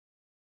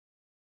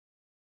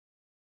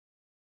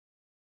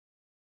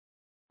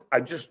I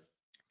just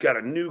got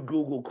a new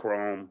Google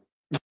Chrome.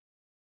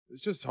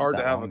 It's just hard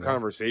to have a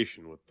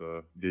conversation with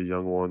the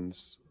young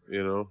ones,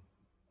 you know?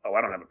 Oh, I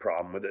don't have a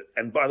problem with it.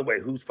 And by the way,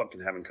 who's fucking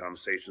having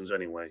conversations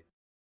anyway?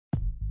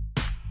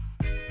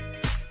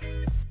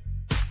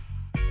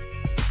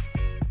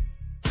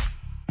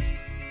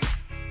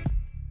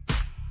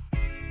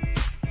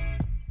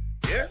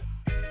 Yeah.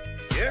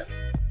 Yeah.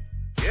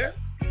 Yeah.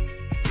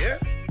 Yeah.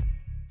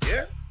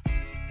 Yeah.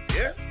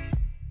 Yeah.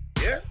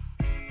 Yeah.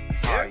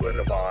 I with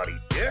the body.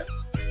 Yeah.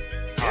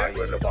 I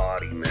with the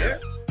body, man.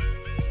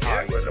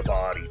 I with the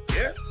body.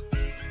 Yeah.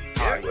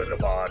 I with the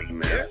body,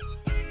 man.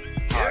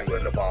 I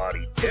with the body.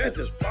 Look at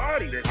this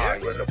body. I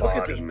with the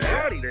body,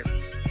 man.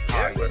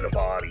 I with the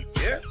body.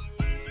 Yeah.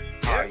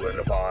 I with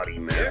the body,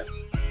 man.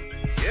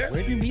 Yeah.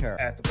 Where'd you meet her?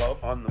 At the pub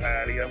on the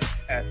patio.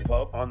 At the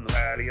pub on the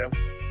patio.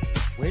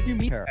 Where'd you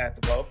meet her?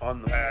 At the pub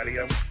on the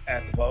patio.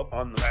 At the pub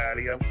on the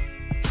patio.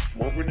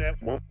 One brunette,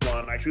 one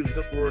blonde. I choose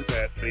the word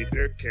that made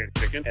beer can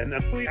chicken. And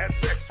then we had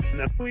sex. And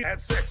then we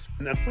had sex.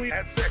 And then we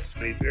had sex.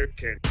 Made beer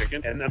can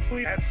chicken. And then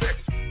we had sex.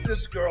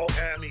 This girl,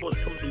 Tammy, was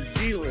from New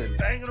Zealand,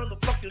 banging on the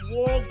fucking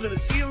walls to the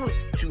ceiling.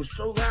 She was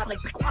so loud,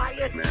 like, be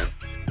quiet, man.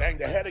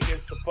 Banged her head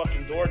against the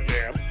fucking door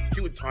jamb.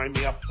 She would time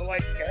me up for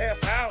like a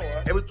half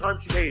hour. Every time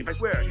she came, I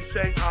swear, she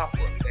sang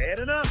opera. Bad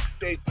enough,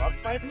 they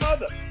fucked my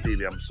mother.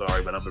 Baby, I'm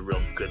sorry, but I'm a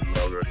real good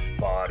lover.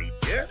 Body,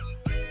 yeah.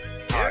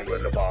 I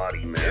with the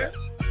body, man.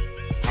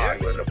 I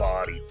with the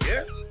body,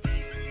 yeah.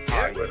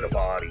 I with the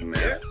body,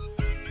 man.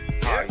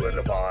 I with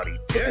the body,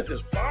 yeah. Look at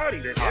this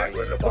body, I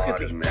with the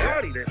body, man.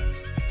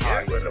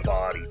 I with the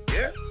body,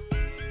 yeah.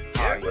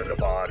 I with the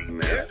body,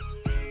 man.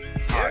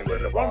 I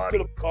with the body. Run to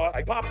the car,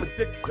 I pop a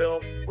dick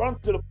pill. Run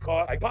to the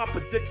car, I pop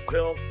a dick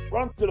pill.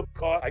 Run to the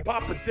car, I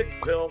pop a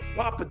dick pill.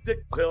 Pop a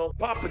dick pill,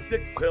 pop a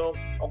dick pill.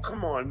 Oh,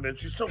 come on, man,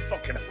 she's so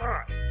fucking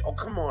hot. Oh,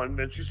 come on,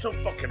 man, she's so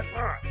fucking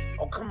hot.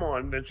 Oh, come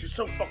on, man, she's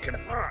so fucking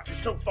hot.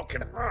 She's so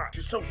fucking hot.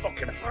 She's so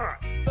fucking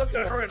hot. Look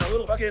at her in a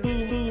little fucking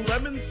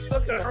Lululemons.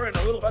 Look at her in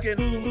a little fucking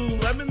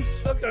Lululemons.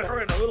 Look at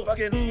her in a little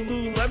fucking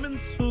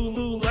Lululemons.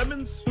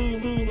 Lululemons.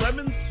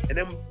 Lululemons. And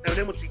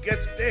then when she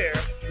gets there,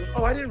 she goes,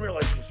 oh, I didn't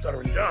realize you were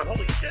Stuttering John.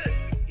 Holy shit.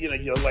 You know,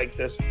 you're like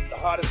this, the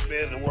hottest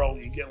man in the world.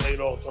 You get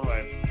laid all the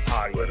time.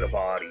 I with the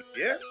body,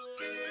 yeah.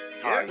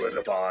 I with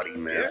the body,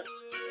 man.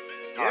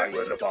 I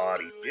with the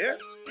body, yeah.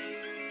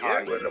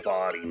 I with the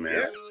body,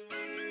 man.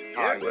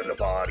 I with the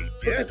body,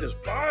 yeah. Look at this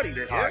body,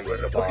 I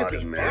with the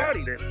body, man.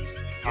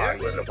 I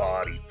with the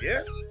body,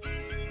 yeah.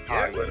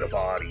 I with the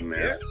body,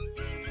 man.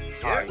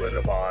 I with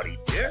the body,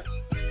 yeah.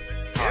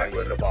 I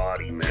with the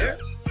body, man.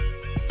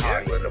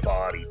 I with the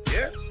body,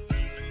 yeah.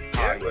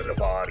 I with the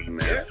body,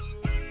 man.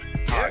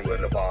 I with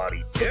the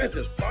body, yeah. Look at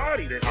this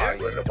body, I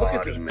with the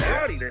body,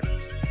 man.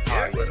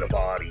 I with the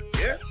body,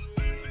 yeah.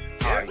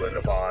 I with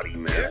the body,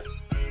 man.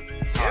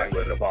 I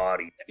with the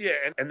body.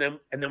 Yeah, and then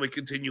we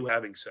continue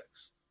having sex.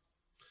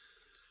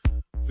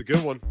 It's a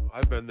good one.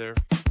 I've been there.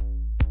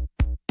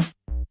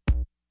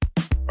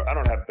 I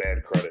don't have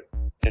bad credit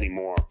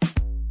anymore.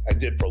 I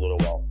did for a little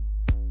while.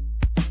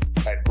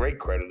 I had great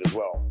credit as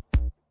well.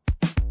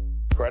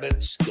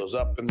 Credits goes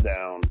up and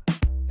down,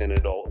 and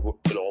it all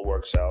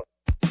works out.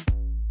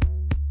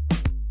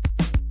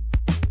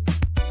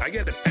 I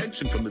get a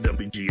pension from the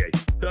WGA.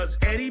 Does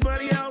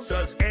anybody else?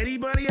 I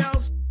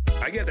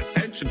get a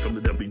pension from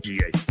the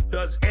WGA.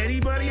 Does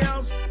anybody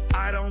else?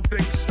 I don't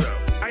think so.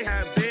 I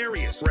have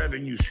various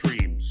revenue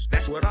streams.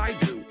 That's what I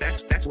do.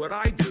 That's what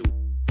I do.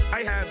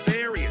 I have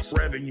various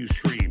revenue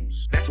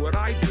streams. That's what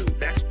I do.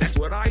 That's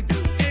what I do.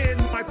 And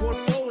my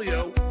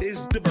portfolio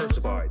is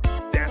diversified.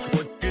 That's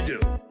what you do.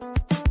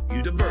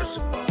 You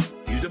diversify.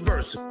 You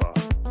diversify.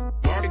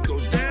 Market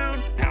goes down,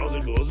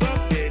 housing goes up.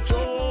 It's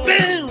all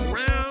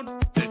around.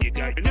 Then you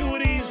got your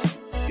annuities,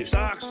 your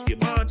stocks, your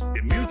bonds,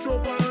 your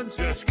mutual funds.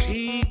 Just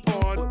keep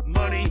on putting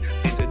money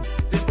into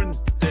different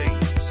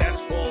things.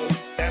 That's called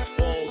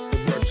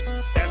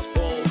diversification. That's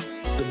called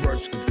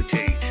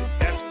diversification.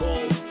 That's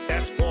called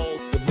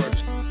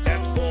diversification.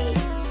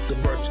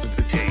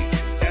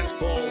 That's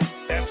called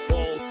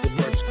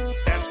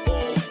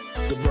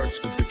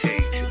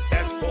diversification.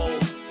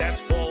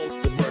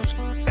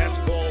 That's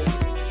called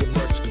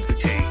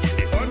diversification.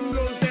 If one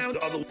goes down,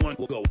 the other one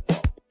will go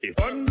up. If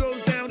one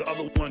goes down, the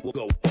other one will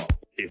go up.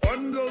 If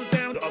one goes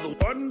down, the other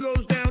one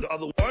goes down. The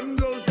other one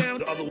goes down,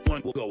 the other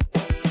one will go up.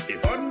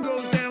 If one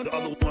goes down, the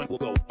other one will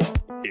go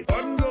up. If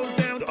one goes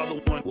down, the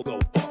other one will go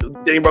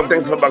up. Danny Buck,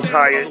 thanks for the bucks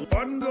higher.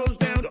 One goes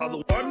down, the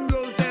other one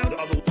goes down, the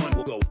other one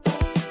will go up.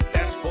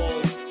 That's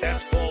called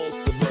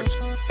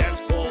diversification.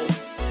 That's called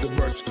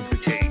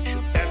diversification.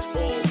 That's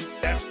called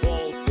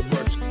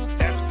diversification.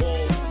 That's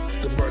called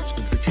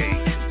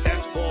diversification.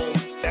 That's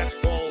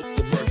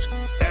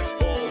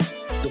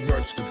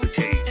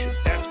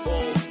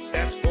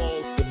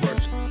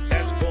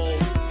called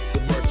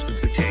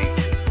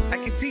diversification. I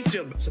can teach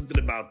you something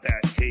about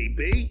that,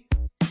 KB.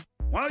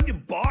 Why don't you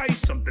buy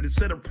something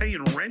instead of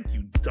paying rent,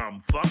 you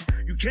dumb fuck?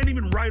 You can't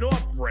even write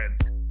off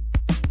rent.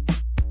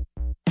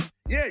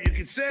 Yeah, you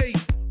can say,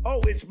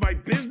 oh, it's my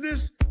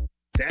business.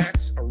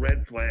 That's a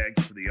red flag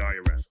for the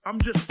IRS. I'm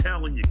just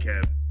telling you,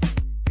 Kev.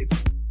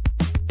 It's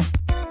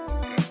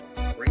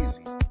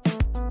crazy.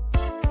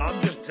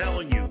 I'm just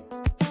telling you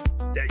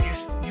that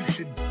you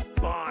should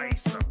buy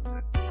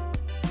something.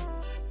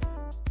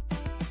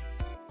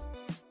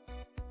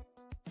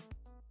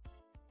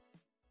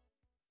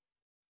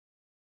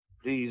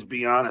 Please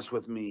be honest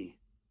with me.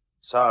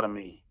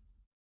 Sodomy.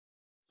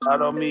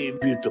 Sodomy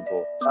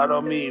beautiful.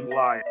 Sodomy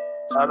lion.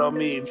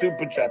 Sodomy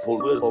super chat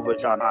over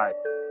John I.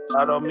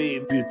 Sodomy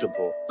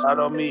beautiful.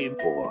 Sodomy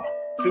poor.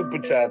 Super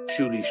chat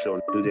Shuli Show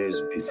 2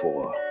 days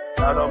before.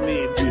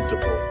 Sodomy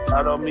beautiful.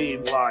 Sodomy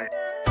lion.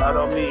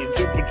 Sodomy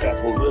super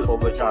chat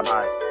over John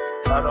I.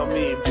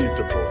 Sodomy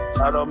beautiful.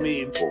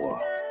 Sodomy poor.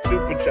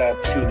 Super chat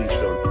Shuli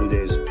Show 2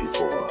 days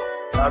before.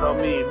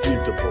 Sodomy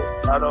beautiful.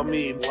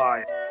 Sodomy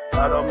lion.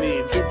 Sodomy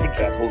super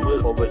chat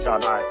over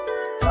John I.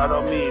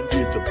 Sodomy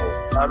beautiful.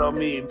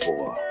 Sodomy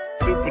poor.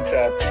 Super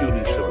chat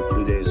Shuli Show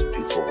 2 days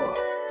before.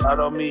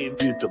 Sodomy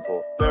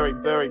beautiful. Very,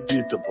 very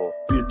beautiful.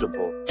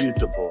 Beautiful.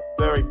 Beautiful.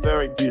 Very,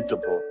 very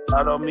beautiful.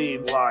 Sodomy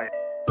lion.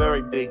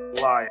 Very big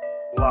lion.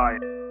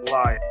 Lion.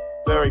 Lion.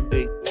 Very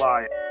big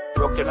lion.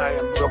 Broken I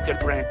am broken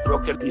brain,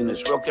 broken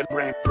penis, broken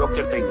brain,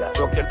 broken finger,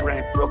 broken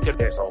brain, broken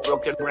asshole,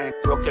 broken brain,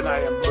 broken I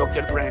am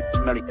broken brain,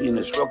 smelly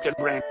penis, broken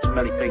brain,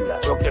 smelly finger,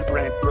 broken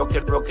brain,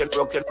 broken.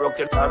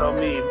 I don't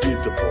mean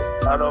beautiful,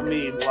 I don't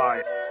mean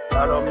lion,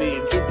 I don't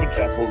mean super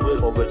chat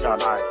over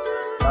John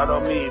I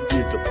don't mean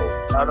beautiful,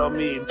 I don't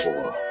mean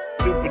poor.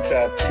 Super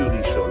chat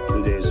Shuli Show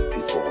 2 days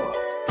before.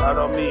 I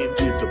don't mean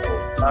beautiful,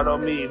 I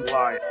don't mean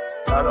lion,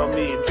 I don't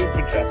mean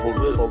super chat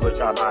over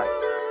John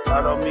I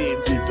don't mean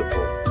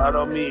beautiful. I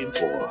don't mean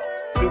poor.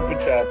 Super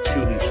chat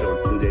Shuli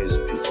Show 2 days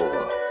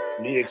before.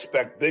 Me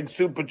expect big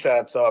super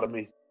chats out of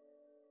me.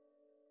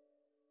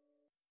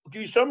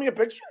 Can you show me a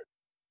picture?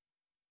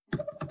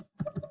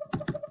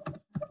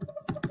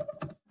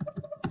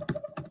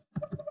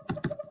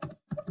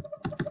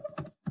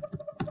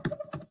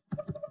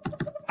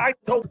 I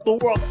told the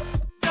world.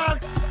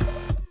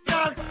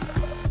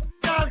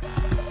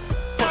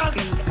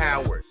 Fucking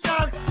cowards.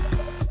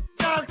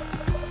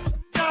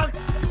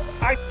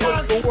 I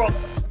told the world.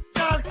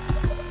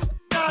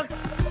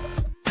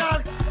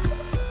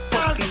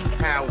 Fucking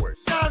cowards.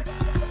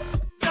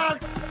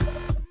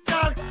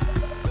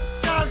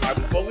 I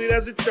was bullied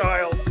as a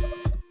child.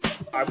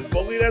 I was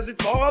bullied as a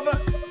father.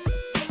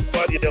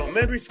 By the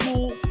elementary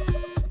school.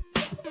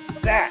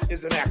 That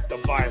is an act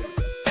of violence.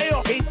 They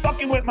don't hate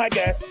fucking with my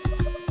guests.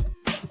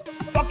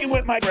 Fucking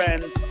with my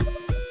friends.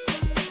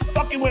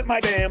 Fucking with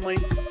my family.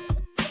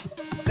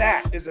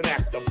 That is an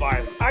act of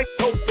violence. I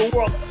told the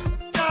world.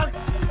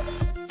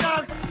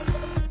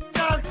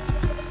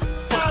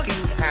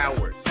 Fucking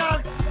cowards.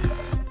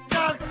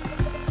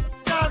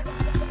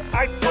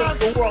 I told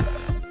the world.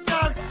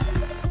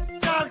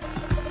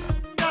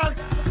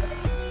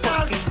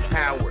 Fucking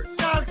cowards.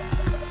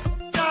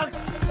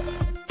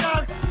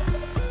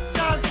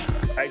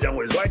 I done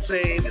with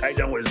WhatsApp, I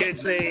done with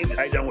kids name,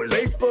 I done with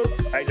Facebook,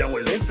 I done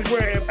with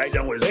Instagram, I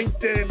done with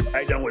LinkedIn,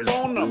 I done with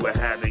phone number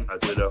having a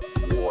bit of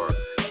war.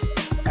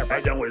 I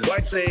done with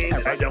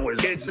WhatsApp, I done with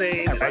kids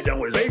name, I done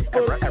with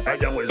Facebook, I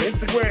done with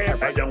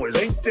Instagram, I done with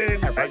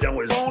LinkedIn, I done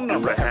with phone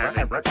number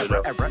having a bit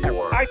of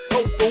war. I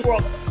told the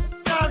world.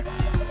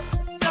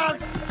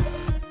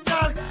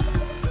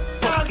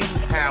 Fucking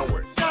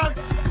cowards.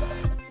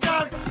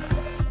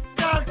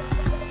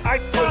 I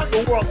told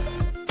the world.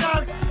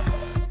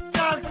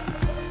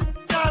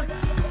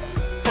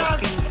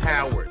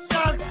 Cowards.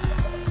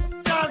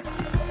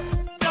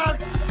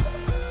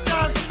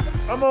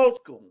 I'm old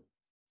school.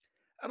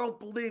 I don't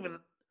believe in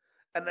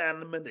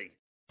anonymity.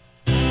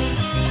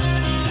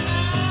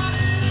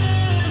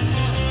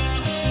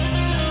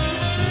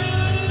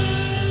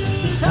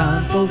 It's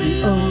time for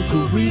the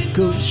Uncle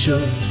Rico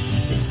Show.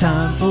 It's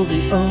time for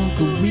the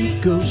Uncle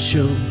Rico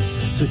Show.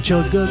 So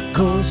chug a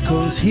course,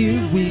 cause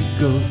here we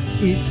go.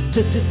 It's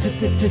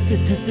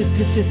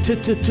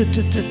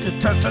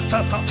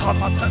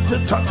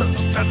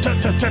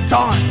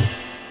time.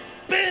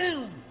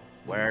 Boom!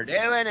 We're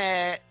doing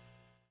it.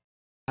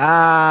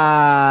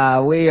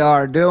 We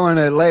are doing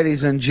it,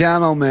 ladies and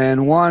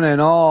gentlemen, one and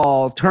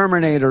all.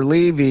 Terminator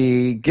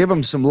Levy, give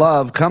him some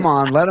love. Come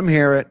on, let him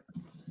hear it.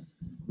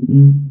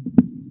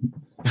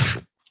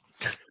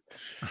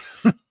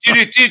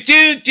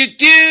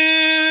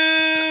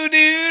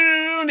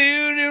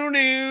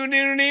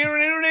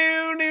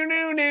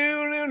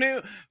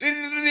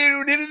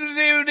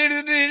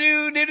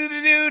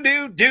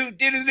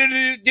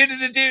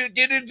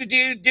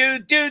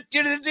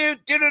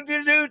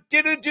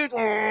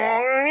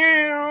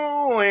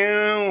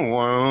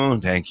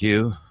 Thank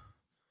you.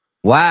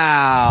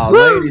 Wow,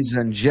 ladies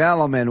and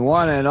gentlemen,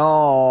 one and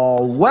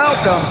all,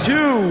 welcome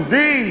to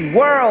the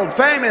world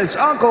famous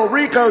Uncle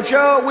Rico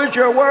Show with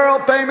your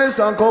world famous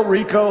Uncle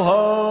Rico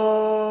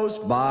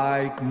host,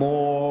 Mike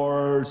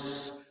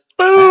Morse.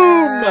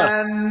 Boom!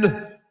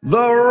 And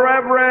the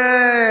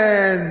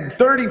Reverend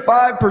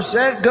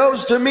 35%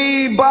 goes to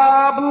me,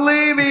 Bob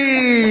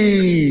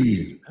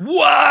Levy.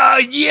 Wow,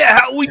 yeah,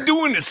 how we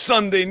doing this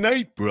Sunday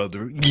night,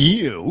 brother?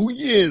 Yeah, oh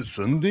yeah,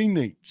 Sunday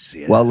nights.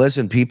 Yeah. Well,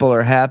 listen, people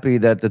are happy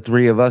that the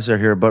three of us are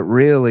here, but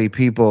really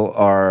people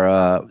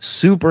are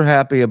super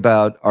happy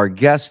about our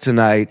guest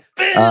tonight.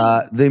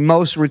 The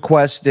most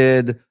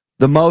requested,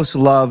 the most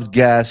loved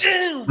guest,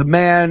 the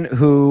man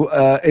who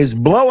is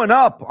blowing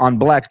up on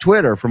Black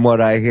Twitter, from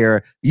what I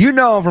hear. You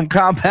know him from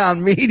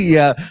Compound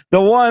Media,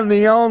 the one,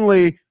 the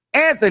only,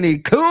 Anthony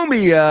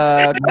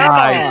Cumia.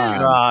 My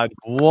God,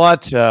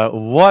 what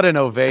an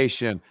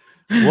ovation.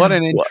 What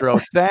an intro.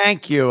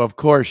 Thank you, of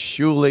course,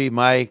 Shuli,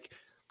 Mike,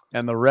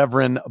 and the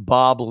Reverend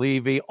Bob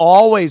Levy.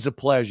 Always a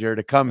pleasure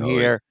to come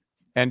here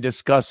and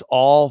discuss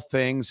all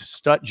things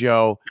Stut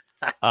Joe.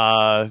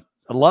 I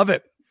love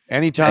it.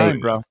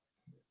 Anytime, bro.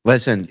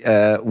 Listen,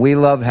 we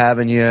love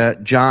having you.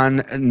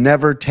 John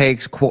never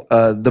takes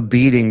the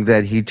beating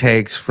that he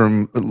takes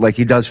from, like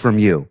he does from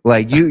you.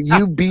 Like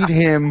you beat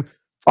him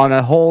on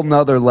a whole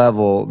nother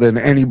level than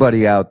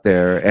anybody out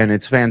there. And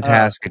it's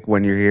fantastic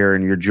when you're here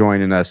and you're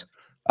joining us.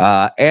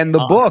 And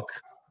the book,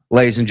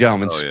 ladies and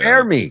gentlemen,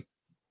 Spare Me.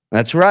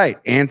 That's right.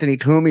 Anthony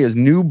Cumia's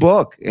new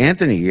book.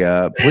 Anthony,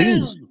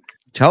 please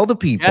tell the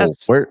people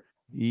where.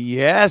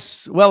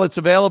 Yes. Well, it's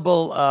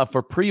available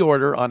for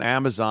pre-order on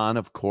Amazon,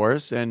 of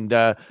course. And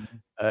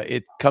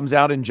it comes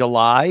out in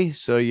July.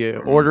 So you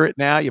order it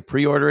now, you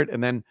pre-order it,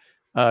 and then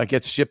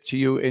gets shipped to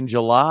you in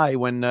July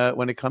when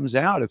it comes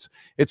out.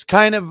 It's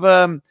kind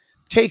of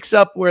takes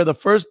up where the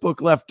first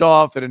book left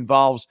off. It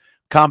involves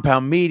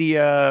Compound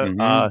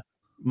Media,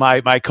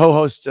 my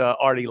co-host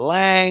Artie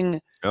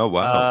Lang. Oh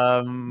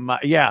wow!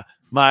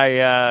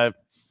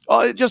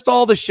 Just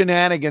all the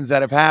shenanigans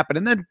that have happened,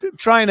 and then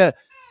trying to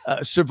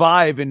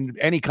survive in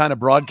any kind of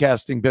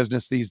broadcasting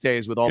business these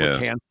days with all the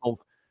cancel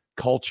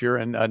culture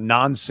and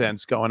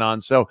nonsense going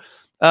on. So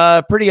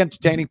pretty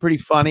entertaining, pretty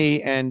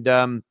funny,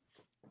 and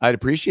I'd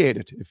appreciate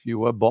it if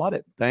you bought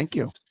it. Thank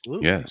you.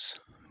 Yes.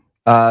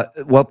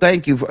 Well,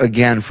 thank you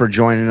again for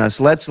joining us.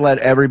 Let's let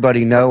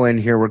everybody know in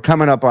here. We're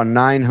coming up on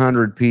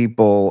 900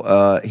 people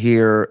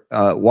here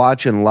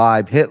watching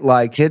live. Hit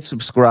like, hit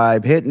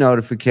subscribe, hit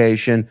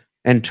notification,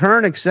 and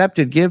turn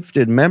accepted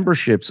gifted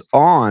memberships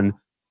on.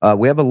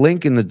 We have a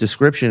link in the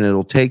description.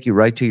 It'll take you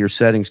right to your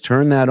settings.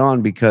 Turn that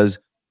on because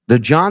the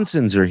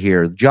Johnsons are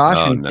here.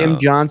 Josh and Kim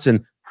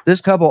Johnson.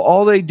 This couple,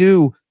 all they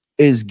do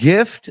is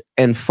gift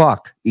and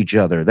fuck each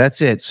other.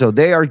 That's it. So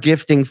they are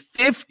gifting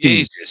 50.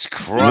 Jesus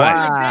Christ.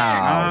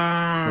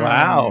 Wow.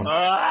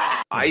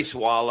 I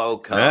swallow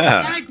cum.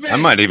 Yeah. I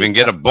might even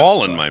get a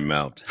ball in my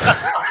mouth.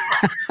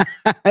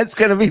 It's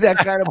going to be that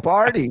kind of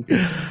party.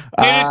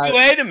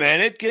 Wait a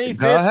minute.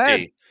 Go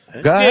ahead.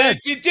 Go ahead.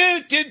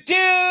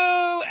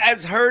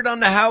 As heard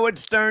on the Howard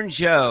Stern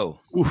Show.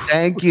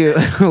 Thank you.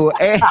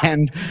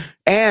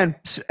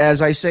 And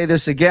as I say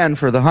this again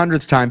for the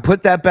 100th time,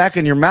 put that back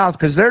in your mouth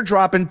because they're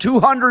dropping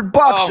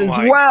 $200 as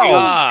well.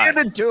 God. Give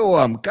it to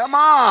them. Come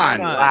on.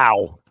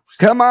 Wow.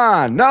 Come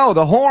on. No,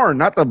 the horn,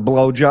 not the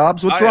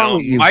blowjobs. What's wrong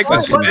with you? Mike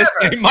was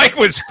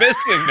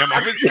fisting them.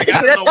 I was like,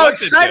 That's how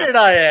excited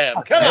I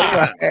am. Come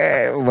on.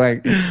 Hey,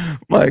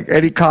 Mike,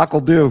 any cock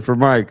will do for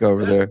Mike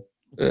over there.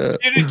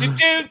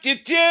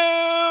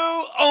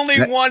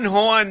 Only one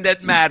horn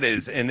that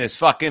matters in this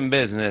fucking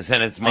business,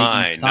 and it's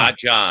mine, not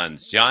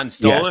John's. John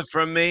stole it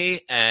from me,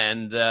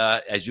 and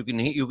as you can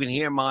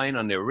hear mine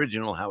on the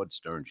original Howard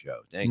Stern Show.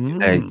 Thank you.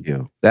 Thank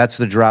you. That's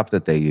the drop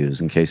that they use,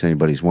 in case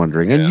anybody's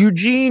wondering. And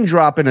Eugene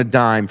dropping a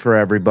dime for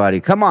everybody.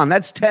 Come on,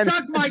 that's 60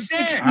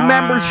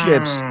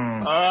 memberships.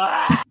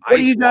 What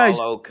do you guys?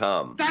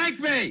 Come.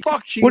 Thank me.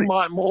 Fuck you,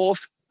 Mike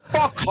Morse.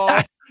 Fuck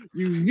off.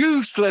 You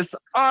useless,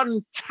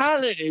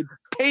 untalented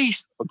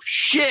piece of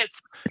shit.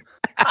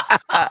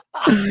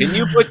 Can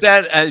you put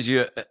that as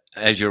your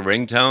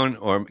ringtone,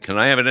 or can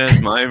I have it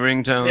as my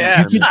ringtone?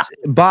 Yeah.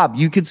 Bob,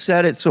 you could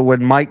set it so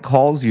when Mike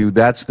calls you,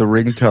 that's the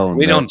ringtone.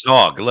 We don't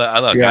talk. Look,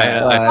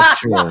 that's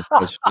true.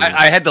 That's true.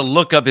 I had to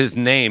look up his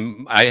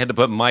name. I had to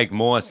put Mike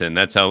Morse in.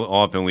 That's how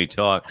often we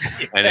talk.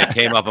 And it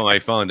came up on my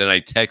phone. Then I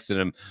texted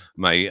him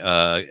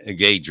my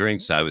gay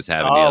drinks I was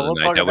having the other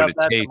night. That would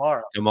have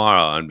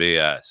tomorrow on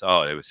BS.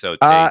 Oh, it was so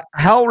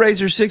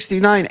Hellraiser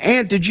 69.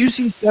 And did you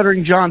see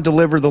Stuttering John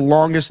deliver the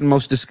longest and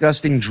most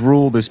disgusting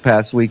drool this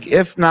past week?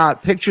 If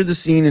not, picture the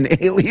scene in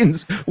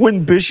Aliens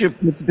when Bishop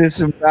gets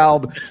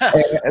disemboweled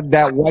and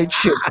that white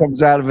shit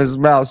comes out of his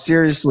mouth.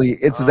 Seriously,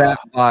 it's that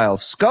vile.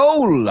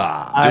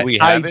 Scola.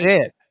 I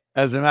did,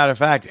 as a matter of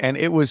fact, and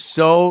it was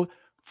so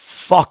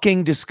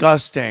fucking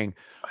disgusting.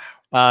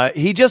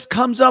 He just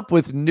comes up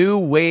with new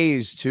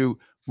ways to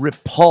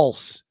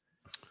repulse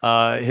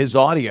his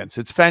audience.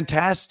 It's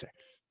fantastic.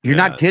 You're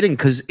not kidding,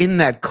 because in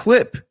that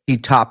clip, he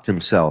topped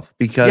himself.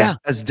 Because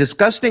as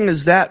disgusting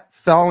as that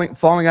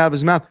falling out of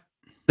his mouth,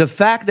 the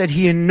fact that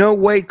he in no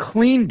way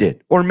cleaned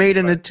it or made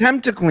an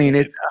attempt to clean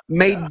it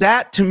made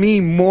that to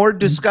me more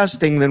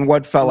disgusting than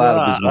what fell out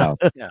of his mouth.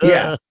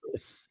 Yeah.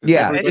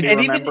 Do you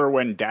remember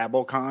when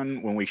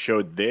DabbleCon, when we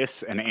showed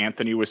this and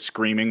Anthony was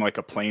screaming like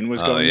a plane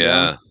was going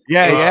down?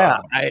 Yeah.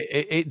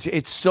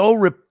 It's so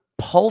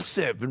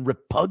repulsive and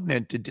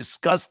repugnant and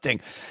disgusting.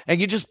 And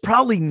you just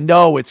probably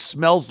know it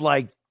smells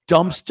like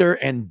dumpster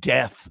and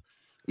death.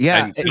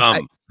 Yeah.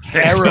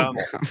 Terrible.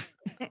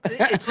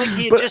 It's like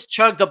he had just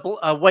chugged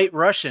a White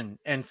Russian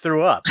and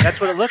threw up.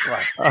 That's what it looked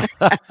like.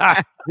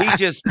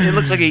 It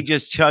looks like he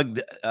just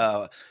chugged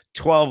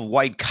 12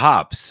 white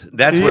cops.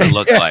 That's what it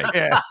looked like.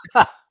 Yeah.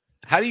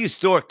 How do you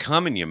store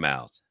cum in your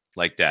mouth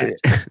like that?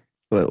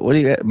 What do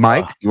you,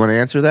 Mike? You want to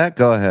answer that?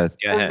 Go ahead.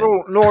 Go ahead.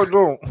 No, I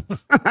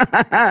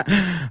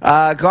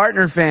don't.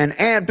 Gardner fan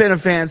and been a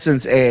fan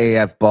since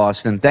AAF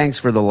Boston. Thanks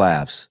for the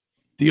laughs.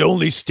 The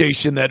only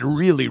station that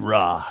really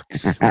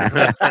rocks.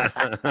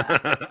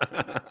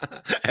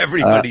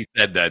 Everybody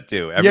said that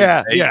too.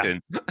 Yeah.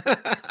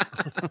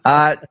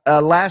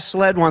 Last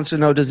Sled wants to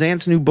know, does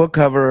Ant's new book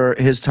cover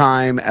his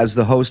time as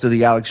the host of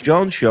the Alex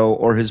Jones Show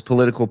or his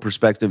political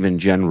perspective in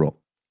general?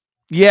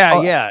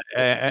 Yeah.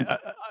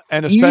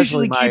 And especially you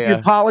usually keep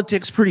your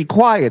politics pretty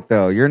quiet,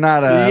 though. You're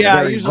not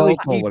very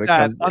vocal when it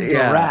comes under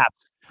wraps.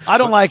 I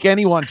don't like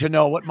anyone to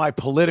know what my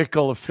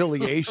political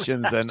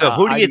affiliations and so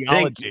who do you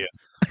think? Is.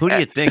 Who do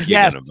you think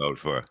you're going to vote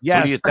for?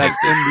 Yes, who do you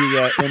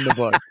that's think? in the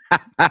book.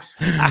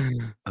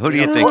 Who do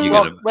you think you're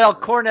going to? Well,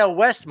 Cornell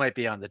West might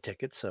be on the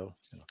ticket, so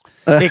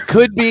it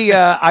could be.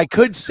 I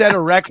could set a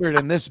record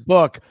in this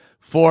book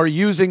for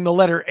using the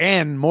letter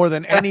N more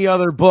than any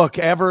other book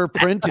ever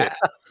printed.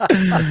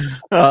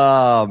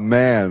 Oh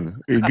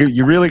man,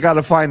 you really got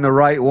to find the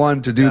right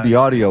one to do the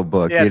audio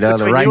book. Yeah, you know,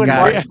 the right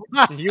guy.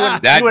 You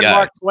and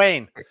Mark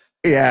Twain.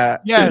 Yeah.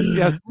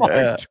 Yes.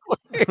 Mark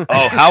Twain.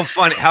 Oh, how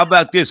funny! How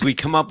about this? We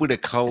come up with a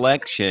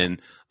collection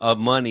of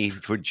money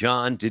for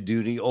John to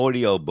do the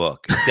audio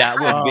book. That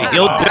would be.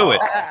 He'll do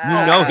it. You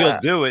know, he'll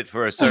do it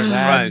for a certain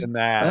price.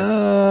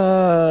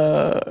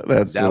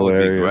 That's that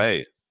hilarious. Would be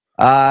great.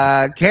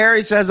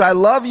 Carrie says, "I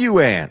love you,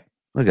 Ann."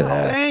 Look at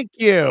that. Thank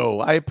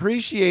you. I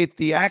appreciate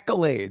the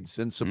accolades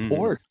and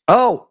support.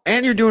 Oh,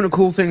 and you're doing a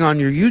cool thing on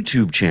your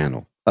YouTube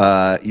channel.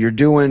 You're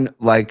doing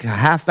like a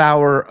half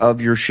hour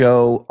of your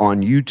show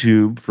on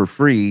YouTube for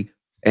free,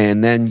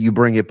 and then you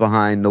bring it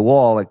behind the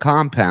wall at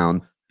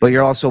Compound. But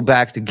you're also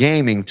back to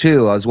gaming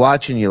too. I was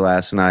watching you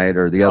last night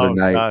or the other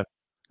night. God.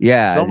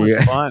 Yeah, so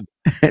much fun.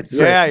 It's It's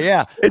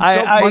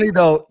so funny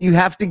though. You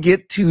have to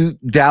get to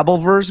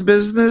Dabbleverse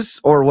business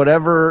or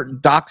whatever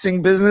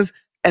doxing business,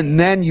 and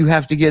then you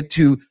have to get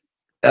to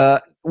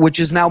which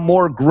is now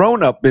more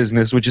grown-up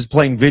business, which is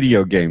playing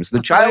video games.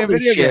 The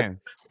childish shit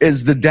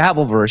is the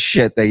Dabbleverse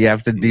shit that you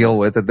have to deal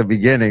with at the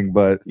beginning.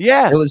 But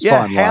it was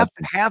fun.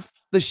 Half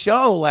the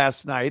show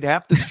last night,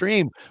 half the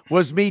stream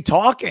was me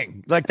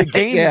talking. Like the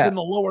game is in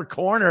the lower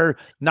corner,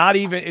 not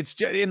even it's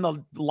just in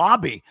the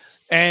lobby,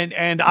 and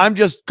I'm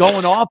just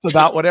going off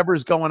about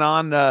whatever's going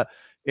on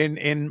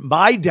in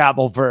my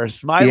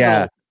Dabbleverse, my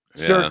little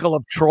circle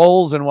of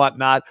trolls and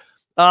whatnot.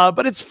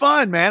 But it's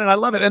fun, man, and I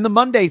love it. And the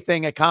Monday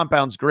thing at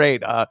Compound's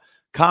great.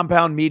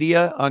 Compound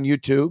Media on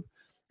YouTube,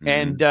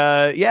 and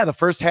the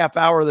first half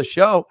hour of the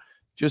show,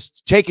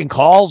 just taking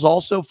calls,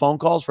 also phone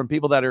calls from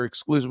people that are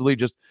exclusively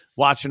just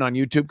watching on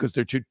YouTube because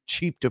they're too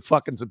cheap to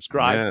fucking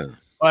subscribe. Yeah.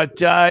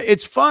 But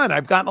it's fun.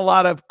 I've gotten a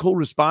lot of cool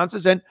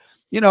responses, and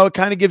it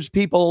kind of gives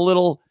people a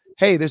little,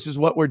 hey, this is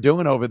what we're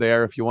doing over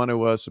there if you want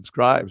to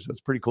subscribe. So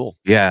it's pretty cool.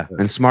 Yeah,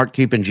 and smart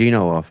keeping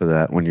Gino off of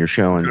that when you're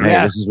showing,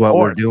 hey, this is what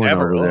we're doing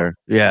over there.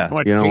 Yeah,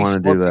 you don't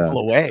want to do that.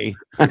 Away.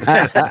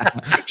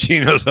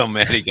 Gino's so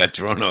mad he got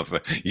thrown off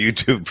of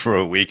YouTube for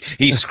a week.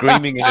 He's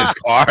screaming in his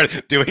car,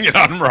 doing it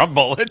on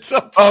Rumble. It's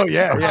so funny.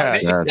 Yeah,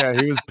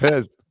 he was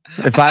pissed.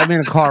 If I'm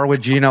in a car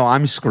with Gino,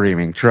 I'm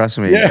screaming. Trust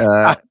me.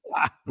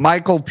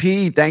 Michael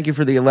P., thank you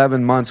for the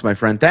 11 months, my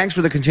friend. Thanks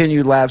for the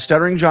continued laugh.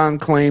 Stuttering John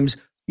claims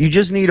you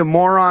just need a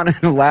moron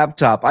and a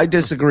laptop. I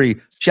disagree.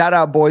 Shout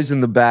out boys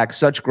in the back.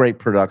 Such great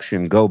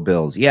production. Go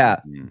Bills.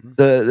 Yeah,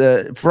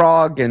 the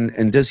Frog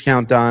and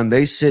Discount Don,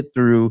 they sit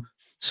through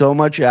so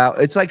much out.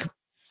 It's like,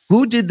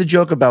 who did the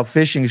joke about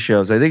fishing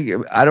shows? I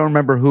don't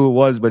remember who it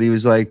was, but he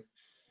was like,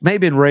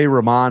 maybe in Ray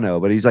Romano,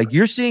 but he's like,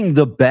 you're seeing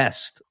the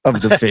best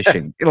of the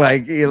fishing.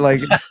 like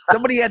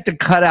somebody had to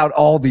cut out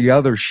all the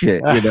other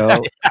shit,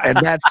 and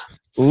that's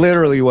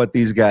literally what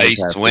these guys They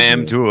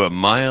swam through a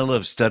mile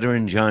of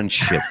Stuttering John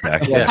shit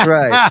back there. That's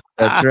right.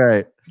 That's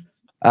right.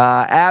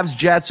 Avs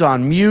Jets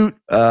on mute.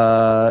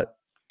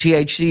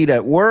 THC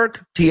at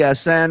work.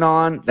 TSN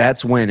on.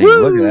 That's winning.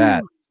 Woo! Look at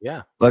that.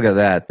 Yeah. Look at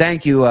that.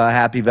 Thank you,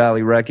 Happy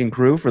Valley Wrecking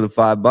Crew, for the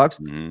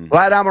 $5.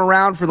 Glad I'm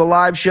around for the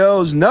live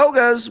shows.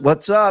 Nogas,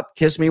 what's up?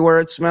 Kiss me where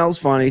it smells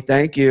funny.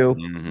 Thank you.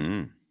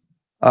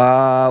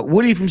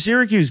 Woody from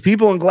Syracuse.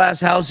 People in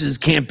glass houses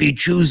can't be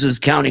choosers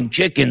counting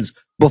chickens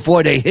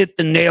before they hit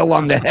the nail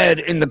on the head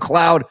in the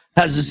cloud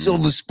has a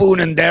silver spoon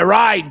in their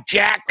eye,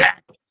 Jack.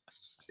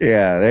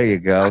 Yeah, there you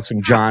go.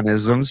 Some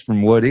John-isms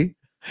from Woody.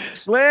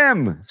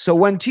 Slim. So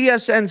when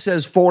TSN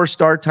says 4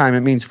 start time,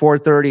 it means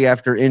 4:30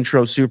 after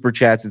intro, super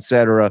chats,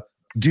 etc.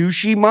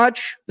 Douchey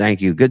much?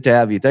 Thank you. Good to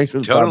have you. Thanks for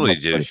the totally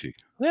douchey.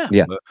 Yeah.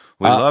 Yeah.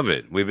 We love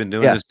it. We've been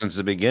doing this since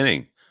the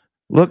beginning.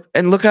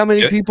 Look how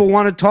many people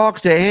want to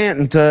talk to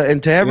Ant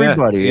and to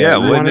everybody. Yeah,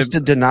 you want us to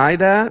deny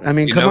that? I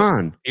mean, come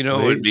on. You know,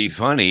 it would be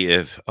funny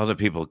if other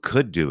people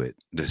could do it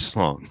this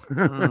long.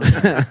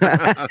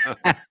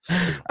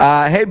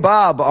 Hey,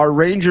 Bob, our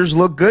Rangers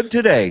look good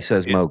today,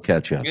 says Mo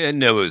Ketchup. I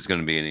knew it was going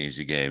to be an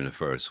easy game, the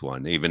first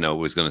one, even though it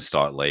was going to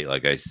start late,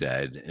 like I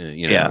said.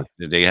 You know,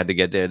 they had to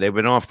get there. They've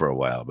been off for a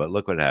while, but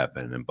look what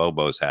happened. And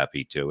Bobo's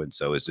happy too, and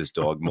so is this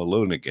dog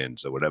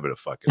Maloonigans, or whatever the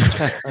fuck it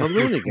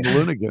is.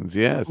 Maloonigans,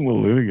 yes.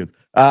 Maloonigans.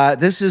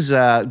 This is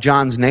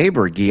John's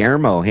neighbor,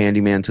 Guillermo,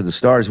 handyman to the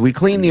stars. We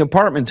cleaned the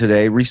apartment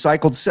today,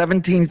 recycled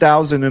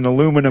 17,000 in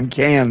aluminum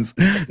cans.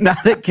 Now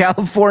that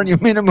California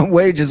minimum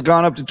wage has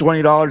gone up to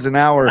 $20 an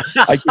hour,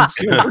 I can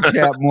super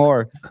cap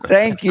more.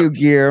 Thank you,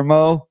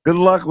 Guillermo. Good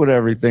luck with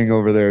everything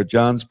over there at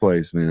John's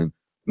place, man.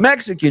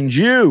 Mexican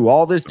Jew.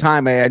 All this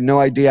time, I had no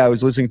idea I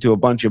was listening to a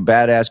bunch of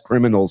badass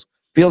criminals.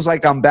 Feels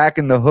like I'm back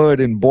in the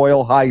hood in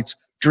Boyle Heights,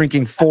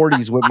 drinking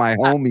 40s with my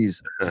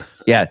homies.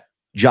 Yeah.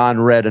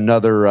 John read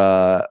another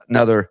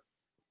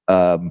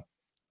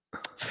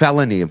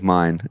felony of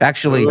mine.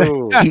 Actually,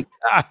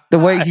 the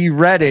way he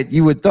read it,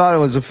 you would thought it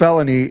was a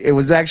felony. It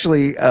was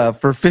actually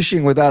for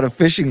fishing without a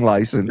fishing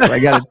license. I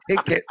got a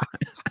ticket.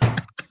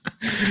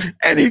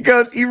 And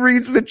he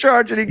reads the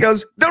charge and he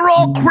goes, "They're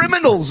all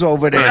criminals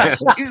over there."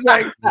 He's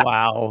like,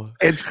 wow,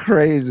 it's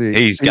crazy.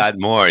 He's got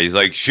more. He's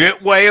like,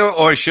 shitwayer,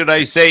 or should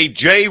I say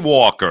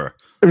jaywalker?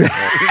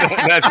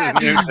 That's his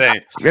new thing.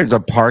 There's a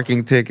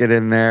parking ticket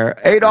in there.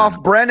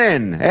 Adolph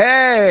Brennan.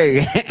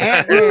 Hey,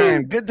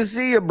 Ant-Man. Good to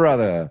see you,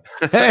 brother.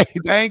 Hey,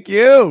 thank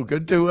you.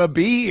 Good to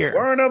be here.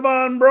 Werner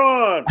von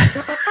Braun.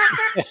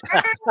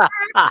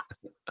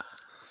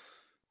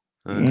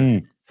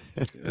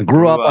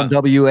 Grew up on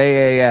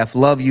WAAF.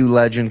 Love you,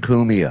 legend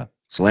Cumia.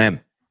 Slim.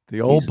 The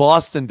old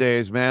Boston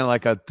days, man,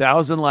 like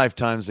 1,000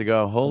 lifetimes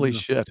ago. Holy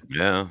shit.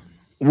 Yeah.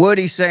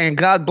 Woody saying,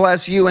 "God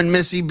bless you and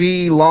Missy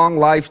B. Long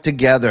life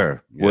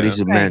together." Yeah.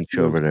 Woody's a mensch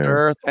over there.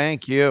 Sir,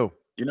 thank you.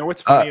 You know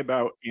what's funny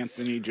about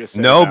Anthony just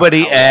said?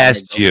 Nobody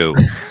asked you.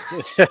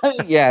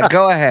 Yeah,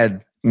 go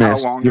ahead,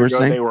 miss. How long ago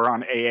they were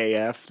on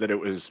AAF, that it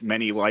was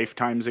many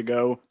lifetimes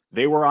ago.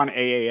 They were on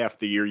AAF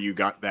the year you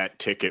got that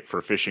ticket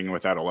for fishing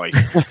without a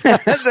license.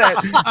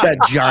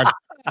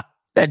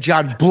 That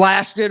John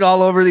blasted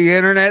all over the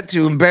internet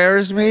to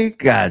embarrass me.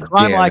 God,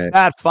 crime like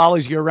that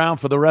follows you around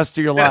for the rest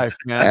of your life,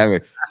 man.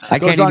 I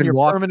can't on even your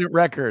walk. permanent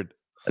record.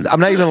 I'm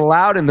not even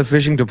allowed in the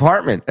fishing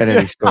department at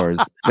any stores.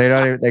 They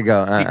don't even. They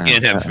go. You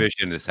can't have fish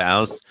in this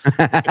house.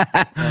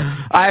 I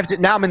have to.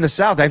 Now I'm in the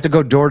South. I have to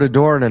go door to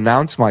door and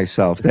announce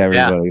myself to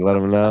everybody. Yeah. Let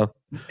them know.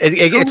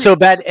 It's so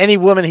bad. Any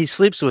woman he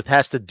sleeps with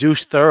has to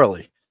douche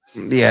thoroughly.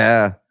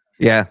 Yeah,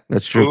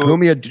 that's true.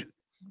 Cumia.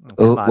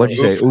 What'd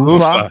you say?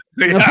 Oofa?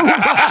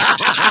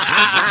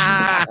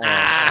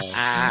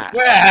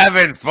 We're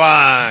having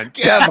fun.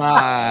 Come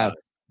on.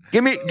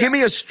 Give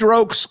me a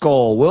stroke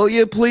skull, will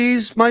you,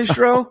 please,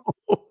 Maestro?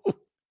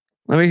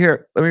 Let me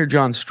hear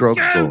John's stroke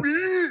skull.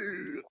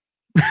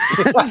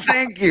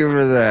 Thank you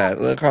for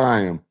that. Look how I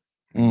am.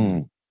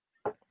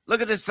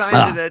 Look at the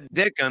size of that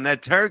dick on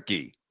that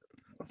turkey.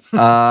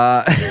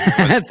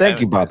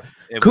 Thank you, Bob.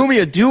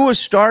 Cumia, do a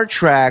Star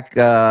Trek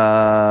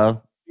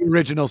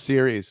original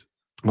series.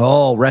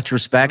 Oh,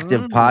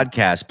 retrospective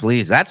podcast,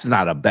 please. That's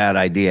not a bad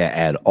idea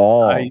at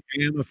all. I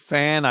am a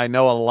fan. I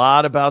know a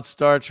lot about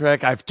Star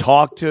Trek. I've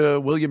talked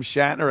to William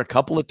Shatner a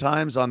couple of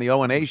times on the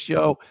O&A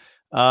show.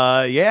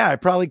 Yeah, I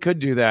probably could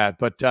do that,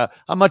 but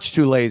I'm much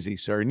too lazy,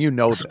 sir, and you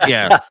know that.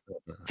 Yeah.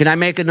 Can I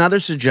make another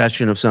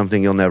suggestion of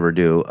something you'll never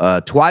do?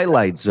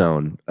 Twilight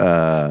Zone.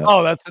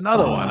 That's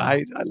another one.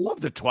 I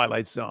love the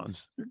Twilight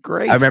Zones. They're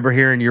great. I remember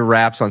hearing your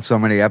raps on so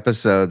many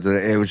episodes.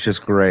 It was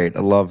just great.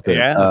 I loved it.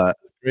 Yeah.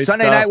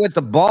 Sunday night with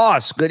the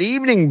boss. Good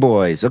evening,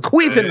 boys. A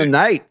queef in the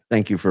night.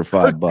 Thank you for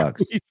 $5.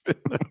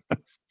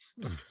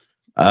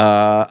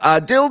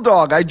 Dill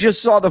Dog, I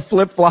just saw the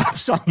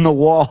flip-flops on the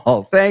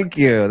wall. Thank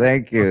you.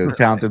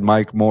 Talented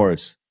Mike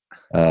Morse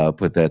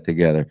put that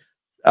together.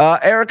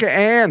 Erica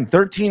Ann,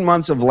 13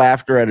 months of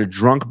laughter at a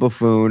drunk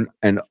buffoon,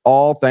 and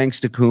all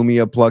thanks to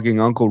Cumia plugging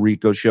Uncle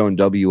Rico Show and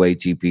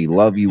WATP.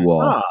 Love you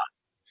all.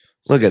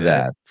 Look at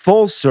that.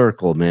 Full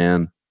circle,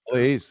 man.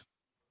 Please.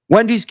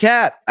 Wendy's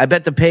cat. I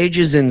bet the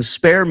pages in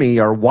Spare Me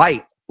are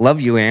white.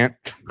 Love you, Aunt.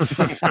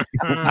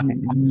 I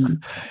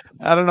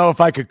don't know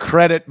if I could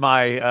credit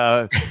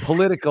my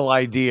political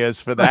ideas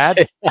for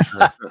that.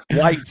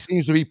 White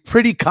seems to be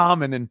pretty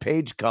common in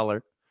page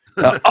color.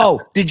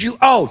 Did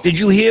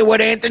you hear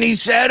what Anthony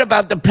said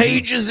about the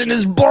pages in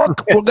his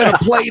book? We're gonna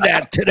play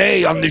that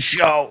today on the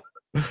show.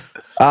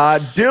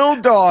 Dill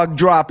Dog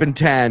dropping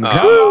 10.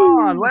 Come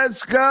on,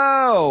 let's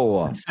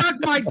go. Suck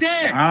my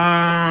dick.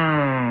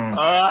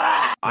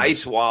 I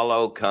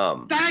swallow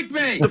cum. Thank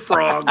me. The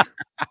frog.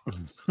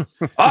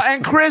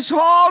 And Chris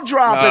Hall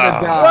dropping a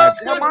dime.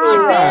 Come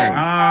on.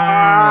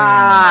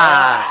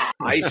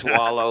 I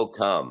swallow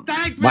cum.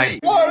 Thank me.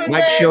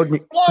 Mike showed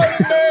me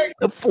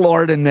the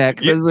Florida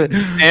neck.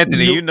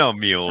 Anthony, you know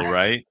Mule,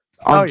 right?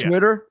 On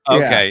Twitter?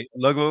 Okay,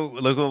 look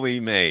what we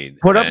made.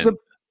 Put up the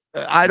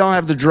I don't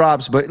have the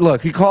drops, but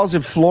look, he calls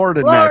it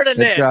Florida Florida neck.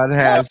 That neck. God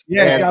has.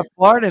 Yeah, you got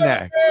Florida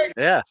neck.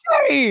 Yeah.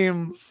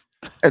 James.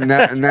 And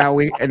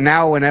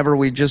now whenever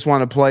we just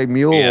want to play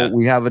mule,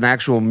 we have an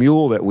actual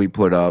mule that we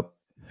put up.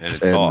 And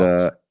it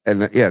talks.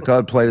 Yeah, go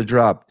ahead, play the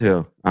drop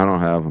too. I don't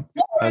have them.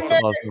 That's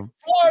awesome.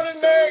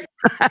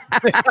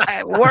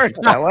 It worked.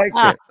 I like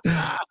it.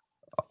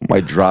 My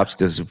drops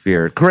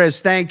disappeared. Chris,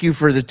 thank you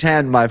for the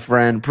 10, my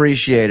friend.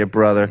 Appreciate it,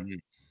 brother.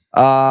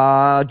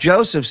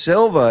 Joseph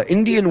Silva,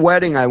 Indian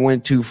wedding I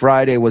went to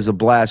Friday was a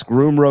blast.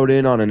 Groom rode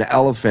in on an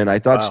elephant. I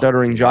thought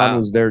Stuttering John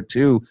was there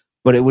too,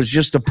 but it was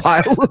just a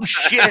pile of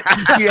shit.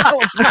 The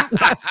elephant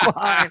went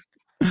by.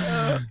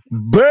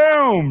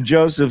 Boom,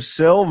 Joseph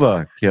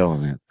Silva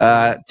killing it.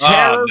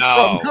 Terror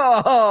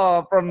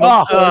from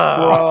the fourth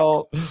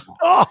row.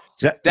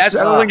 That's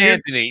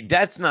Anthony.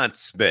 That's not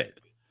spit.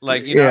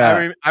 Like, you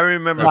know, I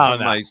remember from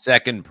my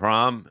second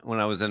prom when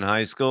I was in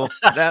high school.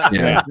 That's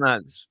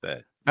not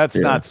spit. That's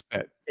not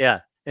spit. Yeah.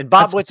 And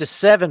Bob went to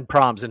 7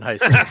 proms in high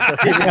school. So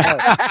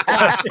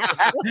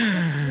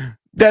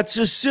That's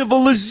a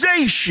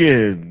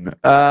civilization.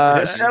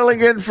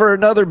 Settling in for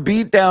another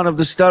beatdown of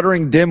the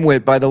stuttering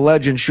dimwit by the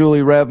legend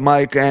Shuli, Rev,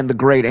 Mike, and the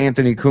great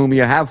Anthony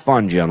Cumia. Have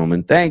fun,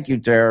 gentlemen. Thank you,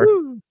 Tara.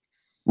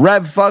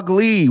 Rev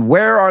Fugly,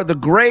 where are the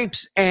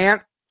grapes,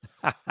 Ant?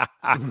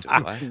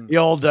 The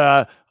old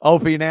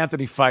Opie and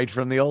Anthony fight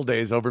from the old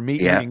days over me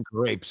eating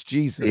grapes.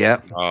 Jesus.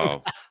 Yep.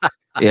 Oh.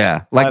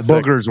 Yeah, like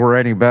boogers were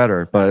any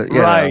better, but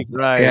right.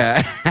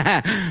 Yeah.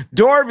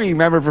 Dorby,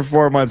 member for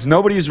 4 months.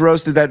 Nobody's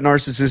roasted that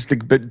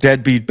narcissistic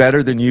deadbeat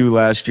better than you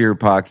last year,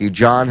 Pocky.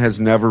 John has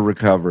never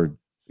recovered.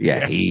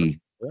 Yeah,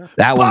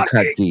 that one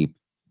cut deep.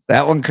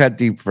 That one cut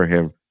deep for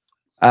him.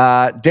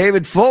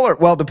 David Fuller.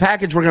 Well, the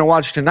package we're going to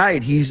watch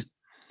tonight, he's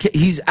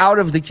out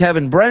of the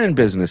Kevin Brennan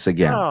business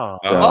again.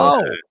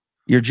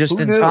 You're just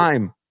in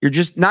time. You're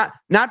just not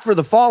for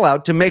the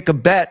fallout, to make a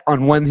bet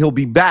on when he'll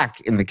be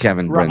back in the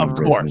Kevin Brennan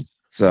business.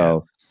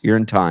 So you're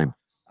in time.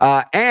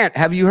 Ant,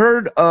 have you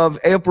heard of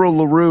April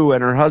LaRue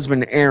and her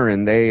husband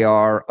Aaron? They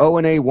are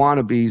O&A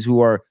wannabes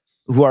who are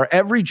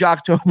every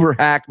Jocktober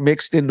hack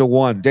mixed into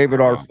one. David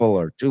R.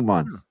 Fuller, 2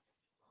 months.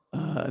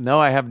 No,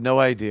 I have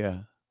no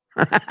idea.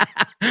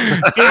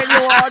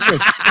 Daniel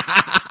August.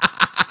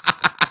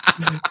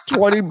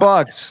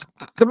 $20.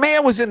 The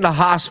man was in the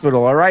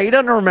hospital, all right? He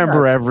doesn't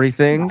remember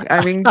everything.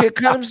 I mean,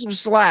 cut him some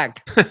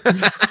slack.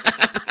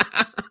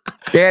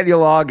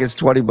 Daniel August,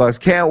 $20.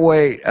 Can't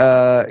wait.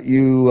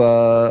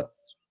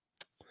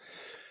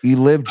 You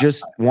live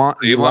just want.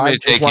 You want me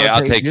to take care?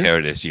 I'll take care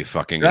of this. You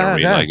fucking gonna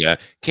read like that.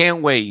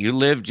 Can't wait. You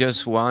live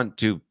just want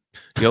to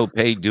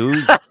pay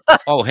dues.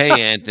 Oh, hey,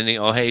 Anthony.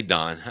 Oh, hey,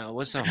 Don.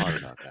 What's so hard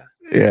about that?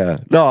 Yeah.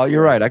 No,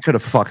 you're right. I could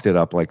have fucked it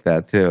up like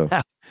that too.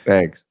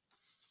 Thanks.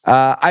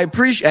 I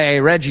appreciate.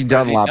 Hey, Reggie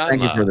Dunlop.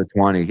 Thank you for the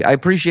 20. I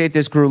appreciate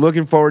this crew.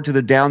 Looking forward to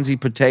the Downsy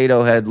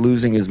Potato Head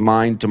losing his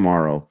mind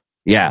tomorrow.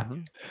 Yeah.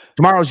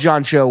 Tomorrow's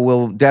John show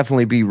will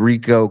definitely be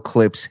Rico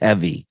clips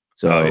heavy.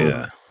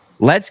 So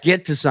let's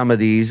get to some of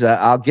these.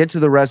 I'll get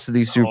to the rest of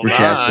these super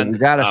chats.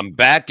 But I'm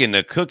back in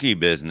the cookie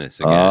business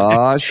again.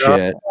 Oh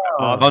shit.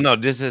 Oh no,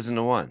 this isn't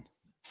the one.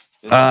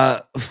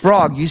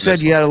 Frog, you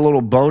said you had a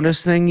little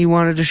bonus thing you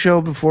wanted to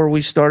show before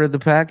we started the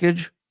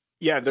package?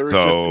 Yeah, there was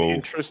just an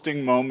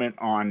interesting moment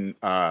on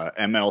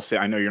MLC.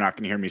 I know you're not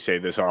going to hear me say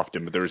this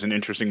often, but there was an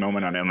interesting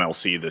moment on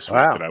MLC this week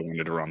that I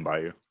wanted to run by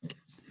you.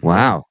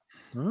 Wow.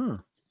 What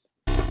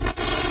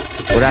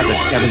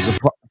happened?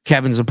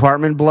 Kevin's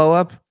apartment blow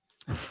up?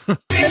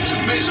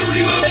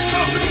 Misery loves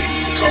comedy.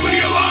 Comedy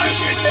Alive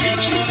at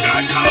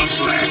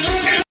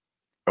youtube.com/.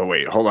 Oh,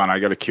 wait, hold on. I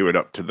got to cue it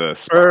up to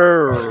this.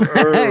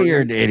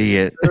 You're an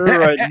idiot.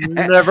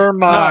 Never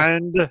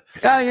mind.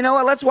 You know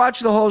what? Let's watch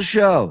the whole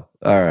show.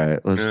 All right,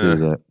 let's do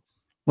that.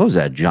 What was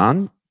that,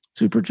 John?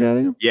 Super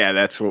chatting him? Yeah,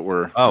 that's what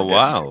we're. Oh,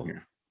 wow.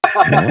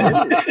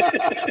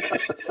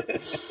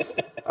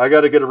 I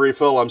got to get a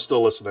refill. I'm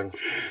still listening.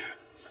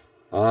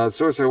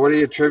 Sorcerer, what do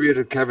you attribute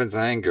to Kevin's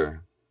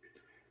anger?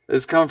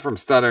 This comes from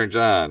Stuttering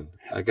John,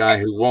 a guy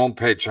who won't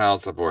pay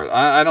child support.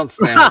 I don't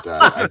stand with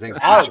that. I think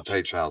you should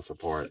pay child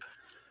support.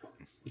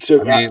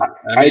 So I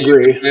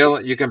agree.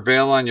 You can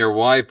bail on your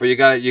wife, but you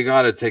got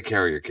to take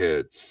care of your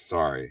kids.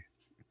 Sorry.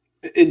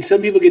 And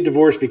some people get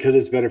divorced because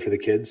it's better for the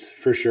kids.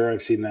 For sure,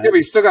 I've seen that. Yeah, but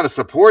you still got to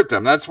support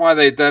them. That's why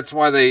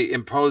they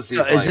impose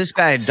these. Is this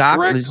guy a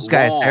doctor? Is this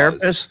guy a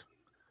therapist?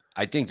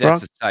 I think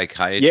that's a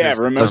psychiatrist. Yeah,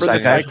 remember the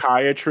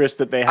psychiatrist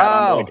that they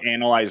had on like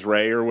Analyze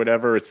Ray or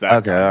whatever? It's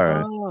that. Okay,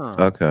 all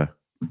right. Okay.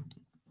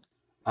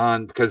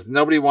 Because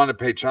nobody wanted to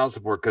pay child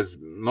support because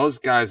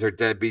most guys are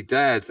deadbeat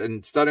dads.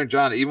 And Stuttering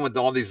John, even with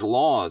all these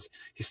laws,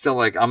 he's still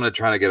like, I'm going to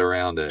try to get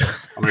around it.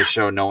 I'm going to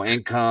show no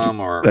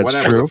income or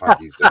whatever the fuck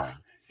he's doing.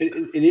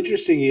 An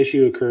interesting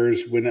issue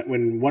occurs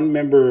when one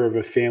member of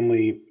a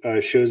family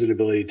shows an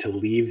ability to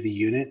leave the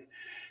unit.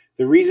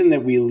 The reason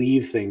that we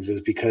leave things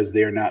is because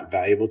they are not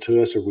valuable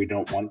to us or we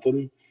don't want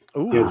them.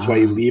 That's why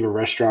you leave a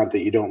restaurant that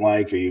you don't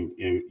like, or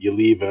you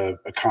leave a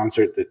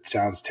concert that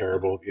sounds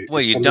terrible.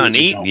 Well, you're done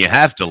eating. You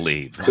have to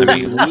leave. So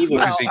I mean,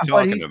 what is he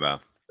talking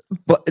about?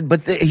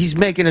 But he's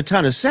making a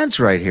ton of sense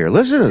right here.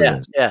 Listen to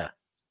this. Yeah.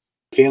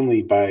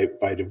 Family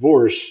by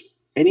divorce,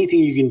 anything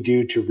you can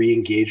do to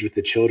re-engage with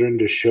the children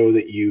to show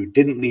that you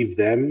didn't leave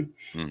them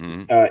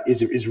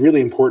is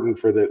really important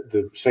for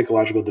the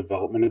psychological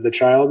development of the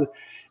child.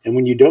 And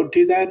when you don't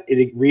do that,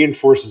 it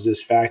reinforces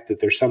this fact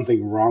that there's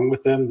something wrong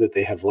with them, that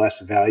they have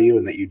less value,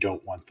 and that you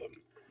don't want them.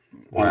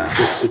 Wow.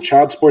 So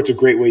child support's a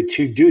great way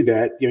to do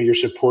that. You're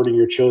supporting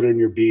your children.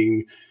 You're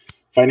being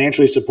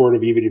financially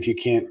supportive, even if you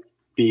can't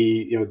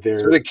be,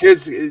 there. So the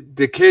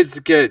kids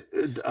get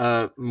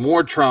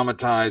more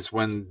traumatized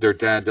when their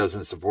dad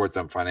doesn't support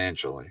them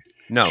financially.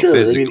 No, sure.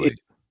 physically.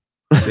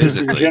 I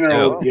mean, in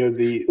general,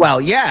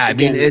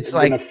 it's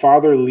like when a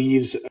father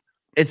leaves.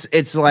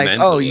 It's like,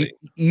 mentally.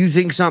 you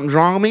think something's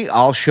wrong with me?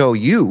 I'll show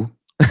you,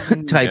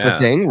 type of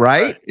thing,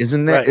 right?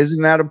 Isn't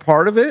that a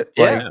part of it?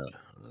 Yeah. Like,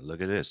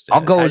 look at this. Dad.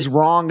 I'll go as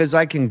wrong as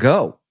I can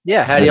go.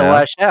 Yeah. How do you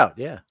lash out?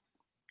 Yeah.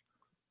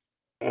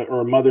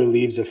 Or a mother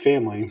leaves a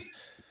family,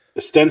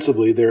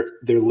 ostensibly they're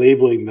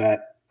labeling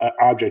that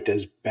object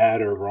as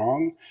bad or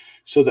wrong.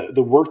 So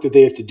the work that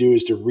they have to do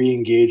is to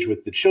re-engage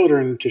with the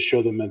children to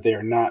show them that they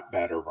are not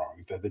bad or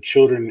wrong. That the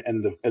children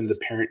and the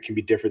parent can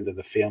be different than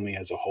the family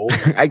as a whole.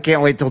 I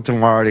can't wait till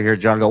tomorrow to hear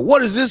John go, what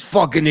does this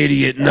fucking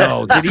idiot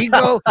know? Did he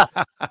go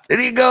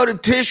to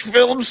Tisch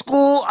Film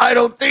School? I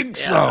don't think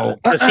so.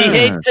 Does he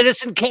hate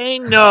Citizen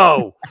Kane?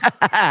 No.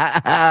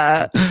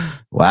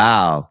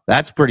 Wow.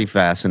 That's pretty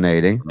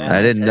fascinating. Yeah,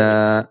 I didn't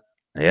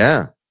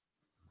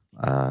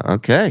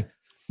okay.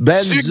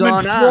 Ben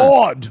Sigmund Zona.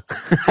 Fraud.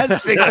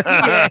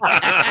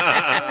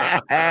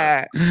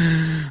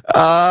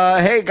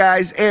 Hey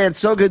guys, and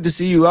so good to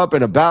see you up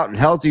and about and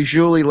healthy.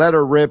 Shuli, let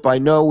her rip. I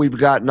know we've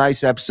got a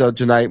nice episode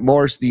tonight.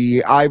 Morse,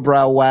 the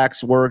eyebrow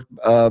wax work,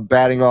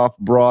 batting off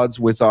broads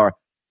with the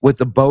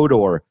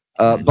Bodor.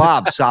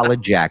 Bob,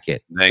 solid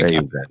jacket. Thank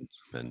you,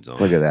 Ben.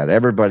 Look at that.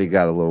 Everybody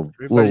got a little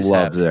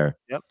love there.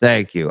 Yep.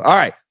 Thank you. All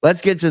right,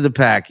 let's get to the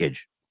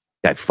package.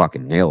 I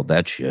fucking nailed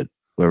that shit.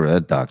 Whoever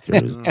that doctor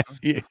is.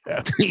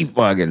 He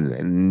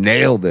fucking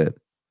nailed it.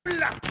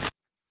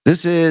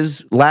 This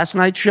is last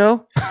night's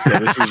show? Yeah,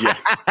 this is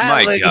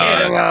My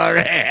God.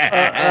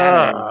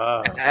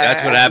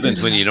 That's what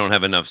happens when you don't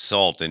have enough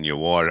salt in your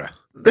water.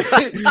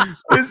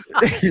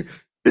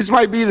 This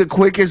might be the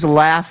quickest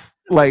laugh,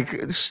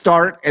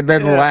 start and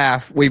then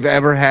laugh we've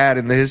ever had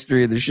in the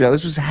history of the show.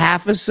 This was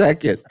half a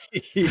second.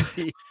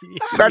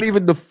 It's not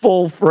even the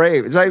full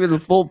frame. It's not even the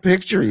full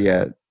picture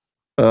yet.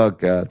 Oh,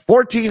 God.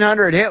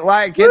 1,400. Hit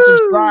like, hit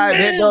subscribe,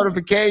 hit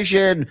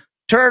notification,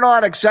 turn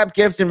on accept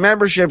gift and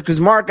membership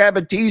because Mark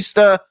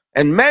Abatista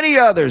and many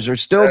others are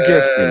still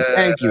gifting.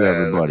 Thank you,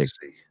 everybody.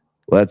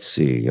 Let's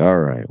see. All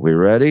right. We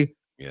ready?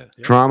 Yeah.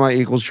 Trauma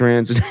equals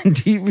trans and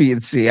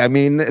deviancy. I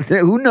mean,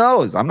 who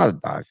knows? I'm not a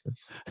doctor.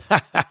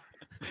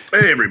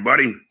 Hey,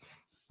 everybody.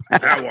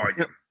 How are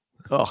you?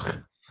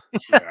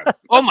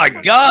 Oh, my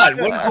God.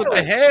 What is with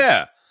the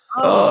hair?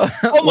 Oh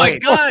my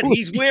God,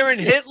 he's wearing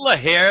Hitler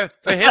hair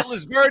for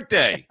Hitler's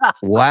birthday.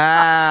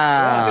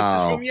 Wow. This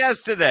is from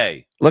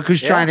yesterday. Look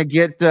who's trying to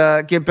get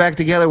back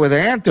together with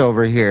Ant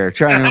over here,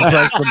 trying to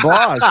impress the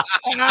boss.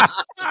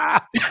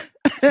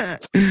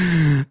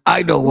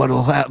 I know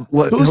what'll happen.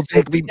 Who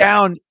sits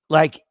down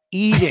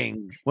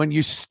eating when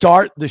you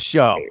start the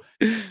show?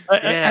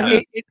 I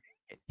mean,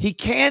 he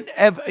can't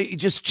have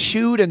just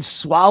chewed and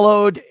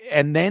swallowed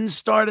and then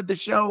started the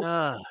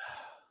show.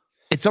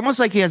 It's almost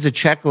like he has a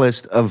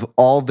checklist of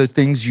all the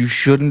things you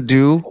shouldn't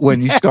do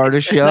when you start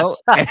a show.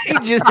 And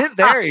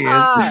there he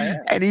is.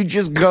 And he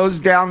just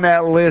goes down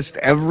that list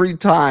every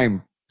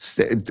time.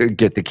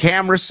 Get the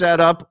camera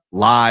set up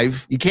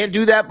live. You can't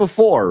do that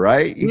before,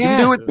 right? You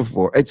can do it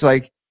before. It's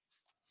like,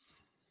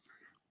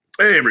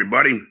 hey,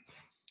 everybody.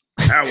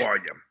 How are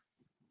you?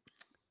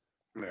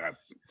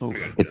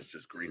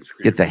 Just green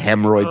screen. Get the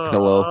hemorrhoid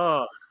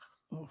pillow.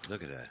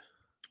 Look at that.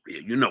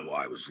 Yeah, you know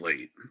why I was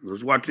late. I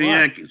was watching the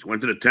Yankees.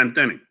 Went to the 10th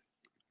inning.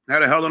 How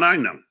the hell did I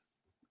know?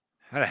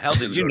 How the hell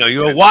did you know?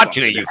 You were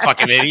watching it, you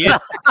fucking idiot.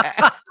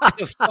 What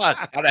the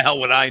fuck? How the hell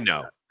would I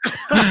know?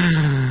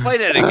 Play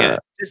that again.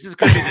 This is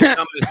going to be the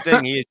dumbest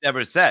thing he's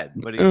ever said.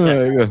 But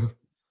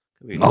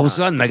all of a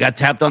sudden, I got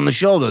tapped on the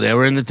shoulder. They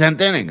were in the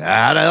 10th inning.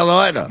 How the hell do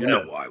I know? You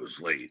know why I was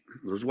late.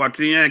 I was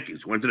watching the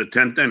Yankees. Went to the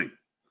 10th inning.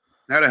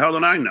 How the hell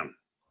did I know?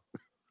 I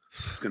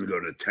was going to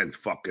go to the 10th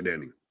fucking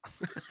inning.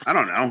 I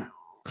don't know.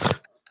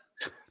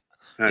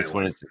 That's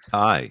when it's a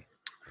tie.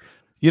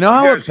 You know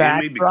how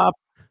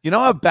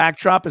a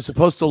backdrop is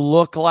supposed to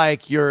look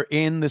like you're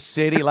in the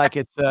city, like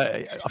it's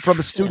from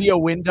a studio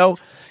window.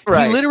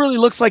 Right. He literally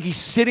looks like he's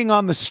sitting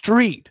on the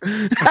street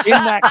in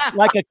that,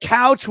 like a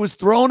couch was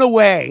thrown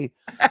away.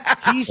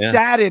 He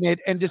sat in it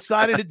and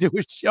decided to do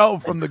a show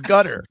from the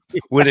gutter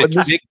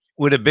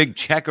with a big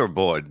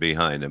checkerboard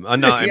behind him. I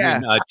mean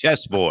a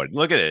chessboard.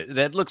 Look at it.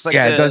 That looks like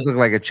it does look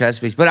like a chess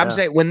piece. But I'm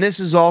saying when this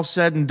is all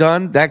said and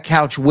done, that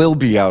couch will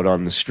be out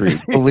on the street.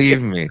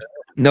 Believe me,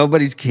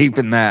 nobody's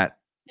keeping that.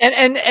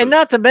 And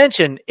not to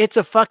mention, it's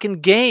a fucking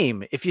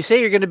game. If you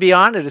say you're going to be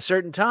on at a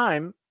certain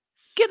time,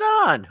 get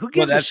on. Who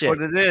gives a shit?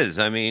 That's what it is.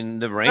 I mean,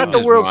 the Rangers not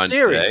the World won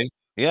Series. Today.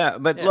 Yeah,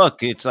 but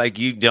look, it's like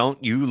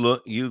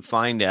you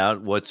find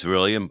out what's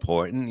really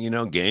important. You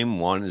know, game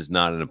one is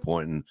not an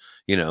important,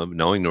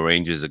 knowing the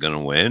Rangers are going to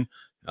win.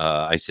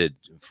 I said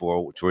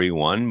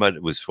 4-3-1, but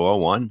it was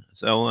 4-1.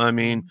 So, I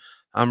mean,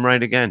 I'm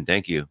right again.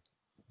 Thank you.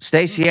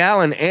 Stacey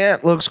Allen,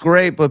 Ant looks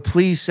great, but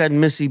please send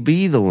Missy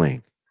B the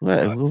link.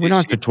 Well, we don't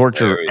have to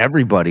torture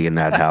everybody in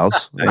that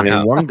house. I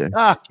mean, one day.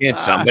 Can't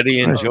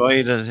somebody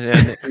enjoy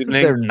the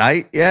evening? Their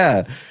night?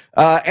 Yeah.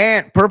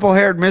 Ant,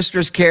 purple-haired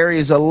Mistress Carrie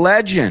is a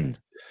legend.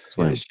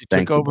 Yeah, she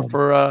took over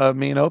for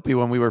me and Opie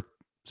when we were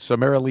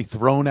summarily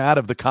thrown out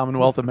of the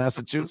Commonwealth of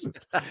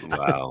Massachusetts.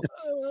 Wow.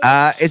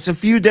 It's a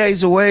few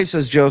days away,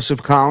 says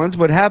Joseph Collins,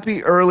 but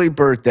happy early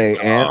birthday,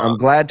 Ant. I'm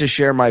glad to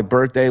share my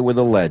birthday with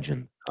a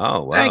legend.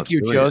 Oh, wow. Thank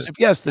you, Joseph.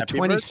 Yes, the Happy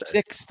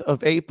 26th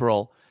of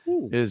April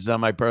is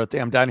my birthday.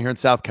 I'm down here in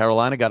South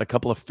Carolina. Got a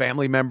couple of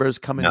family members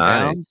coming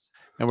down,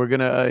 and we're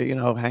gonna,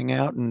 hang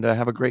out and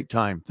have a great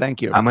time.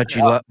 Thank you. How much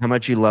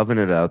you loving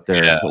it out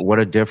there? Yeah. What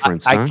a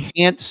difference! I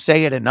can't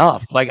say it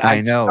enough. Like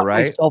I know, shut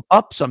right? myself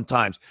up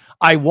sometimes.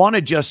 I want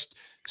to just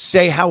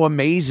say how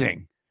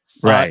amazing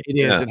it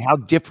is and how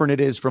different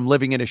it is from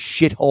living in a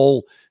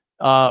shithole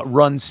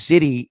run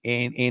city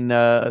in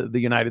the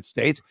United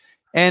States,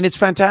 and it's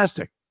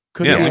fantastic.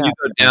 When you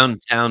go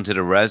downtown to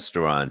the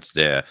restaurants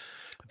there,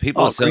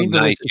 people are so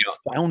nice. It's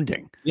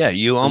astounding. Yeah,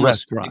 you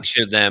almost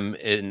picture them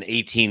in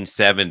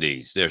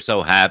 1870s. They're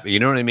so happy. You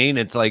know what I mean?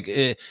 It's like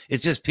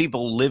it's just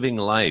people living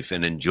life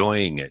and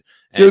enjoying it.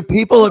 Dude,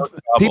 people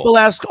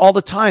ask all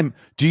the time,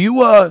 do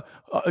you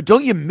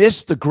don't you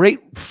miss the great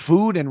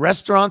food and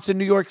restaurants in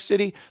New York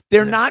City?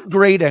 They're not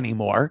great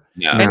anymore.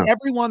 Yeah. And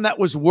everyone that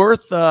was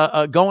worth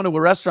going to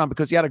a restaurant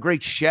because you had a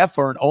great chef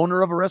or an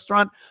owner of a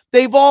restaurant,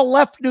 they've all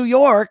left New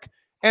York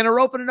and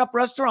are opening up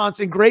restaurants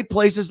in great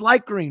places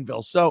like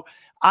Greenville. So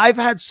I've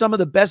had some of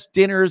the best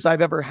dinners I've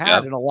ever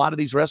had in a lot of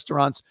these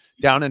restaurants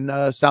down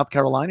in South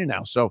Carolina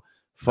now. So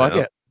fuck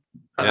it.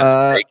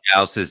 Yeah,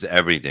 steakhouses,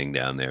 everything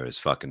down there is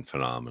fucking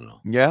phenomenal.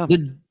 Yeah.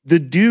 The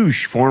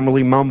douche,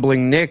 formerly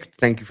mumbling Nick,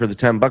 thank you for the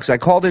 $10. I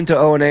called into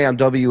O&A on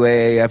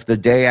WAAF the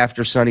day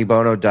after Sonny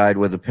Bono died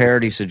with a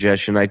parody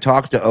suggestion. I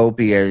talked to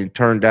Opie, and it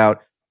turned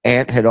out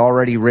Ant had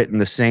already written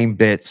the same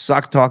bit.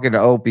 Sucked talking to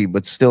Opie,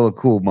 but still a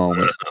cool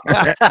moment.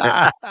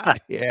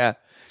 Yeah.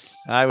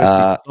 I was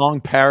the song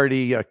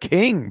parody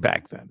king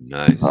back then.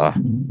 Nice.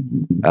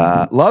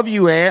 Love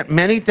you, Ant.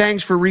 Many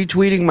thanks for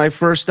retweeting my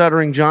first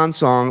Stuttering John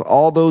song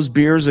all those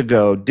beers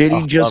ago.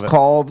 Diddy just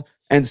called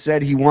and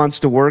said he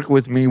wants to work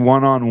with me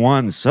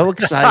one-on-one. So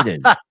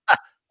excited.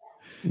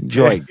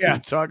 Enjoy. Yeah,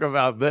 talk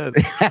about this.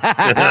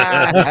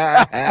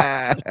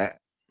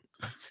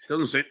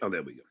 Doesn't say. Oh,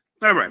 there we go.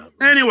 All right.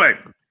 Anyway,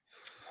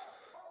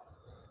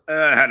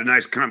 I had a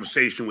nice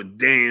conversation with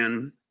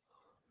Dan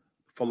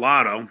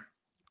Filato,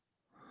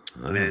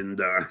 and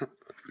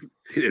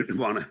he didn't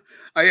want to.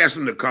 I asked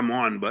him to come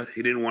on, but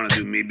he didn't want to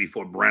do me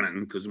before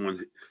Brennan because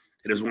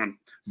he doesn't want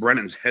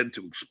Brennan's head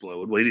to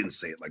explode. Well, he didn't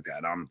say it like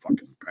that. I'm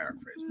fucking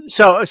paraphrasing.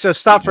 So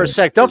stop for a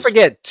sec. Don't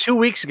forget, 2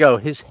 weeks ago,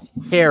 his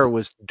hair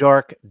was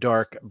dark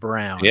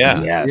brown.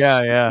 Yeah. Yes.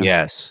 Yeah.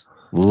 Yes.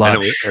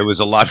 It was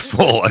a lot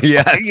fuller.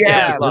 Yes.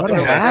 Yeah. What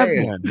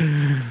happened?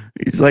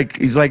 He's like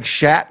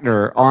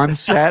Shatner on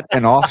set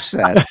and off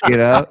set.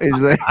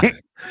 He's like.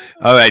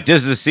 All right,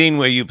 this is a scene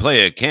where you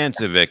play a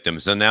cancer victim,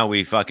 so now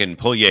we fucking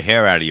pull your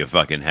hair out of your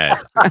fucking head.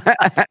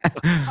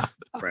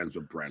 Friends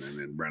with Brennan,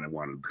 and Brennan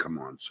wanted to come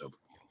on, so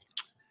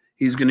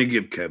he's going to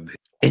give Kev.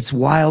 It's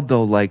wild,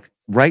 though. Like,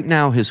 right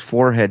now, his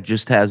forehead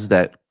just has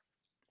that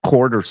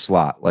quarter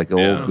slot, like an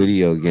old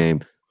video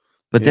game.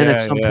 But then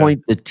at some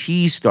point, the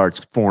T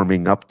starts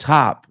forming up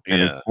top, and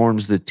it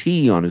forms the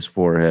T on his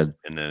forehead.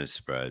 And then it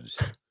spreads.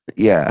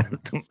 Yeah.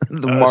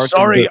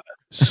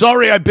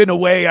 Sorry, I've been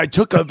away. I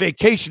took a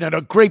vacation at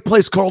a great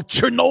place called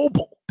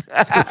Chernobyl.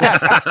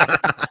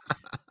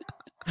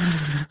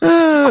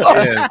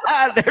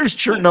 There's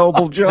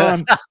Chernobyl,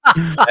 John.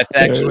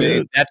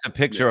 That's a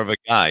picture of a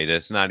guy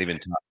that's not even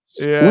touched.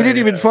 Yeah, we didn't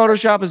even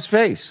Photoshop his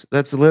face.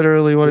 That's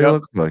literally what he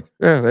looks like.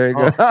 Yeah, there you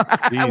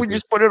go. We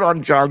just put it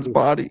on John's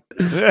body.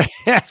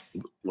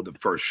 Well, the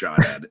first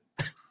shot at it.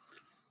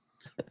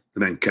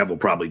 And then Kev will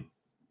probably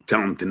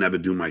tell him to never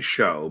do my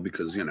show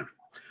because,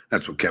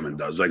 that's what Kevin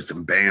does. Likes to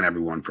ban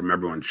everyone from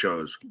everyone's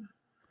shows.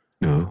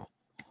 No.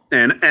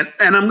 And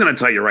I'm going to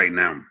tell you right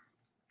now.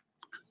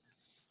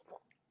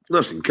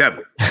 Listen,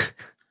 Kevin.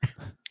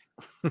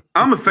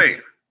 I'm a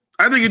fan.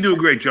 I think you do a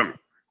great job.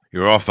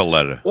 You're off a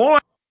letter. All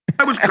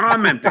I was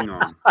commenting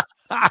on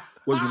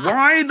was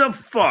why the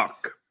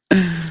fuck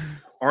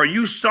are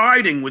you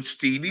siding with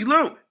Stevie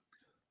Lou?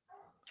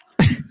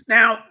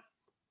 Now,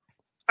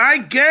 I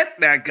get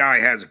that guy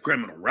has a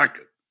criminal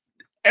record.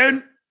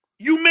 And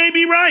you may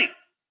be right.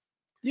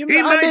 He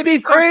may be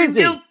crazy.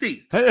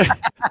 Guilty.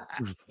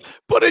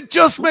 But it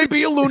just may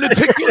be a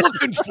lunatic you're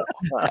looking for.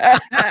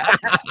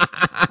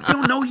 You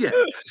don't know yet.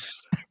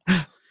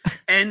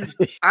 And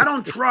I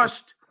don't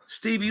trust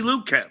Stevie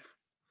Lou, Kev.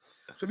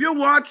 So if you're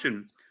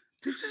watching,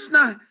 this is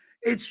not,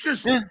 it's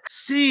just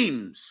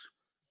seems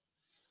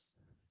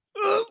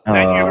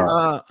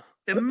that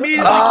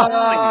Immediately.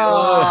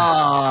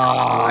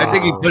 I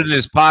think he put it in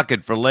his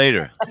pocket for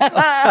later.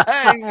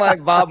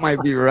 Bob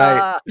might be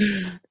right.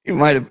 He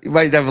might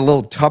have a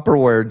little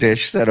Tupperware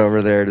dish set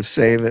over there to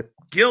save it.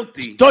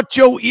 Guilty.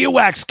 Stuttering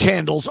earwax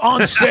candles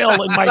on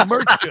sale in my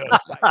merch.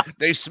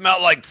 They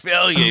smell like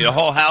failure. Your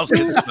whole house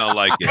can smell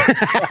like it.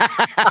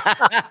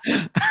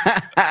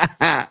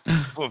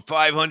 For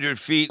 500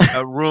 feet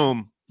a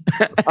room.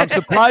 I'm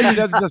surprised he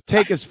doesn't just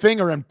take his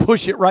finger and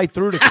push it right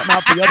through to come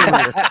out the other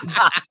way.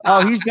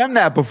 Oh, he's done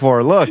that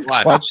before. Look,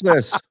 What? watch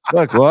this.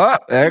 Look,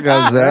 what? There it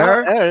goes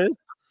there. There it is.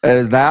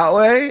 And that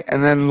way.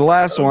 And then the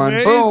last one,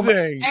 boom,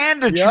 Amazing.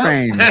 and a Yep.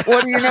 train.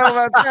 What do you know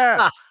about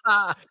that?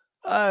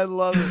 I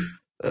love it.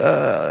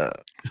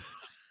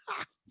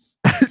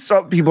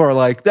 Some people are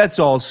like, that's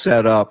all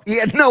set up. He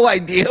had no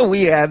idea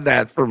we had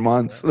that for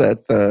months. I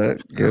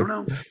don't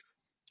know.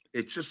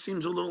 It just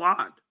seems a little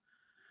odd.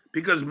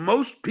 Because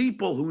most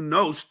people who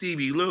know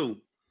Stevie Lou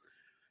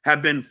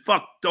have been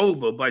fucked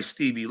over by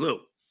Stevie Lou.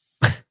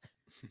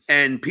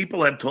 And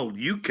people have told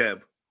you,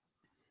 Kev,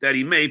 that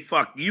he may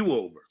fuck you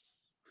over.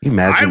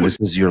 Imagine this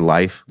is your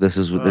life. This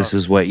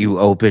is what you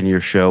open your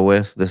show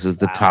with. This is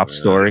the top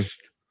story.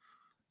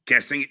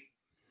 Guessing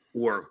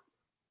or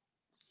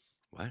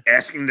What?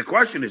 asking the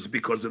question is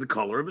because of the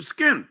color of his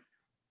skin.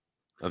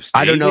 Of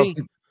I don't know.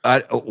 Stevie?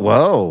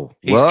 Whoa.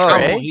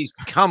 He's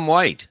come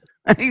white.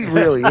 He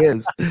really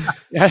is.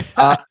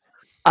 I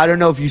don't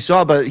know if you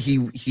saw, but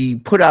he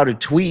put out a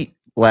tweet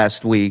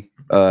last week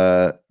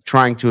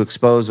trying to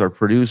expose our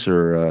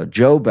producer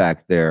Joe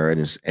back there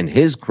and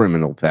his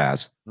criminal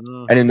past.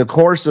 And in the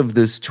course of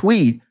this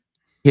tweet,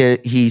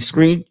 it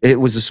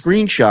was a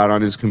screenshot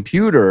on his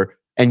computer,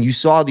 and you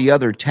saw the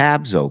other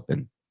tabs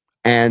open,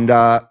 and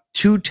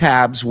 2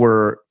 tabs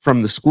were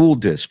from the school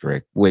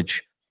district,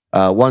 which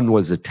one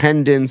was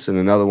attendance and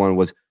another one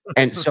was.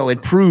 And so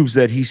it proves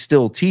that he's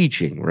still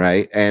teaching,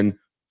 right? And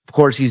of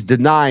course, he's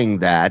denying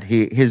that.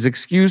 His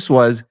excuse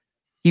was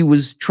he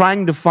was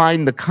trying to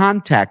find the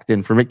contact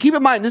information. Keep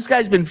in mind, this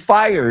guy's been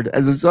fired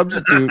as a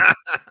substitute,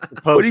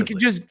 but he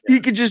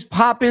could just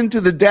pop into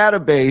the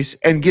database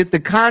and get the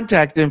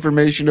contact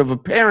information of a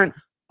parent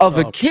of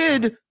a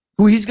kid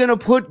who he's going to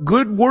put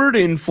good word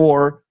in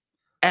for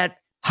at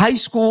high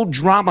school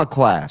drama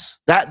class.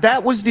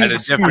 That was the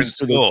excuse. At a different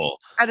school.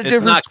 At a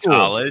different school.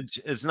 College.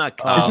 It's not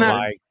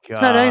college.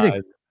 It's not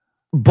anything.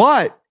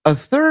 But a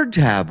third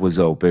tab was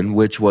open,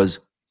 which was,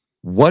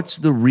 what's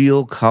the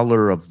real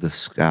color of the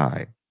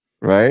sky?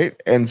 Right?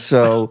 And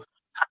so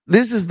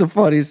this is the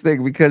funniest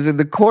thing, because in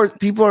the court,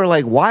 people are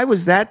like, why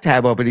was that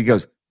tab open? He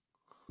goes,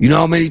 you know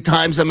how many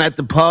times I'm at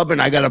the pub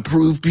and I got to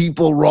prove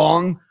people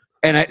wrong?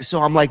 And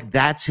so I'm like,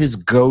 that's his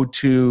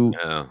go-to.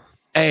 Yeah.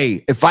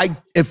 Hey, if I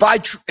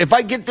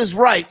get this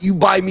right, you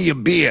buy me a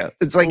beer.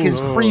 It's like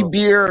his free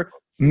beer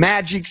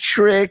magic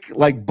trick,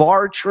 like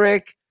bar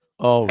trick.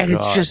 Oh, and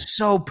it's just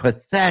so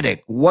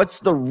pathetic. What's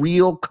the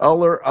real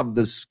color of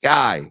the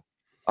sky?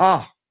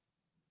 Oh,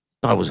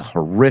 that was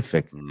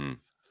horrific. Mm-hmm.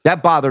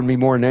 That bothered me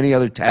more than any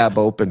other tab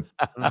open.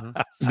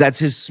 That's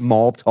his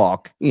small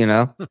talk, you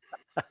know?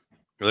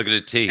 Look at the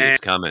T. It's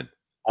coming.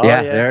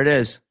 Yeah, there it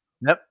is.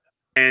 Yep.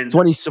 And it's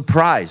when he's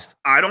surprised.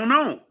 I don't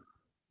know.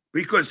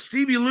 Because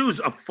Stevie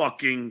Lou's a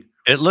fucking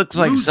It looks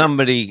like loser.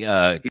 somebody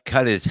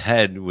cut his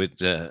head with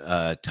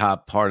the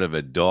top part of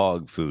a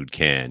dog food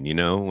can, you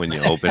know, when you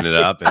open it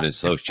up and it's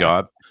so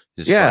sharp.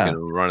 Just fucking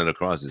running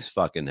across his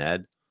fucking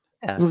head.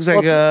 Yeah. Looks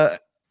like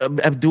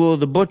Abdul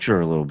the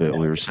Butcher a little bit,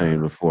 we were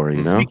saying before,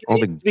 you know?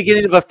 It's the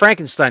beginning of a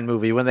Frankenstein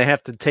movie when they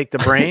have to take the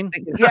brain.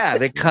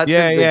 They cut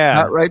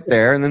cut right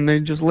there, and then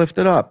they just lift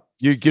it up.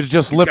 You could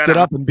just lift it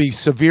up and be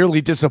severely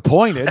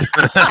disappointed.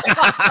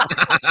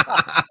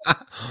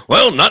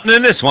 Well, nothing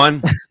in this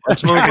one.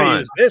 Let's move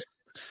on.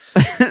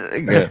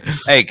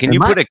 Hey, can you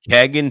put a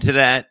keg into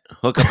that?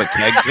 Hook up a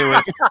keg to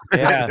it?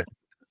 Yeah.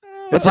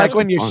 It's like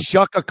when you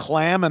shuck a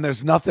clam and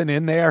there's nothing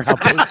in there. How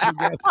pissed you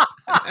get.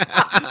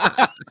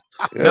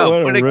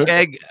 No, put a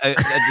keg at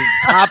the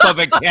top of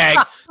a keg.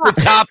 The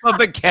top of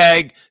a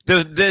keg.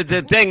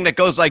 The thing that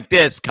goes like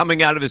this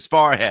coming out of his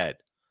forehead.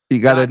 You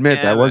got to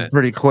admit, that was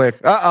pretty quick.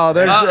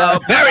 There's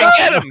Barry,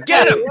 get him!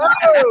 Get him!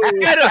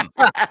 Get him!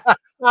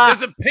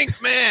 There's a pink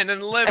man in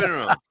the living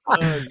room.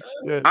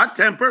 Hot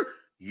temper.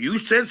 You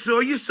said so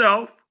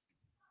yourself.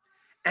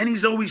 And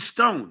he's always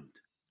stoned.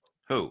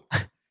 Who?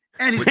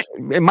 And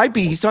it might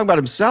be he's talking about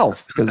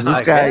himself, because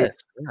this guy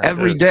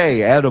every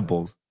day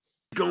edibles.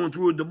 Going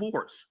through a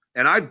divorce,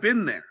 and I've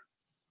been there.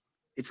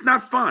 It's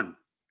not fun.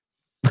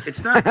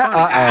 It's not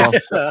fun.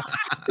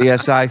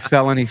 ESI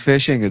felony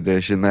fishing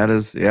edition. That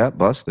is,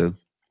 busted.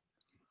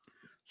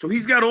 So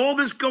he's got all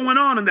this going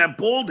on in that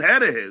bald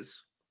head of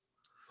his.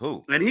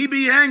 Who? And he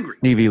be angry.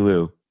 Stevie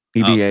Lou.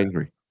 He be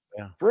angry.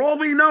 Yeah. For all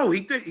we know,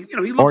 he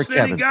Or looks at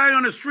any Kevin. guy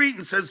on the street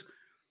and says,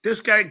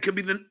 "This guy could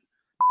be the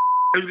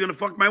who's going to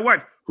fuck my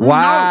wife." Who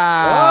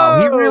Wow.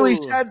 knows? He really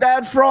said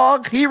that,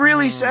 Frog? He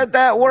really said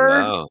that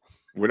word? Wow.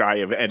 Would I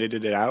have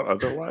edited it out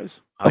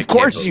otherwise? Of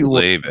course you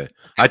would. Believe it.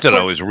 I thought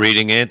I was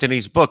reading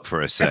Anthony's book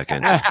for a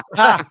second.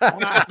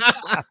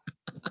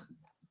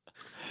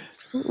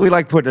 We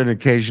like putting an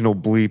occasional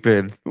bleep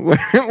in where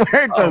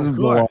it doesn't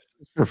belong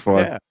for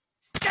fun.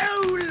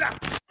 Yeah.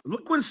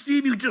 Look when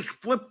Stevie just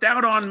flipped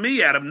out on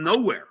me out of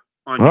nowhere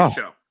on your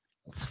show.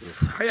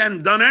 I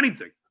hadn't done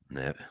anything.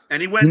 Never.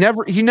 And he went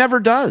He never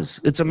does.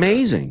 It's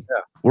amazing.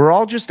 Yeah. We're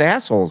all just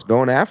assholes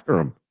going after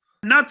him.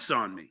 Nuts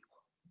on me.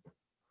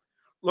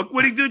 Look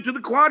what he did to the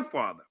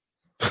Quadfather.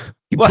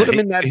 He put him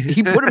in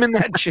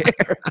that chair.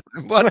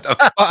 What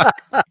the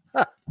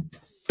fuck?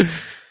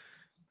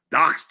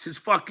 Doxed his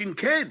fucking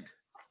kid.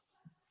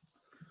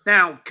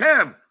 Now,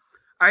 Kev,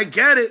 I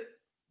get it.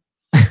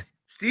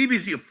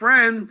 Stevie's your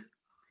friend.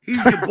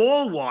 He's your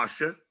ball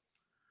washer.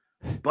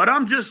 But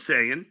I'm just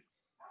saying.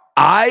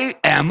 I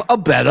am a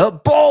better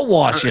ball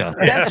washer.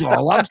 That's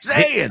all I'm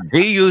saying.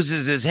 He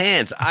uses his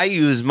hands. I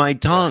use my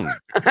tongue.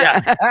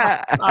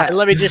 Yeah.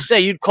 Let me just say,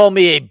 you'd call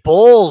me a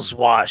balls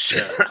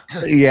washer.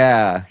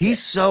 Yeah.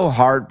 He's so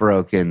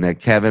heartbroken that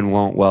Kevin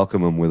won't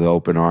welcome him with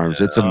open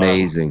arms. It's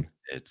amazing.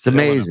 It's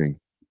amazing.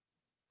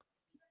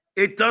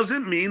 It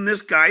doesn't mean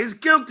this guy is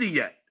guilty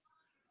yet.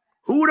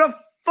 Who the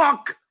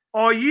fuck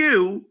are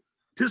you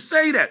to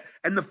say that?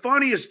 And the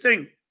funniest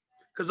thing,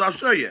 because I'll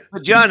show you.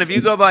 But John, if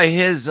you go by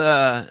his,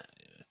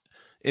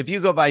 if you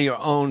go by your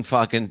own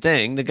fucking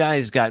thing, the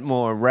guy's got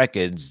more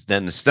records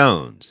than the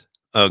Stones.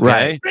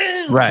 Okay,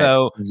 right.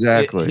 So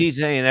exactly. He's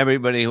saying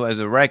everybody who has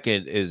a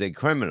record is a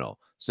criminal.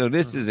 So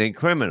this is a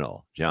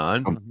criminal,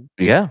 John.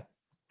 Yeah,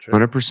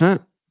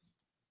 100%.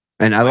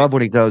 And I love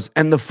when he goes.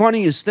 And the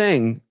funniest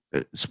thing,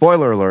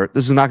 spoiler alert,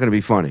 this is not going to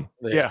be funny.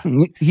 Yeah,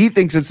 he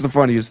thinks it's the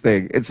funniest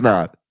thing. It's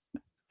not.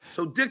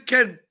 So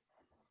dickhead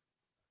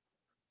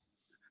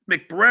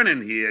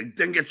McBrennan here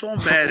then gets all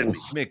mad at me.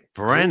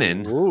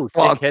 McBrennan? Ooh,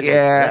 fuck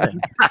yeah.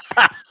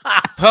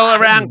 Pull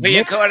around for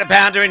your quarter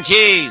pounder and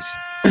cheese.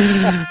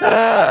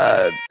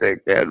 Dickhead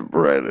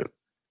Brennan.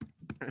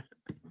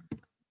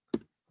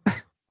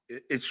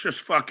 It's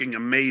just fucking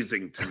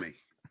amazing to me.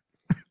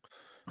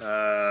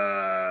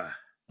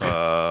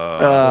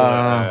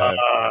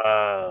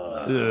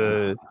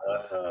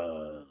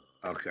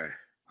 Okay.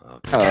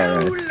 All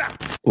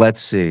right.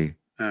 Let's see.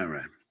 All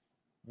right.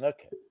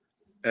 Okay.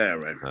 All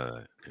right.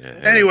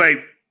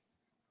 Anyway,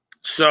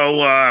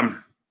 so I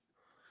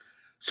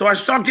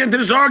start getting into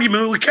this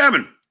argument with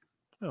Kevin.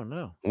 Oh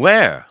no.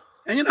 Where?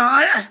 And you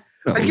know,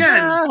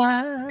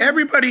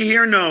 everybody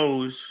here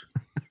knows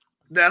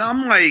that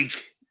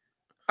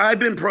I've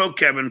been pro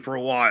Kevin for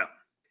a while.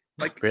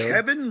 Like really?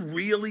 Kevin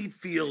really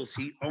feels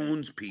he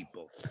owns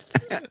people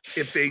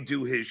if they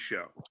do his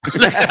show.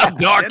 How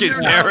dark his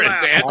hair is,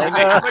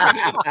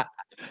 Anthony.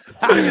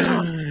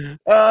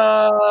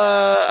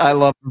 I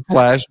love the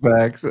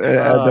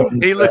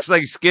flashbacks. He looks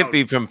like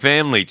Skippy from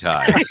Family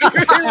Tie.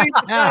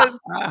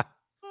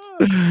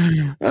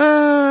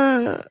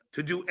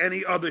 To do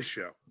any other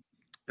show.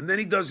 And then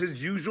he does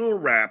his usual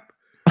rap.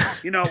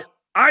 You know,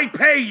 I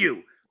pay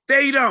you.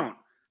 They don't.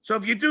 So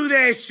if you do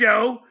their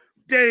show,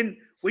 then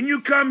when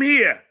you come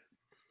here,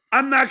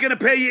 I'm not going to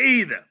pay you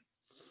either.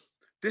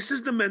 This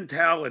is the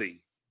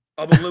mentality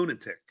of a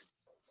lunatic.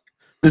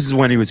 This is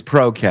when he was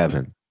pro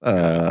Kevin.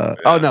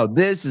 Oh no,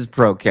 this is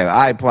pro Kevin.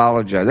 I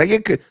apologize. I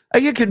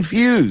get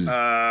confused.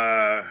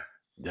 Oh,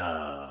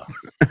 now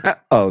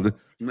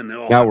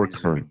we're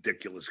current.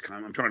 Ridiculous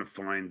comment. I'm trying to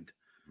find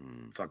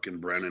fucking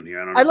Brennan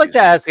here. I'd like to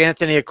ask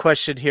Anthony a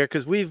question here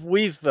because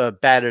we've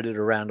batted it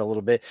around a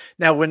little bit.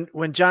 Now,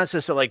 when John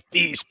says so, like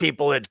these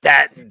people and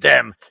that and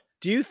them,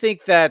 do you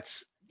think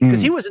that's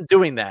because he wasn't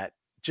doing that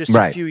just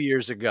a few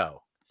years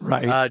ago?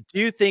 Right.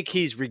 Do you think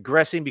he's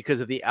regressing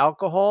because of the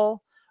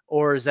alcohol,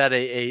 or is that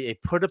a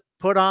put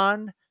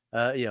on,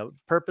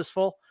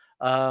 purposeful?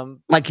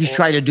 Like he's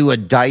trying to do a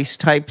dice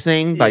type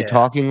thing by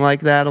talking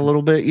like that a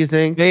little bit, you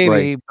think?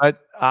 Maybe,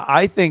 but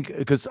I think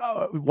because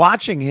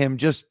watching him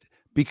just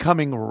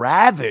becoming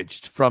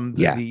ravaged from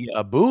the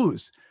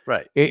booze,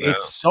 right?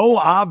 It's so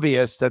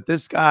obvious that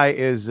this guy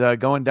is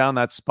going down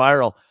that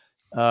spiral,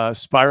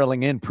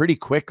 spiraling in pretty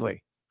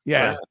quickly.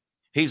 Yeah. Right.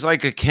 He's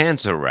like a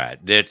cancer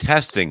rat. They're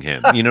testing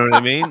him. You know what I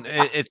mean?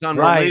 It's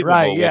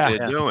unbelievable what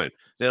they're doing.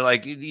 They're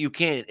like, you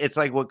can't. It's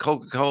like what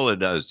Coca-Cola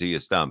does to your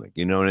stomach.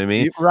 You know what I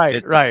mean?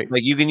 Right.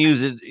 Like you can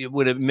use it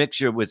with a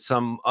mixture with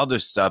some other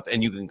stuff,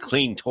 and you can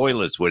clean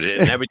toilets with it,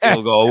 and everything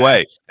will go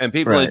away. And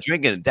people are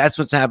drinking it. That's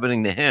what's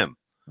happening to him.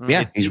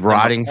 Yeah, he's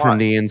rotting from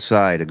the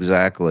inside.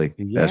 Exactly.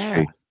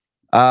 Yeah.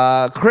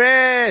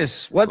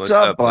 Chris, what's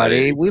up,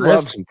 buddy? We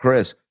love some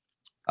Chris.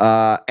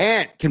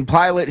 Ant can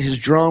pilot his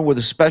drone with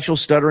a special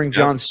Stuttering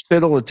John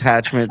spittle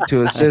attachment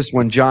to assist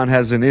when John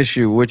has an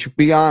issue, which,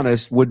 be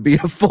honest, would be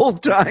a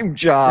full-time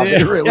job.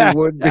 It really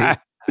would be.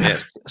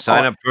 Yes.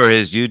 Sign up for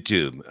his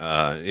YouTube.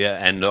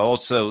 And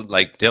also,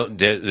 like,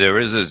 there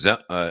is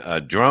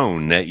a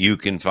drone that you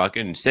can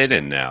fucking sit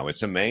in now.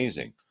 It's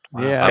amazing.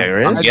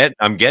 Yeah,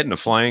 I'm getting a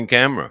flying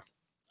camera.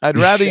 I'd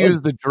rather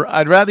use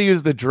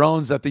the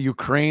drones that the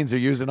Ukrainians are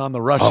using on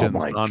the Russians. Oh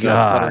my on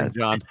God,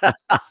 John.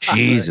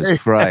 Jesus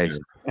Christ!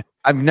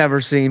 I've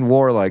never seen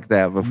war like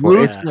that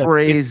before. It's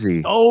crazy.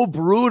 It's so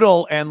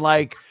brutal, and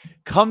like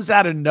comes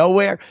out of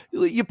nowhere.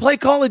 You play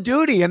Call of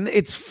Duty and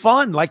it's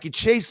fun. Like you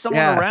chase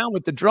someone around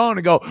with the drone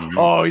and go,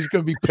 oh, he's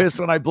going to be pissed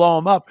when I blow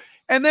him up.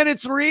 And then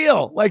it's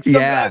real. Like some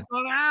guys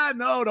going,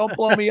 no, don't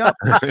blow me up.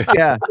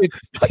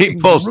 It's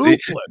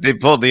they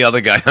pulled the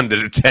other guy under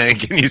the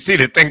tank, and you see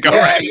the thing go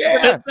right.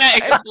 The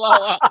tank and blow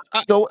up.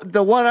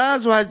 The one I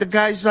was watching, the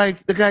guy's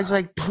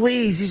like,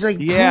 please. He's like,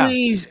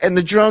 please, and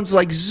the drone's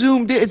like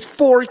zoomed in. It's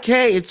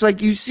 4K. It's like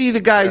you see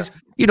the guy's,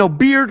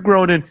 beard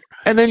growing in.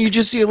 And then you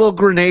just see a little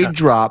grenade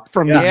drop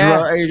from the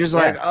drone. And you're just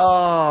like,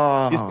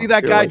 oh. You see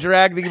that guy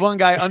drag the one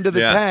guy under the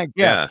tank.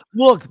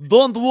 Look,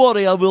 don't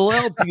worry. I will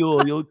help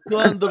you. You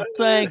under the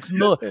tank.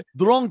 No,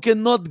 drone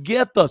cannot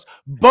get us.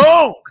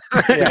 Boom.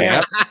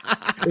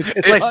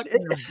 It's like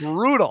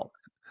brutal.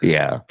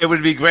 Yeah. It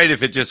would be great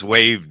if it just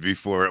waved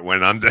before it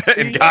went under.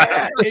 And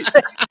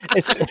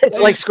it's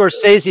like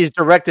Scorsese is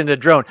directing the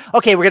drone.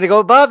 Okay, we're going to go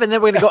above, and then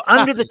we're going to go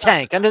under the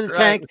tank. Under the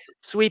tank,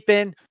 sweep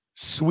in.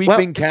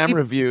 Sweeping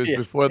camera views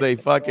before they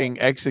fucking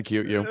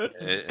execute you.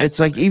 It's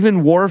like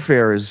even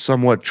warfare is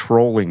somewhat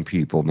trolling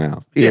people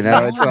now.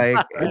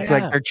 It's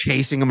like they're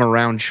chasing them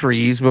around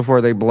trees before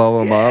they blow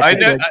them up.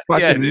 It's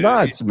fucking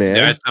nuts, man.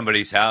 They're at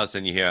somebody's house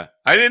and you hear,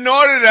 I didn't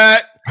order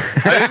that.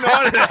 I didn't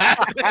order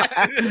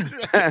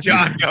that.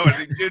 John going,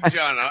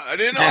 John, I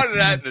didn't order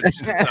that.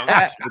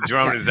 The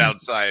drone is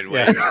outside.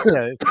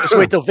 Just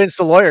wait till Vince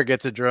the lawyer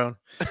gets a drone.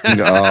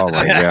 Oh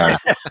my God.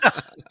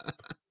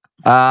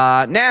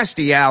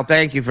 Nasty Al,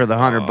 thank you for the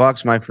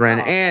 $100, my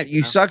friend. And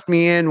you sucked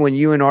me in when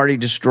you and Artie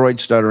destroyed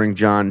Stuttering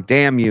John.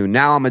 Damn you.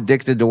 Now I'm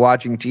addicted to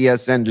watching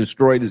TSN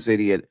destroy this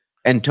idiot.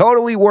 And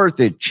totally worth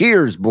it.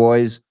 Cheers,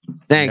 boys.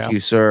 Thank you,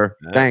 sir.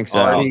 Thanks,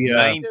 Artie.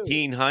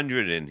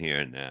 1,900 in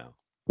here now.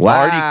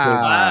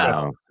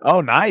 Wow. Oh,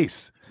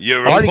 nice.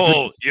 You're a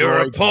pull.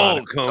 You're a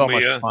pull, Cumia. So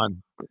much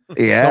fun.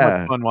 Yeah. So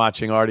much fun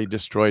watching Artie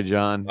destroy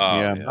John.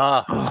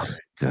 Oh,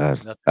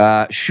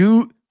 God.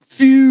 Shoot.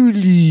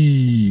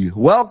 Thuli.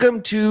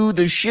 Welcome to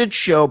the shit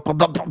show.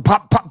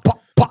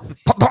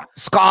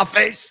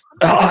 Scarface.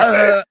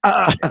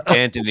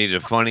 Anthony, the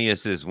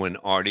funniest is when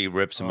Artie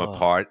rips him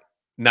apart,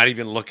 not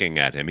even looking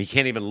at him. He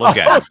can't even look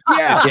at him.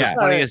 Yeah.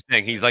 Funniest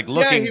thing. He's like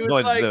looking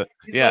towards like this.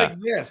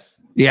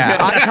 Yeah.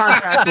 Eye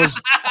contact was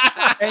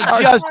and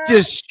just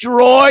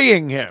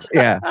destroying him.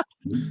 Yeah.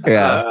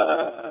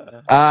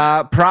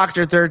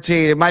 Proctor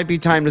 13. It might be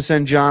time to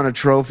send John a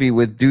trophy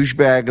with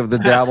douchebag of the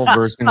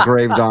Dabbleverse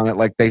engraved on it,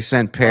 like they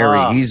sent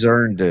Perry. He's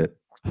earned it.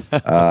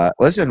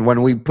 Listen,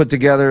 when we put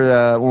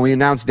together, when we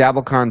announced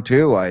DabbleCon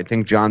 2, I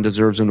think John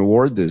deserves an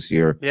award this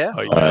year.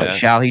 Yeah.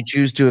 Shall he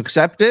choose to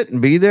accept it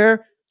and be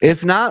there?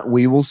 If not,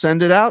 we will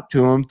send it out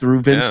to him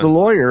through Vince the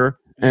lawyer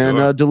and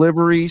a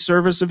delivery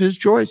service of his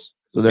choice.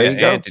 So there you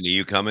go. Anthony,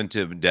 you coming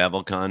to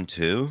DabbleCon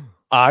 2?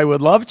 I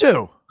would love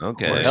to.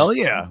 Okay. Well, hell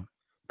yeah.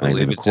 I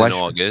believe it's in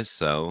August,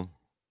 so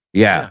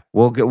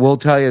we'll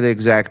tell you the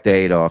exact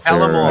date off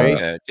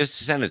there. Just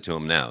send it to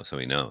him now so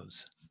he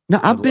knows. No,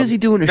 I'm busy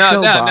doing a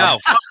show. No.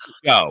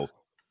 Go.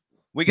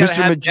 We got to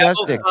have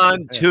Majestic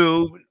on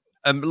 2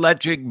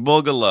 Electric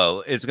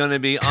Boogaloo. It's going to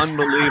be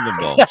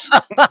unbelievable.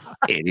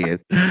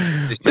 Idiot.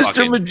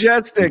 Mr.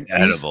 Majestic.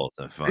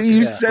 Are you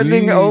Yeah.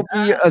 sending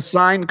Opie a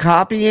signed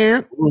copy,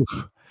 Ant?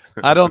 Oof.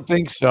 I don't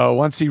think so.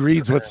 Once he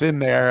reads what's in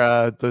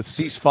there, the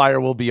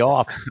ceasefire will be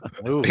off.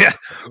 Yeah.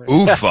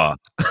 Oofa.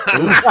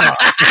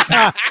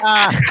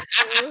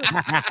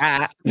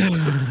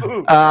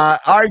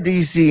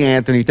 RDC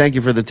Anthony, thank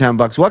you for the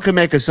 $10. What could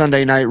make a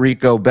Sunday night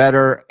Rico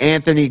better?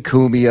 Anthony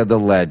Cumia, the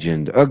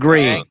legend.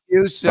 Agreed. Thank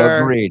you, sir.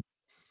 Agreed.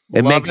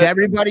 It makes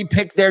everybody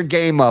pick their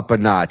game up a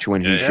notch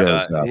when he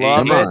shows up.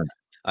 Come on.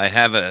 I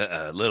have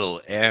a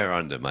little air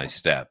under my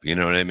step. You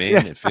know what I mean?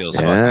 It feels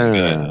fucking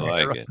good. I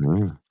like it.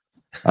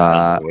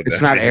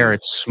 It's not air,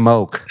 it's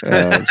smoke.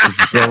 It's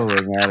just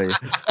billowing out of you.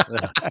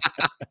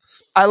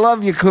 I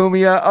love you,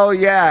 Cumia. Oh,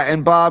 yeah.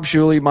 And Bob,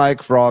 Shuli,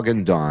 Mike, Frog,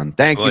 and Don.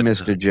 Thank you,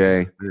 Mr.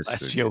 J.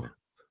 Bless you.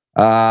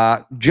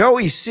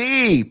 Joey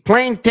C.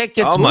 Plane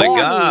tickets. Oh, my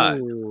God.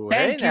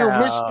 Thank you,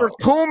 Mr.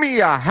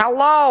 Cumia.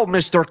 Hello,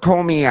 Mr.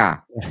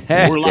 Cumia.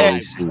 We're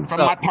live from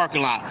my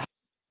parking lot.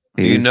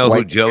 Do you know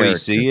who Joey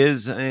C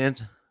is,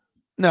 Ant?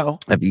 No.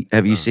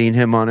 Have you seen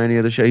him on any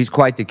of the shows? He's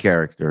quite the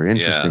character.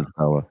 Interesting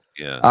fella.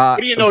 Yeah. What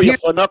do you know, you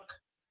funuck?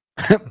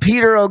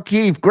 Peter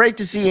O'Keefe. Great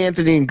to see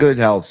Anthony in good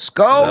health.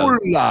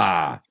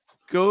 Skola.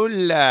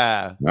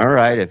 Skola. All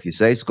right. If you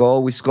say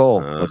skull, we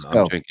skull. Let's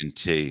go. I'm drinking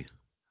tea.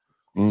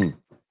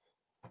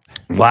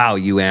 Wow,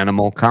 you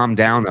animal. Calm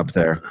down up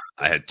there.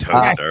 I had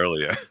toast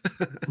earlier.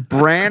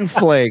 Bran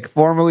Flake,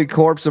 formerly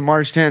Corpse of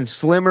March 10th.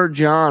 Slimmer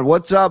John.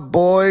 What's up,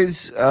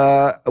 boys?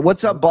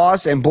 What's up,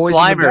 boss? And boys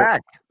in the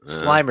back.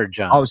 Slimer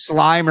John. Oh,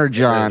 Slimer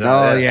John.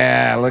 Oh,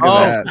 yeah. Look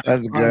at that.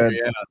 That's good.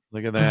 Yeah.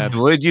 Look at that.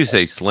 What did you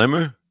say,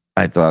 Slimmer?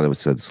 I thought it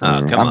said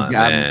Slimmer. Oh, come on,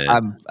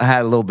 man. I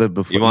had a little bit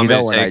before. You want me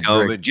to take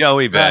over?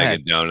 Joey Bag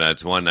of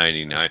Donuts,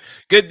 $1.99.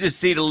 Good to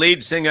see the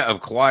lead singer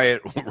of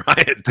Quiet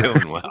Riot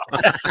doing well.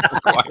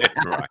 Quiet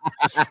Riot.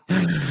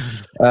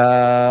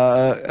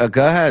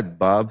 Go ahead,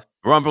 Bob.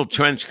 Rumble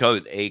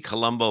Trenchcoat, a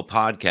Columbo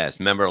podcast,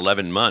 member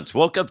 11 months.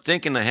 Woke up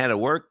thinking I had to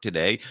work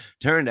today.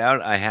 Turned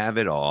out I have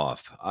it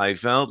off. I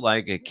felt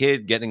like a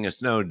kid getting a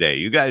snow day.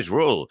 You guys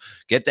rule.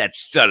 Get that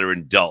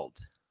stuttering dolt.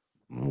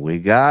 We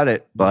got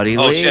it, Buddy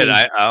Oh, Lee. shit.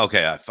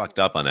 Okay, I fucked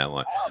up on that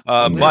one.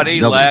 Buddy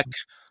Leck,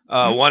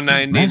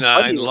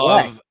 199,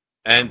 love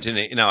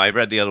Anthony. No, I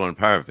read the other one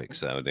perfect,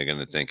 so they're going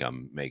to think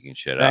I'm making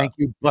shit up. Thank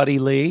you, Buddy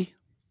Lee.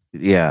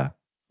 Yeah.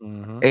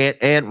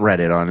 Ant read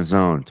it on his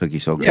own. Took you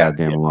so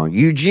goddamn long.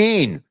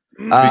 Eugene.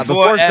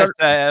 Go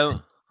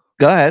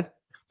ahead.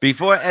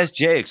 Before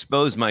SJ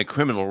exposed my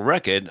criminal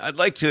record, I'd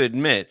like to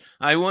admit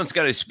I once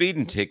got a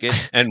speeding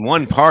ticket and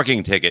one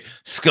parking ticket.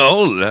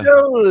 Skull.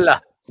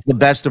 It's the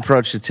best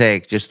approach to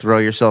take. Just throw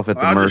yourself at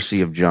the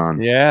mercy of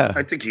John. Yeah.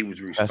 I think he was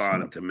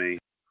responding to me.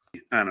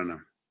 I don't know.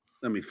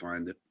 Let me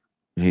find it.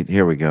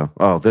 Here we go.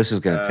 Oh, this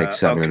is going to take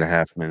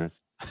 7.5 minutes.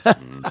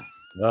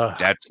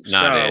 That's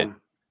not it.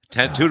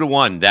 2 to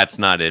 1. That's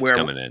not it.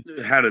 Coming in.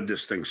 How did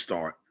this thing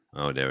start?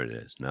 Oh, there it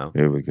is. No.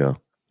 Here we go.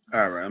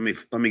 All right. Let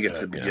me get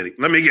to the beginning.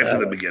 Let me get to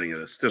the beginning of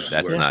this. This is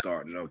where it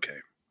started. Okay.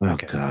 Oh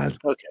God.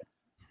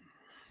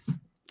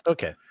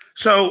 Okay.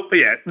 So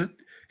yeah,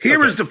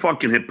 here is the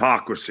fucking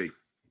hypocrisy.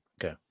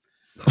 Okay.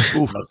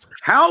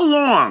 How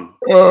long?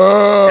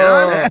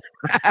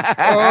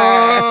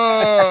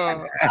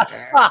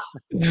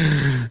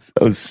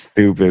 So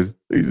stupid.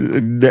 He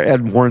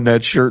hadn't worn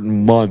that shirt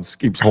in months.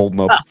 Keeps holding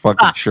up the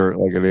fucking shirt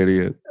like an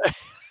idiot.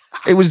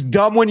 It was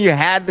dumb when you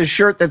had the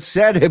shirt that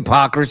said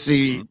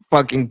hypocrisy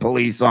fucking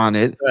police on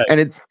it. Right. And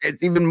it's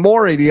even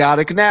more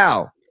idiotic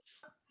now.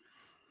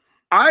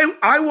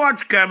 I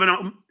watch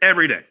Kevin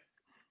every day.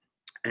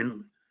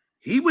 And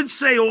he would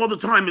say all the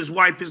time his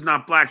wife is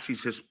not black,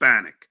 she's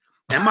Hispanic.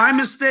 Am I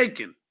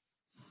mistaken?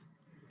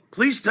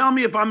 Please tell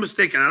me if I'm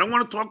mistaken. I don't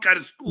want to talk out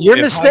of school. You're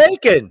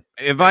mistaken.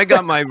 If I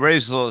got my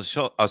racial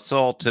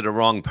assault to the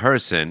wrong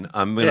person,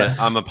 I'm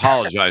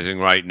apologizing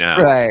right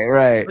now.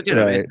 Right. Look at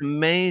him. It's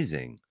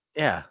amazing.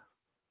 Yeah.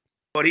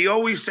 But he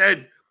always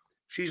said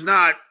she's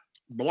not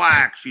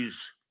black.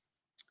 She's,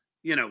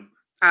 I don't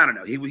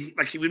know. He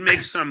would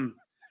make some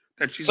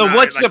that she's. So not,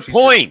 what's the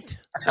point?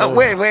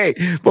 Wait.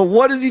 But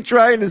what is he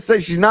trying to say?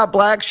 She's not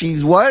black.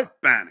 She's what?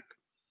 Hispanic.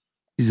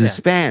 She's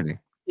Hispanic.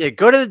 Yeah.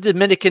 Go to the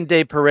Dominican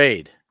Day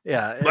Parade.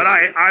 Yeah. But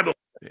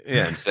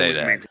and say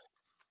that.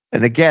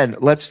 And again,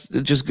 let's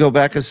just go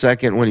back a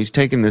second when he's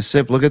taking the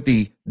sip. Look at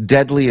the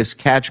deadliest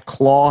catch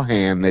claw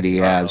hand that he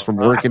has from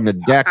working the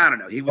deck. I don't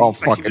know. He would, all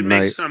he fucking would night.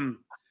 make some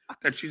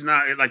that she's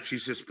not like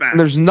she's Hispanic. And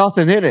there's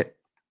nothing in it.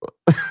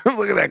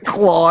 Look at that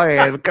claw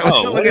hand. Look at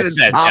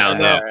that down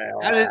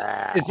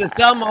there. Is the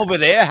thumb over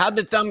there? How'd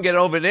the thumb get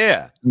over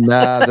there?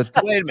 Nah.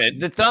 Wait a minute.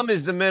 The thumb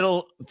is the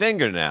middle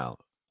finger now.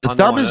 The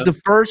thumb is the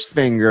first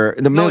finger,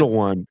 the middle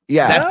one.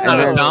 Yeah. That's not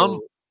a thumb.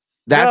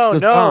 That's the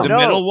thumb. The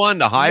middle one,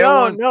 the higher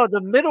one? No,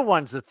 the middle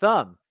one's the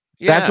thumb.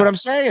 Yeah. That's what I'm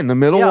saying. The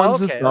middle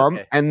one's the thumb,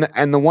 and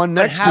the one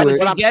next to it.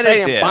 How get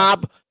it there?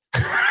 Bob?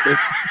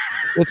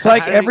 It's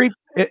like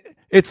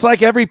it's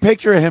like every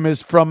picture of him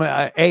is from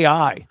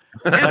AI.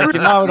 Like,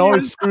 it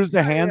always screws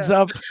the hands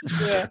up.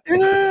 Yeah.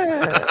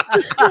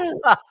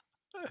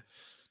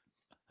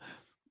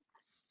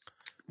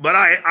 But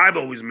I've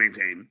always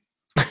maintained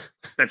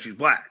that she's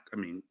black. I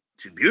mean,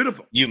 she's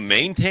beautiful. You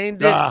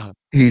maintained it?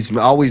 He's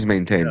always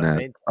maintained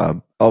that.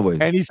 Always.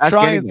 And he's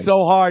trying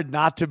so hard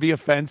not to be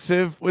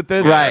offensive with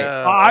this. Right.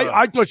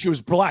 I thought she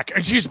was black,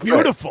 and she's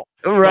beautiful.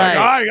 Right.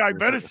 Like, I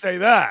better say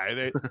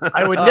that.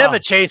 I would never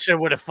chase her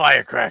with a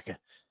firecracker.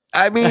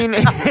 I mean,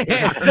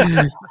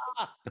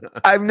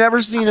 I've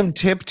never seen him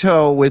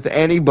tiptoe with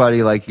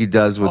anybody like he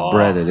does with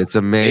Brennan. It's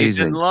amazing. He's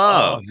in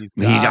love. He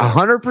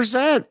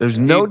 100%. There's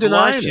no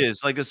denying it.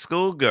 Like a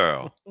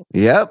schoolgirl.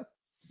 Yep.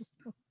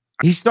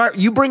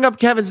 You bring up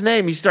Kevin's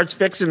name, he starts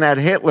fixing that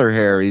Hitler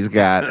hair he's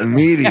got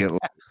immediately.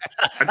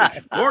 I think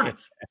she's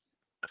gorgeous.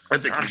 I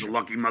think he's a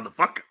lucky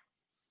motherfucker.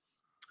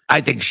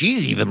 I think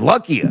she's even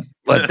luckier,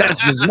 but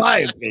that's just my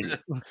opinion.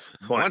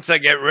 Once I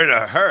get rid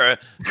of her,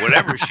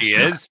 whatever she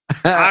is,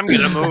 I'm going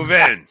to move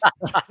in.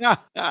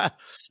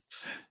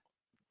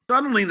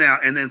 Suddenly now,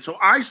 and then so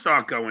I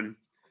start going,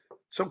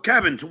 so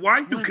Kevin, so why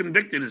are you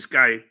convicting this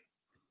guy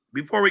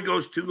before he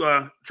goes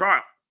to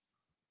trial?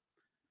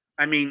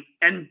 I mean,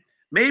 and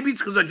maybe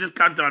it's because I just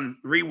got done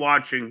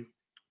rewatching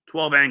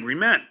 12 Angry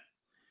Men,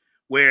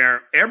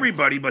 where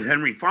everybody but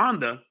Henry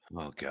Fonda.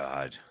 Oh,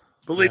 God.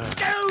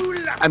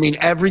 I mean,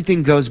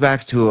 everything goes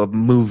back to a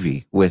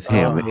movie with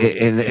him.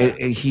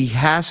 He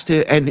has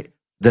to, and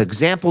the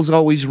example's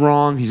always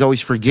wrong. He's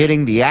always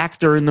forgetting the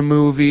actor in the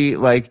movie.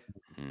 Like,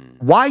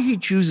 why he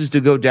chooses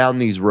to go down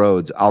these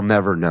roads, I'll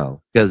never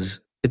know, because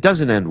it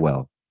doesn't end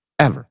well,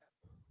 ever.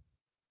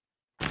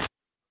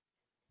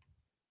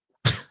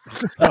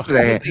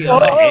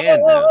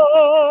 Kalima,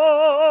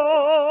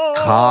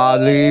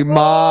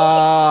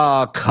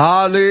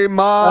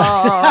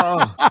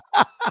 Kalima.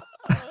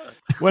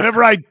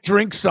 Whenever I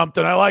drink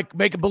something, I like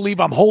make it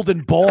believe I'm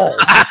holding balls.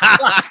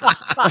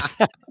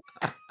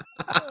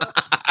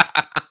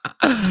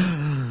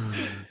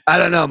 I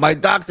don't know. My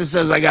doctor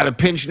says I got a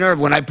pinched nerve.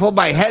 When I pull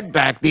my head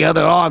back, the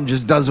other arm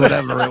just does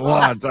whatever it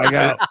wants. I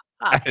got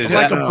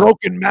like a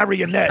broken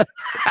marionette.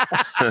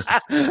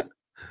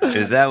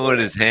 Is that what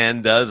his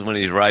hand does when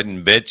he's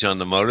riding bitch on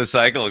the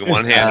motorcycle? Like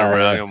one hand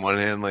around and one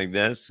hand like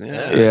this?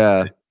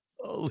 Yeah.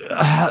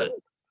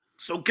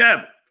 So,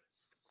 Kevin.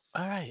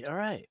 All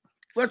right.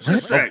 Let's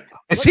just say.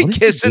 Is he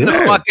kissing the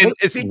fucking?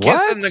 Is he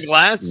kissing the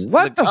glass?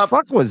 What the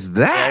fuck was Yeah,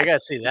 that? I gotta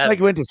see that. Like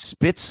he went to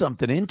spit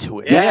something into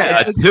it.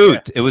 Yeah, a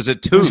toot. It was a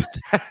toot.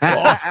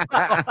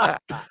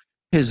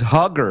 His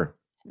hugger.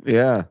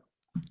 Yeah.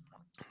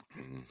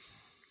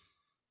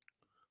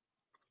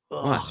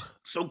 What?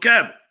 So,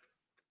 Kevin.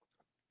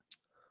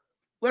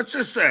 Let's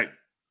just say.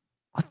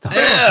 What the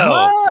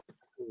Hell.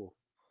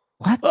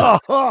 What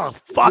the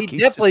fuck. He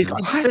definitely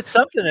spit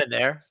something in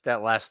there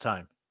that last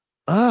time.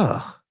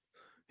 Ugh.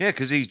 Yeah,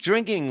 because he's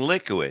drinking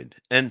liquid,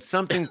 and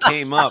something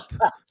came up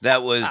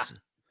that was.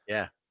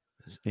 Yeah.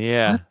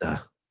 Yeah.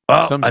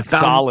 Oh, Some I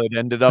found- solid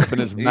ended up in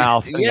his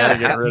mouth. And Yeah. gotta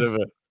get rid of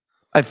it.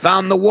 I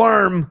found the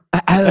worm.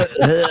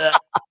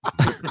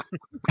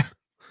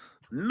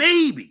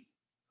 Maybe.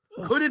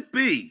 Could it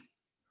be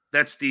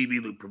that Stevie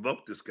Lou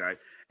provoked this guy?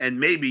 And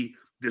maybe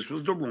this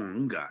was the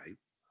wrong guy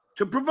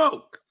to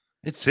provoke.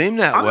 It seemed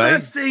that I'm way.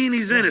 not saying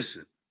he's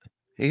innocent.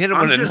 He hit him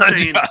I'm with a just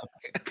saying,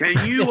 nunchuck.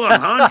 can you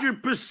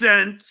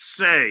 100%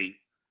 say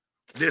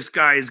this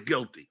guy is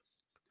guilty?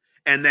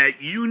 And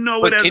that you know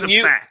it But as can a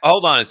you fact?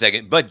 hold on a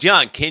second? But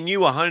John, can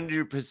you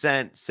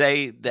 100%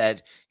 say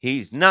that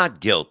he's not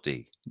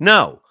guilty?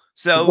 No.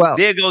 So Well-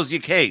 there goes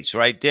your case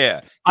right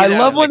there. I Get out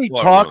love of when the he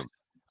courtroom. talks.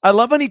 I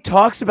love when he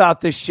talks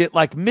about this shit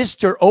like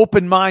Mr.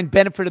 Open Mind,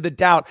 benefit of the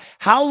doubt.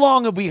 How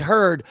long have we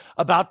heard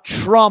about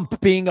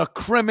Trump being a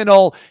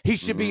criminal? He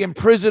should be in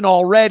prison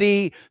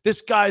already.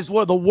 This guy's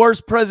one of the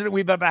worst president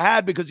we've ever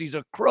had because he's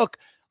a crook.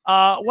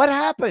 What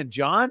happened,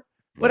 John?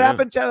 What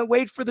happened to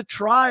wait for the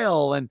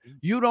trial? And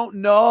you don't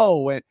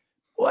know. And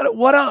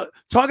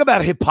talk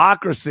about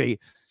hypocrisy.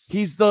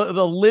 He's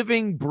the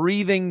living,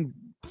 breathing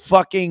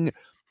fucking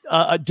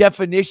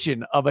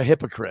definition of a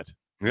hypocrite.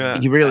 Yeah.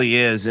 He really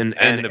is. And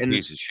And a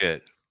piece of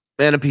shit.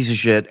 And a piece of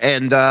shit.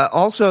 And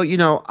also, you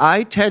know,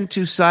 I tend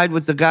to side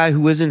with the guy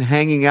who isn't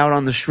hanging out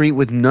on the street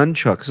with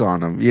nunchucks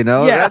on him. You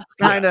know, Yeah. that's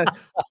kind of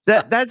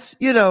that's,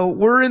 you know,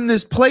 we're in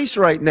this place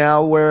right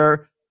now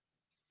where,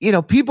 you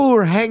know, people who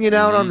are hanging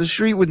out on the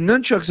street with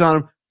nunchucks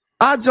on them,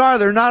 odds are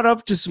they're not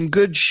up to some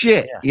good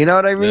shit. Yeah. You know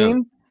what I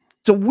mean?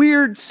 It's a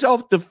weird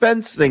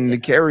self-defense thing to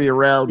carry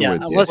around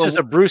with. Unless you. there's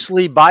a Bruce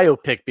Lee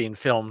biopic being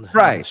filmed. on the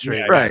Right,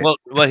 street. right. Well,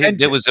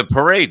 there was a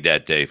parade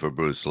that day for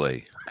Bruce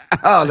Lee.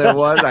 Oh, there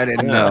was? I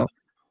didn't know.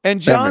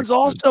 And John's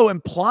also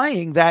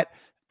implying that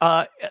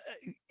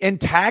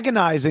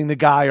antagonizing the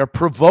guy or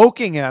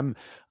provoking him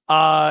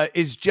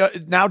is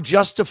now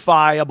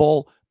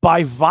justifiable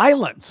by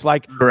violence.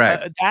 Like,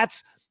 Correct.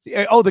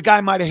 The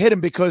guy might have hit him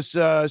because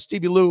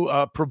Stevie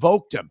Lou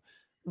provoked him.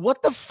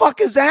 What the fuck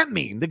does that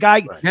mean? The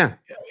guy,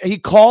 he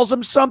calls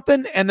him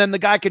something, and then the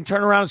guy can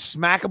turn around and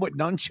smack him with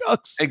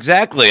nunchucks.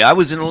 Exactly. I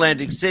was in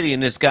Atlantic City,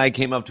 and this guy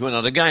came up to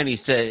another guy, and he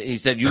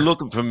said, "You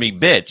looking for me,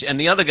 bitch?" And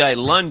the other guy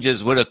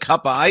lunges with a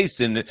cup of ice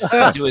into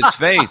his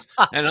face,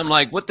 and I'm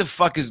like, "What the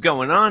fuck is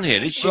going on here?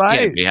 This shit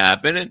can't be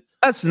happening."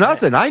 That's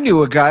nothing. I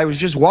knew a guy who was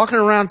just walking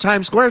around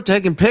Times Square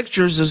taking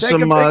pictures of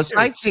some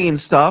sightseeing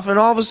stuff, and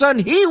all of a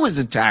sudden he was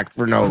attacked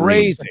for no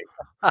reason.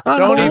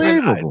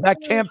 Unbelievable. That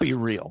can't be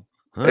real.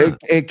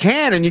 It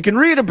can, and you can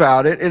read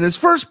about it in his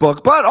first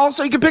book, but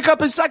also you can pick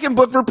up his second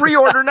book for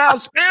pre-order now.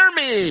 Spare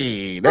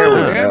me. There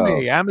we go.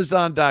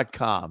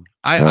 Amazon.com.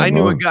 I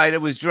knew a guy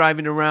that was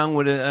driving around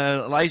with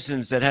a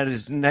license that had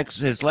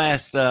his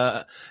last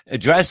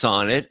address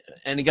on it,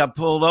 and he got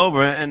pulled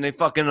over, and they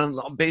fucking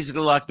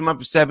basically locked him up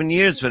for 7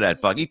 years for that.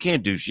 Fuck, you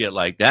can't do shit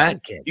like that.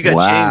 You got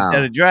to change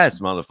that address,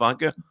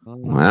 motherfucker.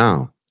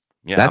 Wow.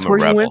 Yeah, that's I'm a where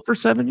you rebel. went for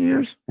 7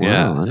 years.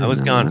 Yeah, Wow, I was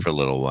didn't know gone that. for a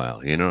little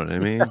while. You know what I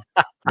mean?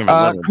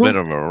 A little bit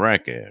of a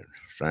record.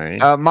 Right?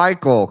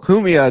 Michael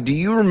Cumia, do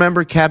you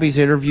remember Cabby's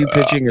interview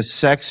pitching a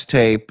sex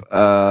tape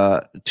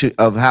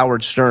of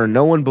Howard Stern?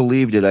 No one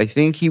believed it. I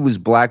think he was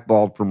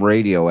blackballed from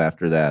radio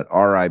after that.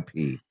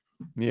 R.I.P.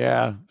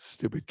 Yeah,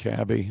 stupid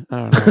cabbie.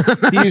 I don't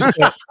know.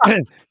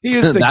 He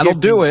used to That'll give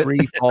do me it.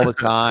 grief all the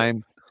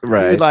time.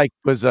 Right. He like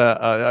was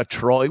a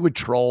troll. He would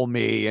troll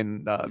me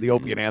and the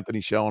Opie and Anthony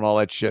show and all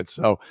that shit.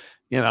 So,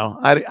 you know,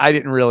 I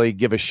didn't really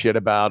give a shit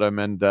about him,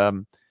 and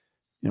you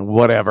know,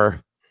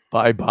 whatever.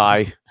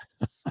 Bye.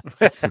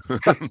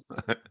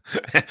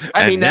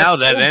 I mean, now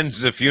that's that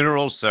ends the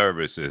funeral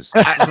services.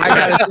 I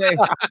gotta say,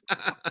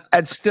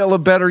 that's still a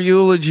better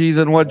eulogy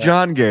than what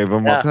John gave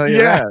him. I'll tell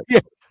you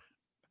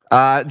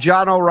that.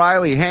 John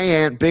O'Reilly,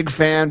 hey Ant, big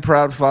fan,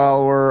 proud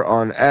follower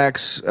on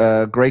X.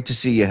 Great to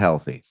see you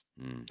healthy.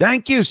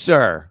 Thank you,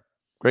 sir.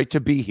 Great to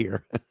be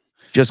here.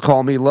 Just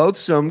call me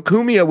loathsome.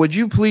 Cumia, would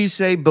you please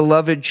say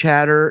beloved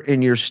chatter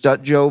in your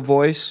Stut Joe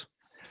voice?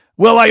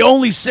 Well, I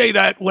only say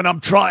that when I'm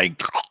trying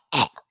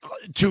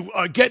to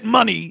get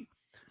money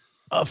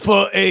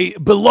for a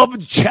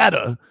beloved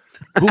chatter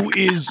who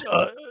is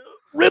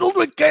riddled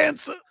with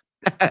cancer.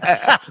 What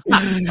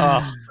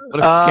a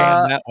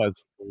scam that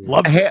was.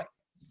 Love it.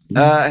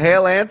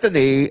 Hail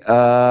Anthony,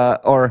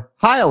 or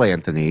Heil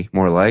Anthony,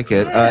 more like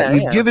it.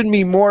 You've given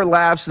me more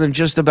laughs than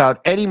just about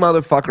any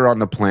motherfucker on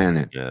the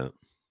planet. Yeah.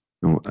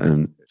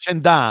 And,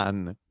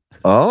 Shendan.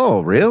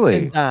 oh,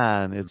 really?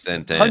 Shendan. It's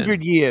Sent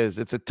 100 years.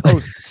 It's a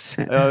toast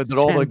that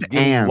all the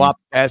gay wop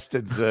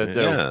bastards do.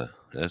 Yeah.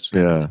 That's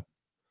yeah.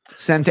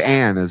 Sent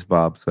Ann, as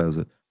Bob says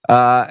it.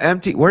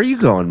 Empty. Where are you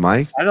going,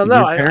 Mike? I don't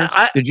know.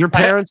 Did your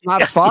parents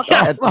not fuck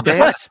at the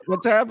dance?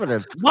 What's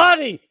happening?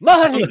 Money.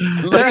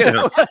 Look at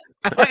him.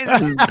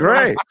 This is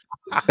great.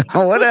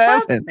 What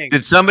happened?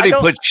 Did somebody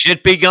put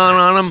shit be gone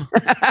on him?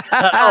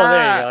 Oh,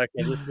 there you go.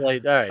 Okay, just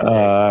like, all right.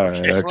 All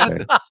right.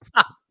 Okay.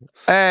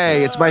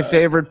 Hey, it's my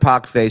favorite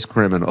pock face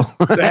criminal.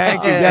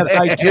 Thank you. Yes,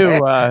 I do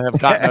have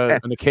gotten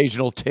an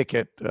occasional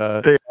ticket.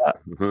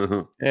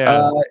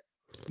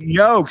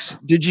 Yokes,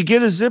 did you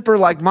get a zipper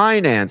like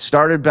mine, Aunt?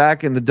 Started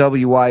back in the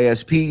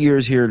WISP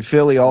years here in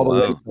Philly, all the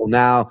way till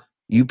now.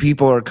 You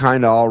people are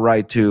kind of all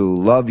right too.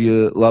 Love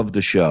you, love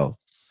the show.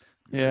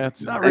 Yeah,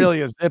 it's not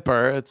really a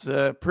zipper. It's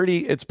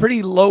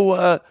pretty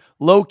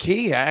low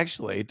key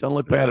actually. It doesn't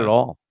look bad at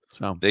all.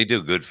 So they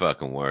do good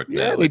fucking work.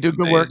 Yeah, they do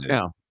good work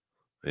now.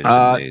 It's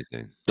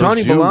amazing.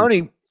 Tony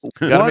Baloney.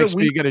 You gotta make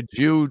sure you get a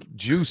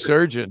Jew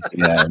surgeon.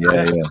 Yeah.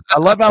 I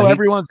love how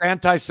everyone's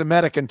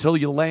anti-Semitic until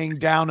you're laying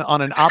down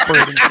on an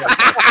operating table.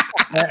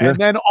 And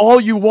then all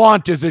you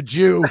want is a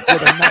Jew with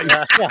a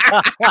knife.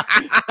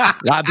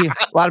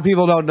 A lot of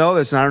people don't know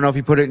this, and I don't know if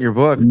you put it in your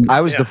book. I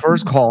was the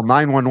first call.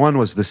 911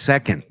 was the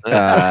second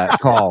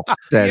call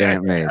that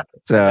Aunt made.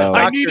 So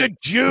I need a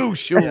Jew,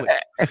 Shuli.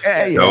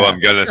 So I'm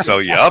gonna sew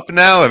you up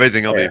now.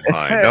 Everything will be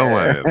fine. Don't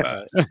worry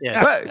about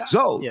it.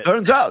 So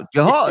turns out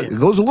your heart it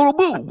goes a little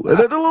boo, and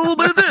then a little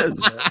bit of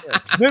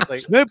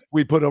this. Snip.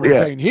 We put a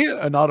vein here,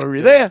 an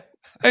artery there,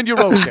 and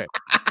you're okay.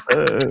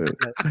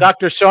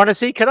 Dr.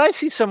 Shaughnessy, could I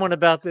see someone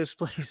about this,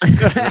 please?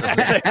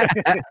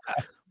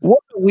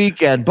 What a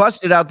weekend.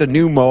 Busted out the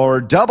new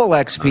mower, double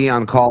XP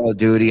on Call of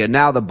Duty, and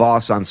now the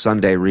boss on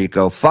Sunday,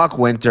 Rico. Fuck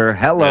winter.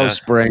 Hello,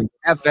 spring.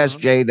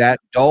 FSJ,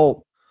 that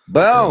dope.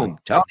 Boom.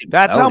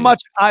 That's how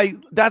much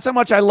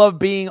I love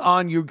being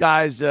on you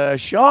guys'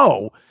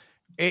 show.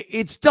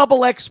 It's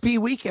double XP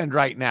weekend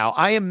right now.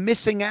 I am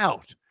missing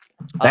out.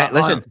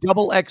 Listen, on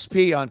double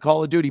XP on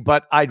Call of Duty,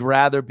 but I'd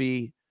rather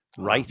be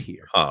right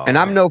here. And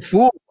I'm no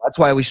fool. That's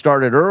why we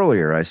started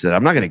earlier. I said,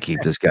 I'm not going to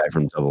keep this guy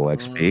from double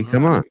XP.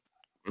 Come on.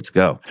 Let's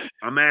go.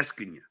 I'm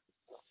asking you.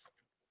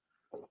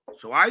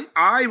 So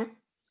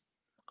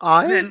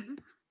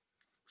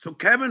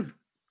Kevin.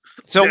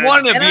 So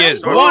one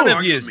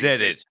of you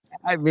did it.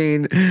 I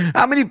mean,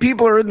 how many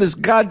people are in this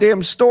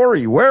goddamn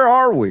story? Where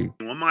are we?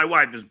 Well, my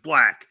wife is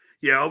black.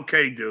 Yeah,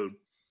 okay, dude.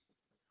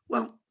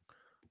 Well,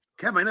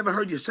 Kevin, I never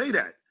heard you say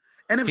that.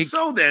 And if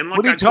so, then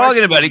what are you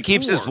talking about? He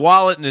keeps his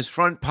wallet in his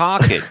front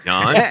pocket,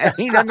 John.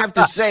 He doesn't have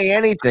to say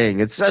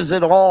anything. It says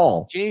it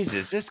all.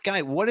 Jesus, this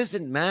guy. What does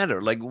it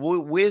matter? Like,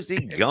 where's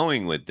he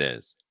going with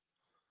this?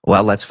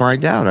 Well, let's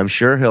find out. I'm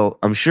sure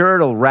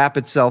it'll wrap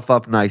itself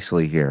up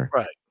nicely here.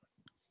 Right.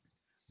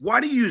 Why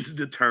do you use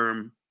the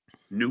term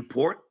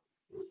Newport?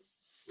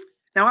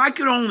 Now, I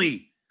could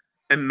only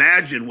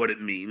imagine what it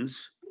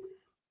means.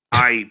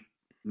 I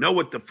know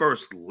what the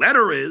first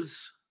letter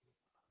is.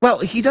 Well,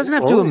 he doesn't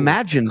have to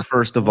imagine,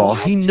 first of all.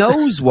 He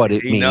knows what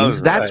it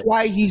means. That's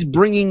why he's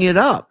bringing it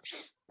up.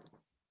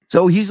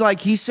 So he's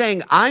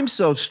saying, I'm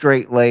so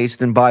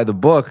straight-laced and by the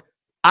book,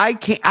 I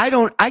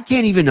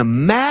can't even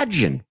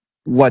imagine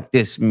what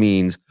this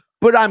means.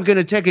 But I'm going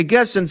to take a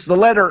guess since the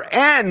letter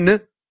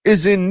N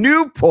is in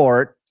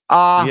Newport.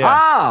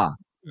 Aha!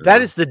 Yeah.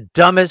 That is the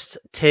dumbest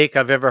take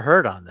I've ever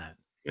heard on that.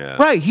 Yeah.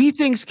 Right. He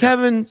thinks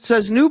Kevin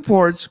says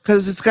Newports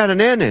because it's got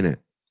an N in it.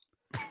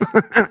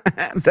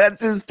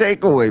 That's his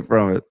takeaway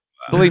from it.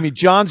 Believe me,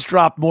 John's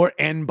dropped more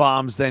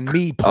N-bombs than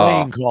me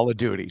playing Call of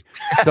Duty.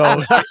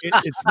 So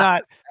it's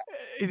not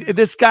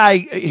this guy,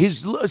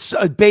 his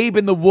babe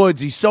in the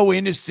woods. He's so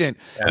innocent.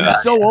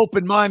 He's so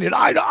open-minded.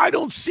 I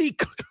don't see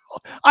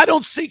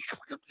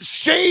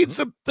shades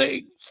of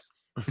things.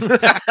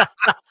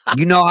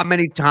 You know how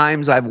many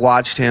times I've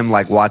watched him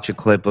watch a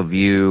clip of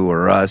you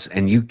or us,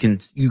 and you can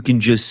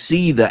just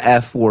see the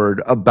F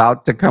word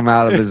about to come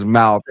out of his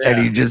mouth, and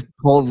he just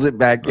pulls it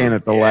back in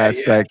at the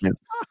last second.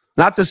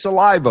 Not the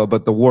saliva,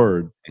 but the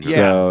word.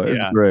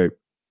 It's great.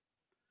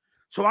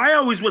 So I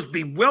always was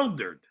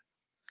bewildered.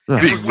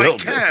 It was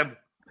like, Kev,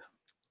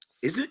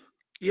 is it?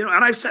 And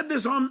I've said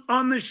this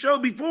on this show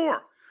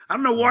before. I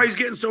don't know why he's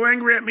getting so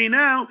angry at me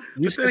now.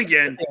 But then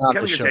again,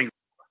 Kevin gets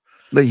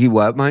angry. He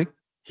what, Mike?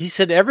 He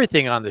said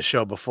everything on the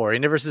show before. He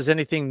never says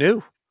anything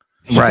new.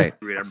 Right.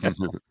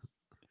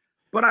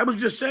 But I was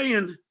just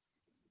saying,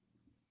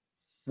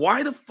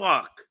 why the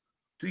fuck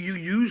do you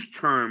use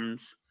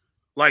terms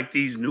like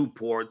these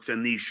Newports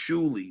and these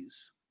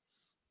Shulis?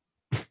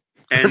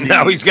 And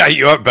now he's got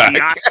your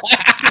back.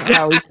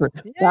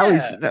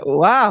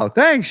 Wow.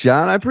 Thanks,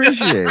 Sean. I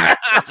appreciate it.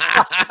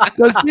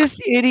 Does this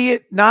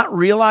idiot not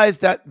realize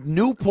that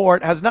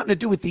Newport has nothing to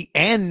do with the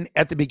N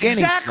at the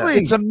beginning? Exactly.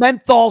 It's a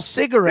menthol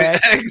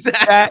cigarette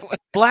Exactly. that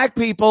black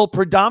people,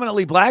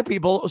 predominantly black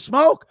people,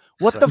 smoke.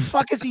 What the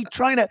fuck is he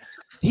trying to?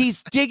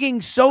 He's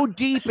digging so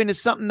deep into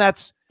something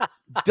that's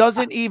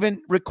doesn't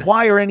even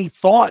require any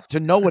thought to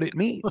know what it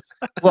means.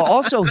 Well,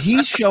 also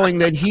he's showing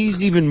that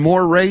he's even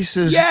more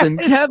racist than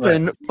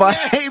Kevin by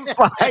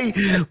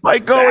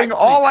going,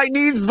 all I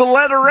need is the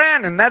letter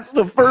N, and that's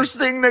the first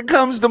thing that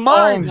comes to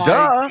mind. Oh my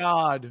Duh.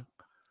 God.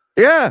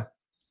 Yeah.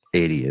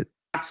 Idiot.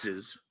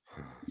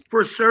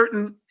 For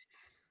certain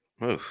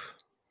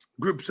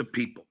groups of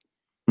people.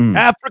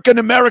 African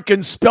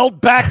American spelled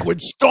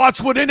backwards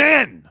starts with an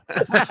N.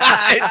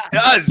 It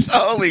does.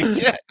 Holy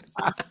shit.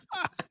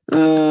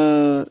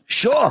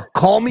 Sure.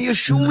 Call me a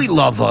Shuli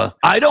lover.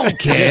 I don't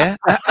care.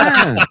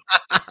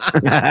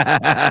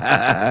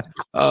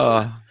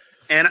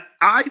 And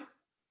I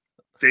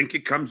think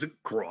it comes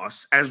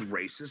across as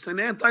racist and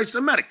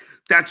anti-Semitic.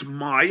 That's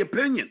my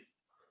opinion.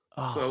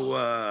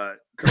 So,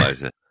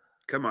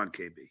 come on,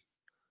 KB.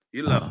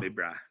 You love me,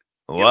 bro.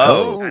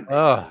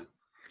 Whoa.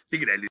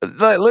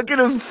 Look at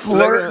him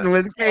flirting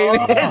with Katie.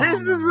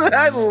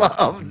 I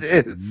love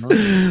this.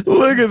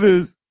 Look at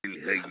this.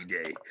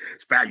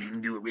 Surprised you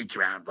can do a reach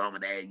around for me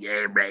there.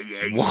 Yeah, right,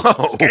 yeah.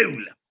 Whoa.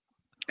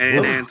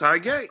 And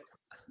anti-gay.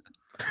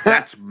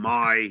 That's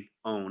my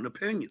own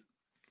opinion.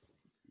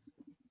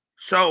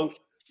 So,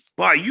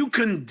 by you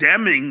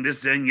condemning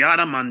this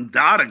Zenyatta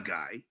Mandata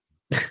guy,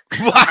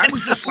 I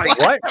was just like,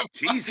 what?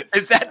 Jesus.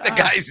 Is that the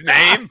guy's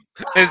name?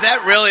 Is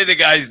that really the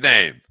guy's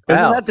name?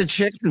 Isn't that the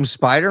chick from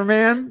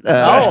Spider-Man?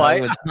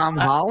 With Tom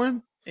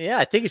Holland? Yeah,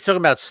 I think he's talking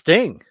about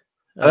Sting.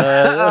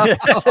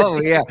 Oh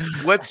yeah,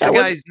 what's the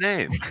guy's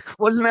name?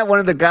 Wasn't that one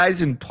of the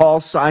guys in Paul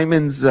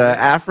Simon's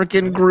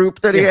African group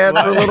that he had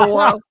for a little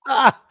while?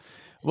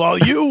 Well,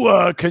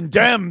 you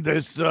condemn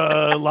this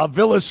La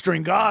Villa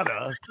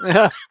Stringata.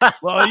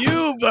 Well,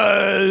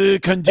 you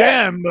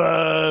condemn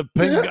Regatta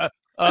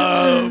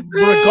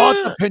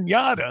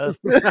Pinata.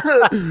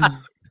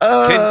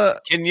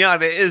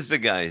 Kenyatta is the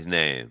guy's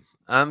name.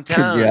 I'm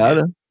telling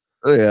you.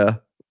 Oh yeah,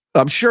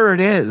 I'm sure it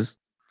is.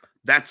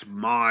 That's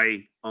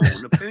my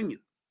own opinion.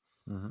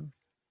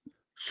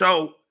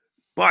 So,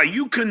 by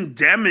you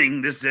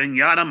condemning this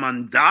Zenyatta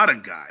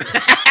Mandata guy,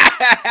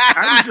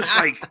 I was just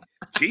like,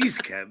 geez,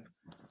 Kev,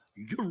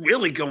 you're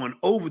really going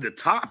over the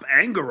top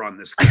anger on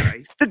this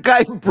guy. The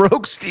guy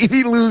broke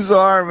Stevie Lou's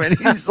arm, and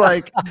he's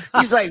like,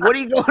 what are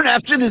you going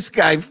after this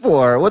guy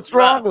for? What's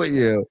wrong with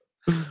you?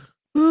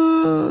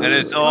 And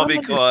it's all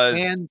because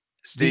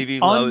Stevie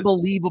Lou.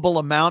 Unbelievable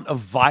amount of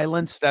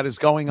violence that is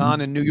going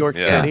on in New York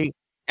City,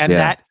 and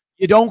that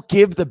you don't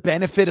give the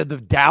benefit of the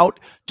doubt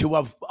to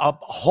a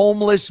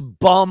homeless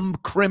bum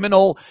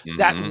criminal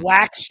that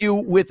whacks you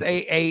with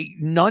a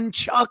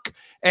nunchuck.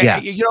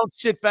 And you don't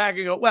sit back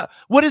and go, well,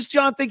 what does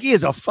John think he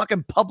is, a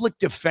fucking public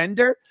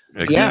defender?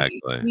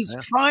 Exactly. He's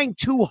trying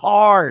too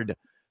hard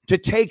to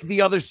take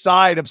the other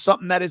side of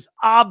something that is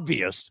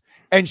obvious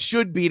and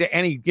should be to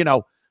any,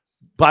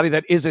 body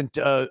that isn't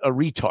a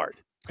retard.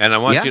 And I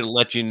want you to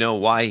let you know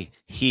why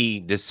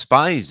he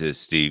despises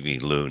Stevie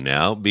Lou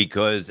now,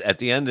 because at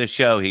the end of the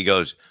show, he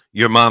goes,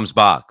 your mom's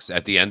box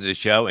at the end of the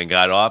show and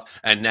got off.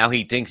 And now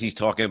he thinks he's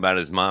talking about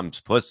his mom's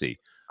pussy.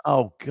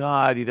 Oh,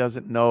 God. He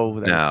doesn't know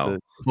that's a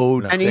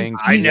code thing.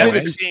 I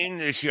never seen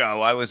the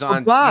show. I was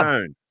on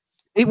turn.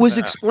 It was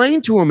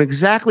explained to him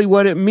exactly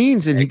what it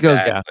means. And he goes,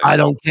 I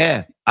don't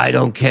care. I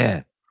don't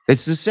care.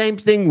 It's the same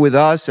thing with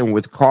us and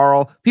with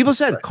Karl. People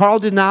said Karl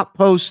did not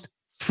post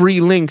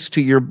free links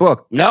to your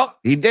book. Nope,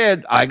 he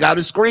did. I got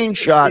a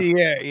screenshot.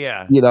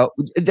 Yeah.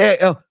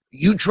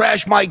 You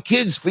trashed my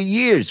kids for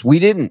years. We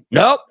didn't.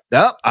 Nope.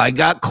 I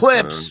got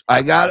clips.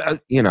 I got,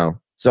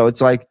 so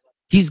it's like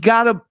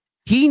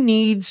he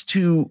needs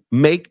to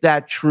make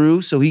that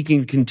true so he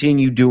can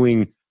continue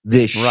doing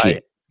this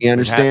shit. You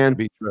understand? It has to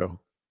be true.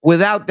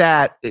 Without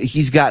that,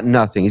 he's got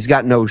nothing. He's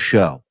got no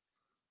show.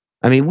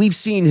 I mean, we've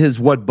seen his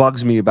What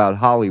Bugs Me About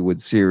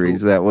Hollywood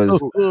series that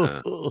was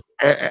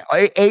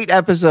 8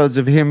 episodes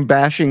of him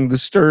bashing the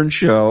Stern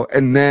Show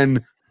and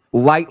then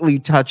lightly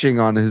touching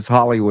on his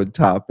Hollywood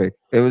topic.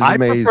 It was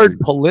amazing. I preferred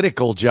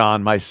Political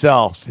John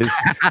myself. His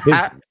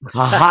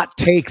hot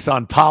takes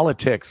on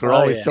politics were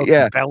always so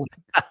compelling.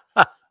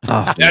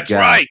 That's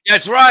right.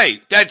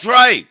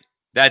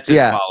 That's his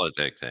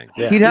politic thing.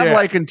 He'd have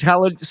like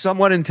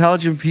somewhat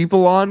intelligent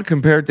people on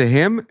compared to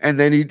him, and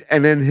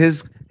then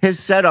his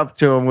setup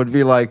to him would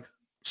be like,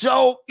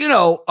 so,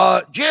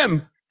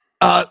 Jim,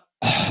 like,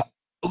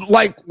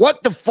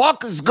 what the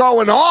fuck is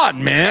going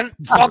on, man?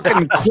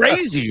 Fucking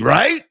crazy,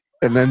 right?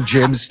 And then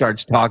Jim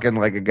starts talking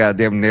like a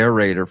goddamn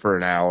narrator for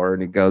an hour,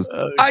 and he goes,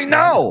 I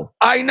know,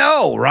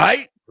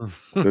 right?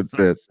 That's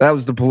it. That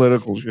was the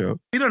Political Show.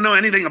 We don't know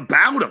anything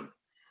about him.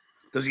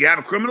 Does he have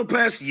a criminal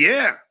past?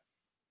 Yeah.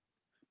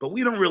 But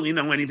we don't really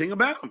know anything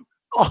about him.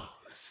 To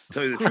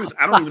tell you the truth,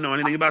 I don't even know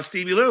anything about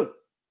Stevie Lou.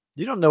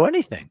 You don't know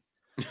anything.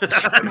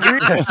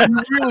 You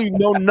really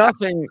know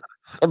nothing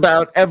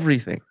about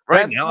everything.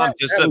 Right now, I'm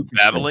just a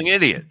babbling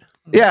idiot.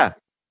 Yeah.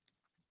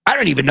 I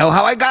don't even know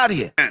how I got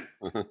here.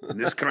 In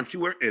this country,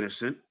 we're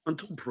innocent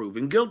until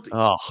proven guilty.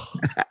 Oh.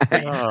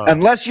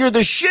 Unless you're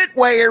the shit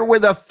weigher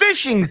with a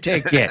fishing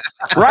ticket.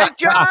 Right,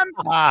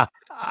 John?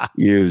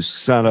 You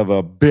son of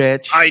a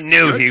bitch. I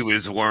knew he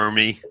was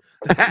wormy.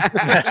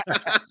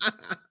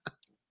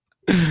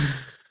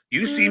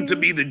 You seem to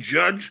be the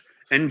judge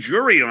and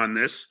jury on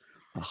this,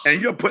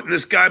 and you're putting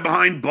this guy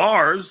behind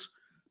bars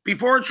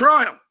before a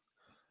trial.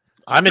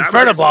 I'm in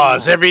front of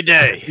bars every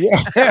day.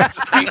 Yeah,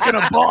 speaking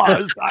of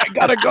bars, I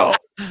gotta go.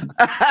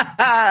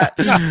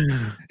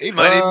 He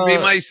might even be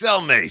my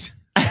cellmate.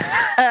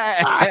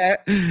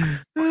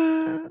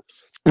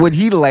 When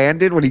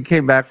he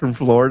came back from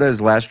Florida,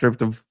 his last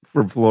trip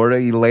from Florida,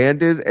 he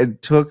landed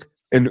and took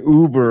an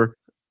Uber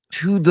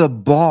to the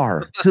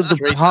bar, to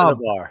the pub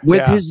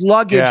with his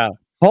luggage. Yeah.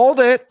 Hold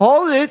it.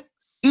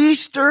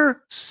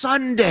 Easter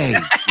Sunday.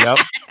 Yep.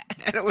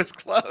 And it was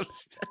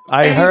closed.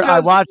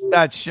 I watched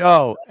that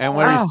show, and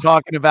when he's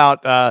talking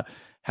about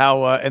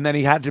how, and then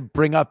he had to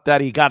bring up that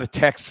he got a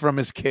text from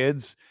his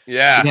kids.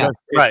 Yeah.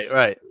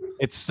 Right.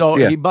 It's so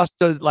he must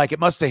have it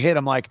must have hit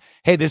him like,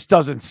 hey, this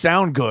doesn't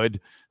sound good.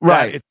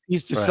 Right. It's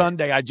Easter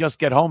Sunday. I just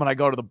get home and I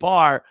go to the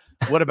bar.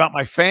 What about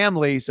my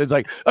family? So it's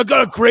like, I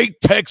got a great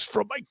text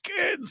from my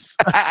kids.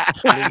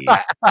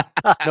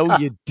 No,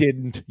 you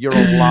didn't. You're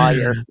a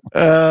liar.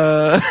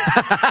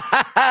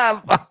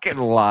 Fucking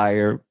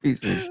liar.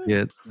 Piece of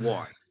shit.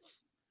 Why?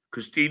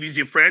 Because Stevie's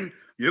your friend?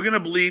 You're going to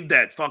believe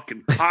that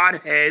fucking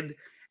pothead,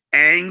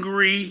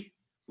 angry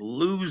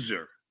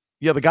loser.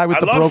 Yeah, the guy with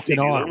the broken Stevie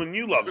arm. Lou, and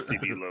you love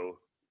Stevie Lou.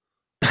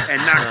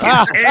 And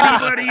not give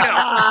anybody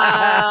else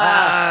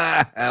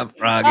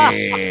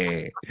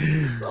Froggy.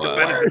 the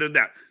benefit of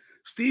that.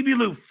 Stevie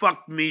Lou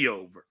fucked me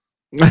over.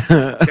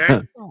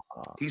 Okay?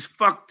 He's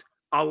fucked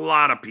a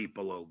lot of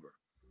people over.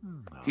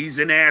 He's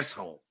an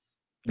asshole.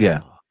 Yeah.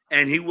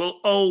 And he will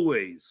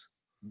always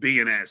be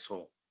an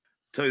asshole.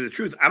 Tell you the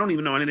truth, I don't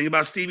even know anything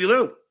about Stevie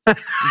Lou.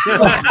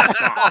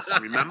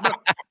 Remember?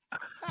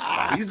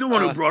 He's the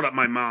one who brought up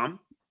my mom.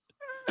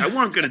 I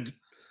wasn't going to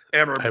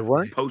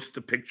ever post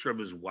a picture of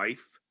his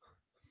wife.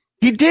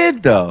 He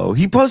did, though.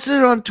 He posted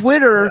it on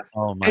Twitter,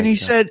 and he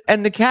said,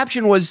 and the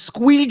caption was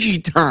squeegee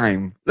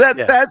time.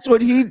 That's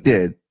what he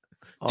did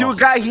to a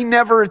guy he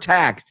never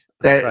attacked.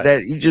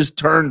 That he just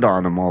turned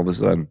on him all of a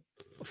sudden.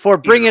 For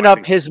bringing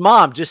up his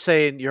mom, just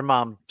saying your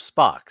mom's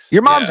box.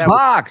 Your mom's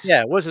box.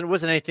 It wasn't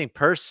anything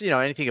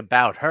anything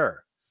about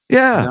her.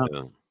 Yeah.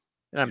 No.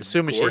 And I'm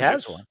assuming she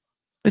has one.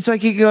 It's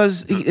like he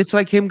goes, it's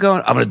like him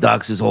going, I'm going to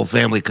dox his whole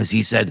family because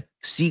he said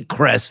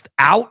Seacrest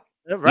out.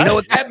 Right. You know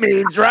what that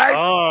means, right?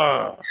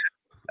 Oh.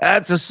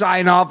 That's a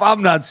sign off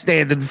I'm not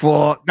standing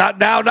for. Not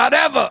now, not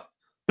ever.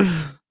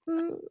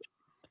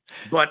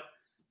 But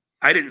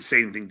I didn't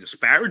say anything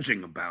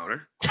disparaging about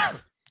her.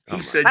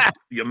 He said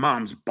your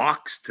mom's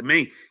box to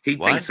me. He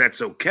thinks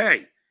that's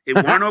okay. It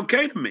weren't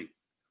okay to me.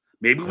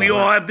 Maybe we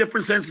all have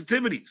different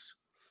sensitivities.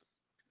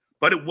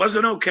 But it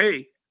wasn't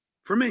okay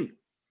for me.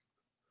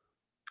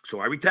 So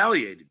I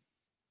retaliated.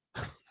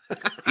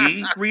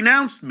 He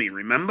renounced me,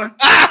 remember?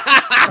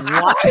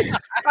 What?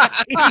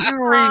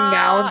 You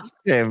renounced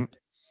him.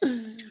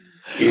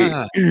 He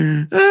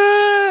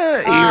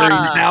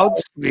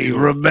renounced me,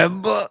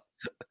 remember?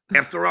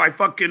 After I've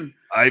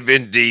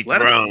been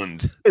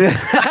dethroned.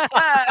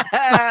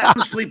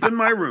 Sleep in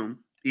my room,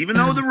 even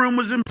though the room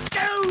was in.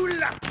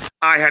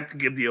 I had to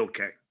give the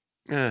okay.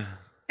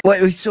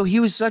 Well, so he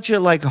was such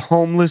a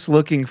homeless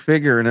looking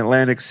figure in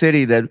Atlantic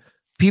City that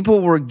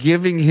people were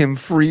giving him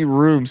free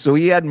rooms. So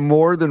he had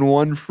more than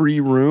one free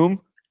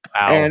room.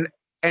 Wow.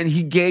 And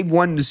he gave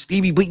one to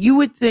Stevie. But you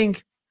would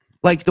think,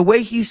 the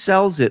way he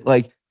sells it,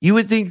 you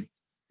would think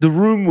the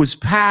room was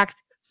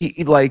packed.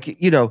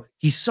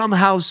 He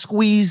somehow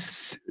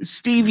squeezed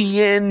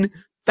Stevie in,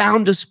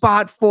 found a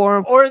spot for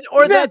him.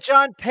 Or that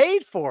John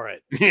paid for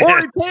it. Or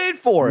he paid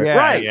for it. Yeah,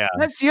 right. Yeah.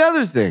 That's the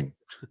other thing.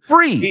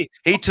 Free.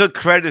 He took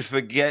credit for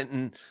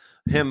getting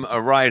him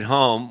a ride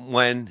home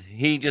when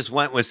he just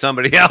went with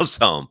somebody else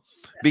home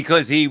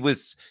because he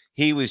was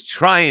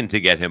trying to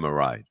get him a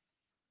ride.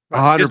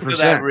 100%. Just for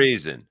that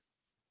reason.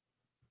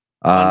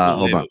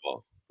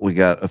 Unbelievable. We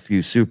got a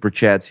few super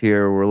chats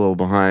here. We're a little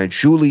behind.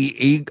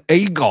 Shuli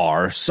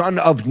Egar, son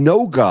of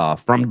Noga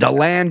from the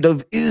land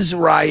of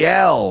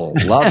Israel.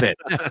 Love it.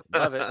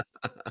 Love it.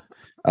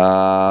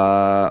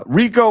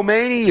 Rico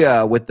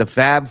Mania with the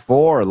Fab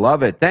Four.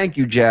 Love it. Thank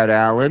you, Jad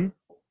Allen.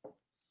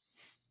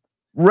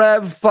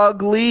 Rev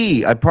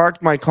Fugly. I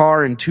parked my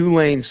car in 2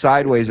 lanes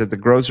sideways at the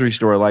grocery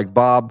store like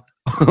Bob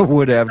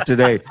would have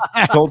today.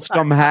 Told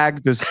some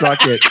hag to suck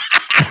it.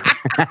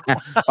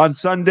 On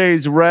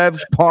Sundays,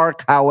 Revs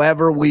park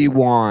however we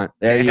want.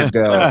 There you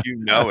go. You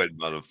know it,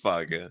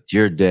 motherfucker. It's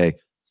your day.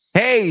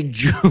 Hey,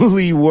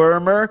 Julie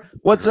Wormer.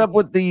 What's up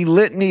with the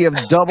litany of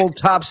double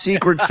top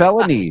secret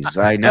felonies?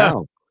 I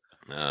know.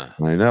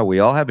 I know. We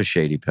all have a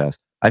shady past.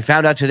 I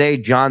found out today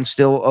John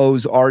still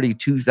owes Artie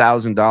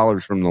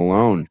 $2,000 from the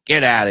loan.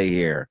 Get out of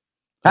here.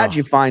 How'd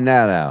you find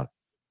that out?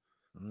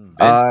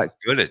 Vince is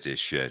good at this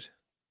shit.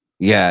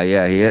 Yeah,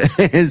 he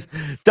is.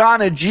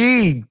 Donna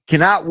G,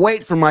 cannot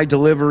wait for my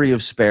delivery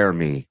of Spare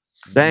Me.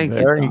 Thank you.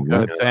 Very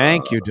Donna. good.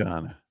 Thank you,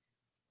 Donna.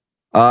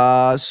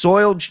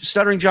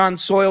 Stuttering John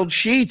Soiled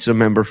Sheets, a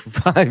member for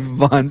 5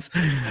 months.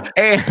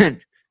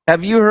 And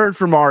have you heard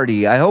from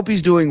Artie? I hope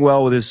he's doing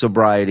well with his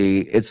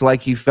sobriety. It's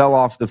like he fell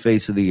off the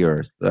face of the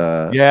earth.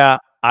 Yeah,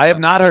 I have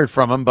not heard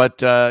from him,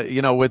 but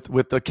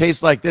with a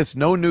case like this,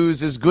 no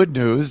news is good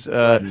news.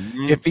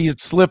 If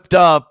he's slipped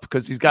up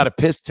because he's got a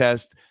piss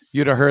test,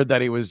 you'd have heard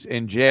that he was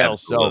in jail.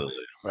 Absolutely.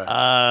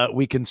 So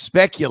we can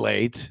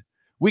speculate.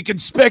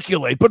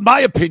 But my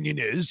opinion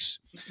is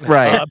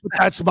right. But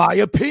that's my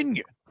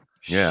opinion.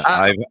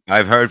 Yeah,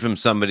 I've heard from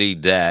somebody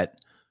that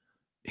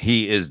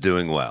he is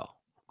doing well.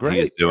 Great. He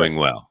is doing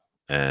well.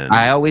 And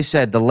I always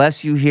said the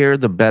less you hear,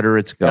 the better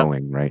it's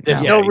going. Right.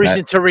 There's now. no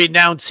reason to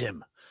renounce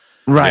him.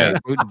 Right.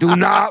 Do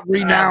not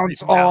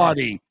renounce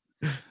Audie.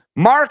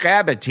 Mark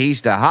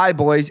Abatista. Hi,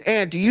 boys.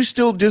 And do you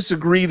still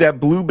disagree that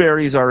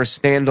blueberries are a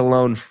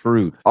standalone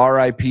fruit?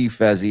 R.I.P.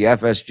 Fezzy,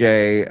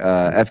 FSJ,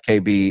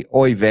 FKB,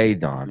 Oy vey,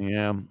 Don.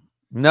 Yeah.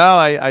 No,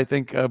 I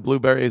think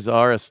blueberries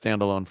are a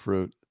standalone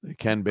fruit. They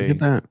can be. Look at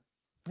that.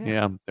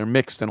 Yeah, they're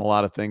mixed in a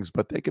lot of things,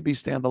 but they could be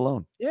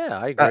standalone. Yeah,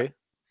 I agree.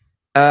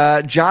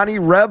 Johnny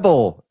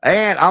Rebel.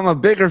 And I'm a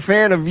bigger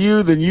fan of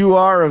you than you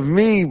are of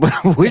me, but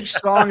which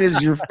song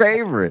is your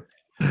favorite?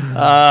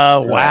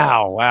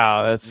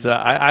 Wow. That's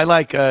I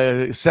like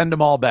Send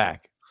Them All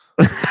Back.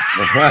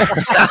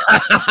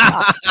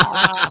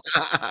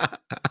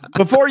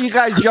 Before you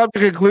guys jump to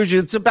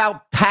conclusions, it's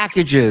about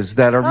packages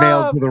that are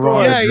mailed to the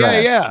wrong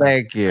address. Yeah.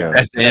 Thank you.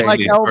 It's like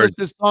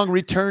Elvis' song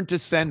 "Return to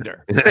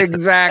Sender."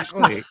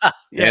 Exactly.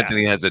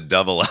 Anthony has a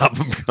double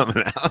album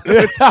coming out.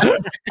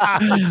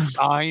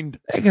 Signed.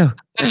 They go,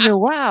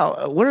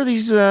 wow, what are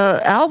these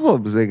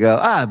albums? They go,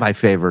 my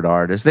favorite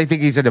artist. They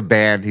think he's in a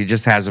band. He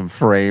just has them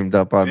framed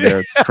up on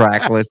their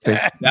track listing.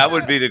 That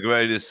would be the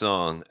greatest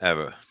song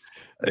ever.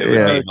 It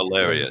would be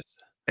hilarious.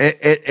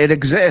 It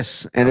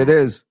exists, and it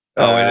is.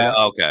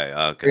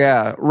 Okay.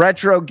 Yeah,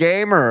 Retro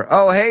Gamer.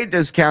 Oh, hey,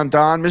 Discount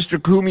Don. Mr.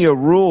 Cumia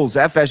rules.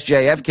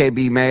 FSJ,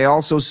 FKB may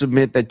also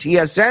submit the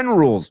TSN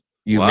rules.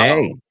 You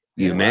may.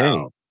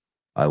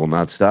 I will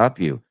not stop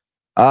you.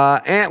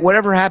 And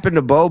whatever happened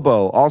to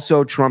Bobo?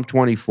 Also, Trump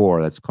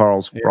 24. That's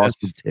Karl's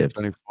frosted tips.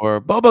 24.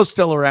 Bobo's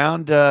still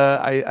around.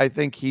 I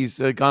think he's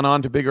gone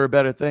on to bigger,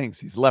 better things.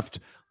 He's left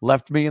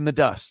me in the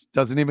dust.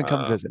 Doesn't even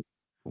come visit.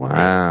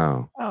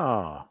 Wow.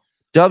 Oh.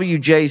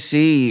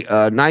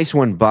 WJC, nice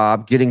one,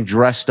 Bob. Getting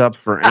dressed up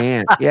for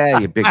Ant. Yeah,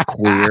 you big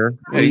queer.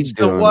 What are you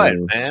doing, what,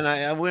 man? man?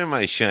 I wear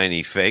my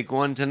shiny fake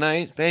one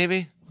tonight,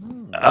 baby.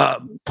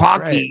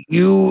 Pocky,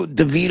 you,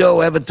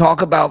 DeVito, ever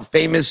talk about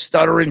famous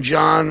Stuttering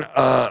John,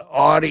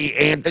 Audie,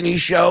 Anthony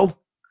show?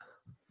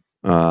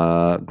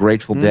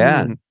 Grateful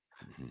Dad.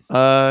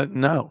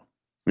 No.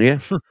 Yeah.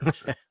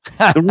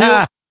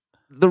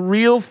 The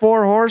real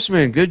Four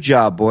Horsemen. Good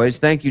job, boys.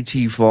 Thank you,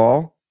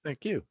 T-Fall.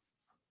 Thank you.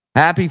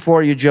 Happy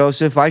for you,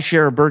 Joseph. I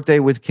share a birthday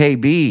with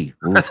KB.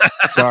 Oof,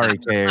 sorry,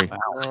 Terry.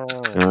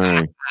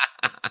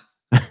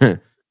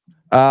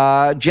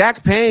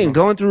 Jack Payne,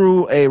 going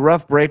through a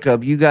rough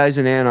breakup. You guys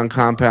and Ann on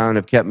Compound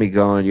have kept me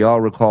going.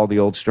 Y'all recall the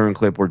old Stern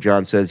clip where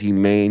John says he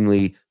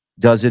mainly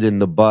does it in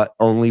the butt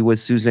only with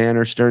Suzanne,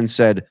 or Stern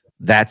said,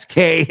 that's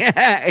K.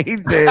 He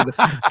did.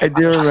 I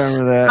do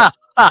remember that.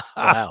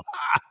 Wow.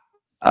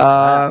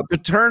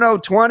 Paterno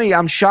 20,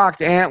 I'm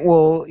shocked Ant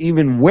will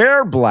even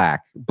wear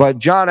black, but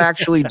John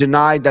actually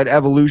denied that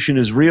evolution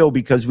is real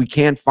because we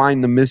can't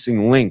find the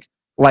missing link.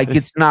 Like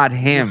it's not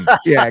him.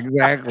 Yeah,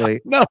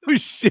 exactly. No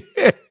shit.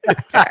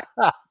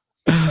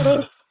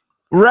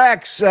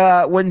 Rex,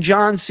 when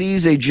John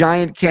sees a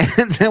giant can,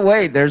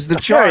 wait, there's the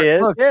chart. There he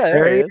is. Look, Yeah,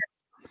 there he is.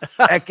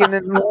 Second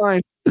in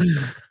line.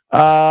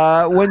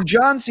 When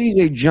John sees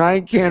a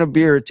giant can of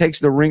beer, it takes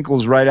the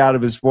wrinkles right out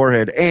of his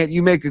forehead. And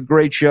you make a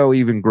great show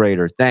even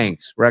greater.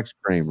 Thanks, Rex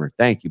Kramer.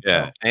 Thank you, pal.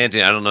 Yeah,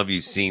 Anthony, I don't know if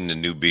you've seen the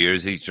new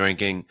beers he's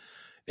drinking.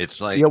 It's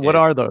like what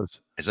are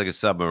those? It's like a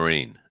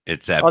submarine.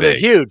 It's that they're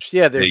big. huge.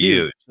 Yeah, they're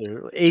huge.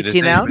 They're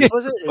 18 ounce,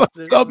 was it? It's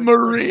a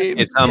submarine.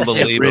 It's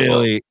unbelievable.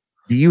 Really?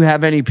 Do you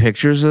have any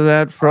pictures of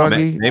that,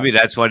 Froggy? Maybe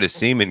that's why the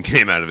semen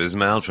came out of his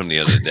mouth from the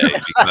other day,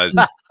 because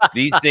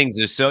these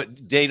things are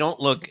they don't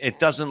look, it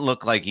doesn't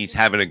look like he's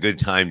having a good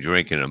time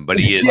drinking them, but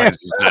he is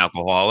because he's an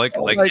alcoholic.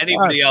 Oh like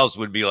anybody else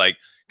would be like,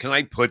 can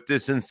I put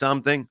this in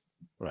something?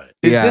 Right.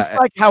 Is this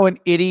like how an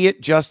idiot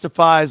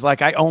justifies,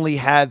 like, I only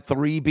had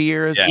 3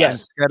 beers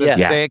instead of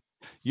 6?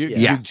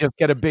 You just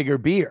get a bigger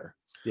beer.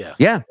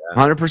 Yeah,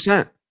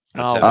 100%.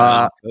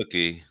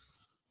 Cookie.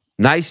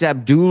 Nice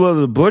Abdullah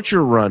the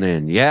Butcher run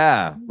in.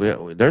 Yeah.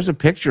 There's a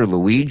picture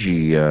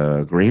Luigi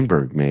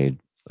Greenberg made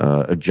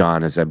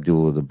John as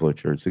Abdullah the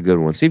Butcher. It's a good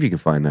one. See if you can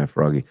find that,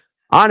 Froggy.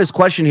 Honest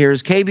question here.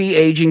 Is KB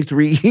aging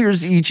 3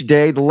 years each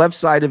day? The left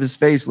side of his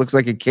face looks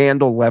like a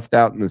candle left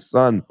out in the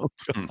sun.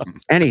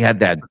 And he had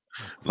that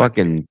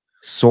fucking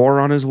sore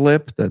on his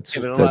lip. But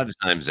a lot of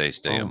times they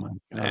stay.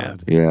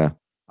 Yeah.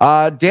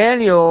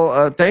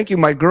 Daniel, thank you.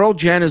 My girl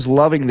Jen is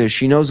loving this.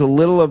 She knows a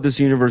little of this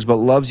universe, but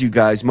loves you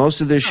guys.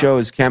 Most of this show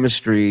is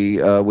chemistry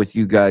with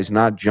you guys,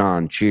 not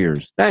John.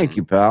 Cheers. Thank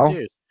you, pal.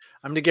 Cheers.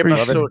 I'm going to get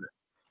my soda.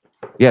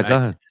 Yeah, go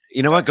ahead.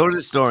 You know what? Go to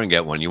the store and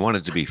get one. You want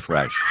it to be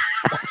fresh.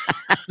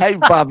 Hey,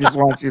 Bob just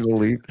wants you to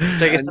leave.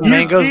 Take it some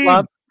mangoes,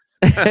 Bob.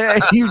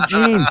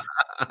 Eugene,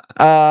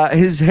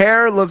 his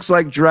hair looks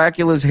like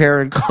Dracula's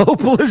hair in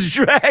Coppola's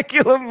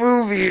Dracula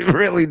movie. It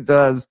really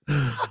does.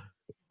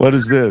 What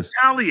is this?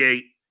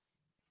 Retaliate,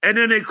 and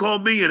then they call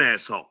me an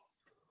asshole.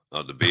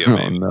 Oh, the beer,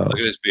 man. No. Look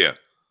at this beer.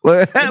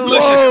 Look at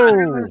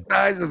the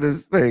size of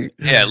this thing.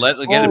 Yeah, let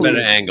get a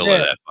better angle of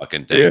that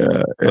fucking thing.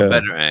 Yeah, A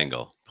better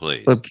angle,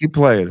 please. Look, keep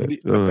playing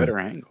it. A better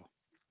angle.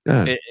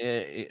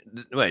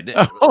 Wait,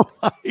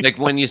 like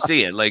when you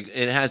see it, like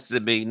it has to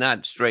be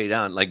not straight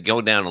on, like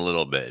go down a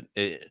little bit.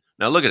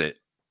 Now look at it.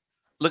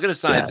 Look at the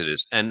size of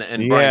this, and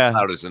Brian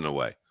Cloud in the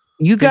way.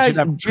 You guys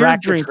have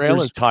tractor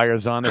trailer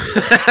tires on it.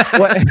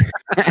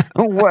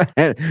 What?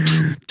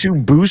 2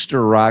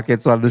 booster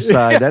rockets on the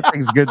side. That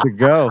thing's good to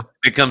go.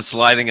 It comes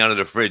sliding out of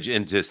the fridge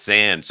into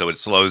sand, so it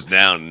slows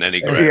down, and then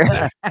he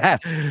grabs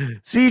it.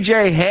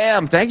 CJ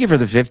Ham, thank you for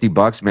the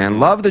 $50, man.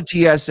 Love the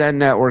TSN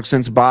network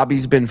since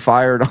Bobby's been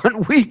fired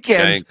on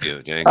weekends. Thank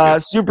you. Thank you.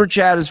 Super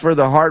chat is for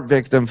the heart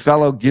victim,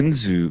 fellow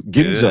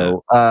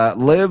Ginzo.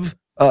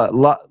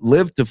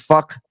 Live to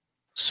fuck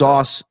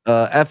sauce,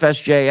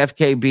 FSJ,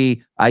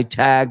 FKB. I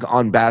tag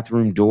on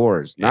bathroom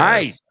doors.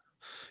 Nice.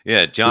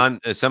 Yeah, John,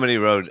 somebody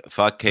wrote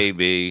fuck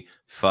KB,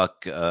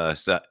 fuck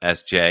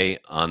SJ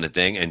on the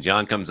thing, and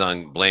John comes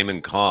on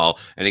blaming Karl,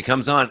 and he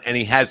comes on and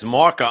he has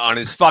marker on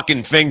his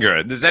fucking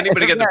finger. Does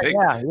anybody get the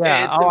picture?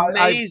 Yeah. It's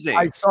amazing.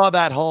 I saw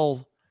that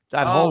whole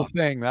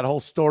thing, that whole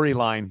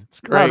storyline. It's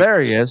great. Oh,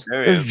 there he is.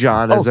 There's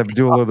John as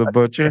Abdullah the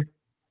Butcher.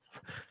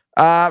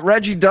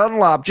 Reggie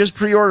Dunlop just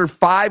pre-ordered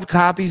 5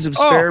 copies of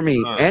Spare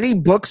Me. Any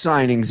book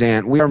signings,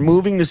 Ant? We are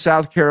moving to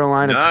South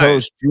Carolina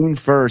coast June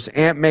 1st.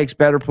 Ant makes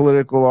better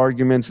political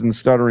arguments than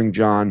Stuttering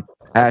John.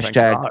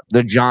 Hashtag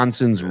the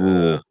Johnsons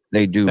rule.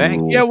 They do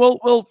rule. Yeah,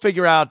 we'll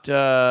figure out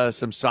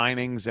some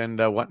signings and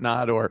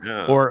whatnot, or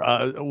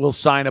we'll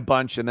sign a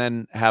bunch and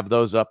then have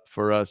those up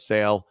for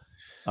sale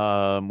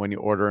when you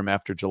order them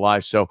after July.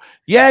 So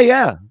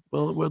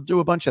we'll do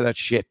a bunch of that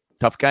shit.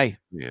 Tough guy.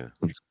 Yeah.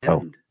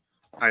 And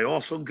I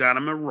also got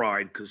him a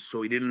ride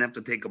so he didn't have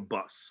to take a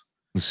bus.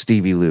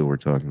 Stevie Lou we're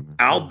talking about.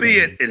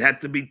 Albeit it had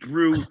to be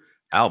through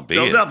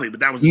Philadelphia, but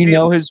that was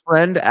his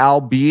friend,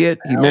 albeit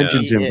he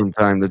mentions him from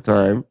time to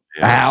time.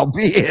 Yeah.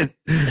 Albeit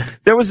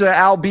there was an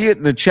albeit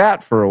in the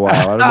chat for a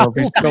while. I don't know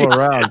if he's still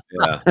around.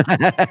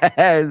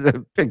 There's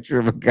a picture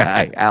of a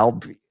guy,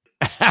 albeit.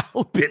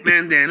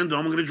 Hitman Dan and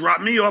Dome are going to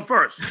drop me off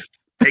first.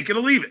 Take it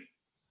or leave it,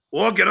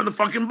 or get on the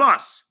fucking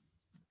bus.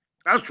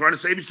 I was trying to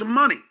save you some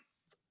money.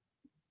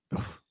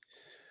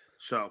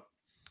 So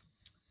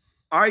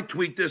I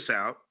tweet this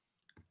out,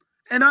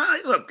 and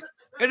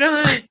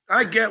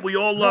I get we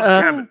all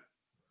love Kevin.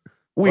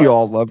 We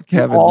all love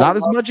Kevin. Not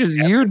as much as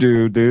you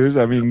do, dude.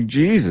 I mean,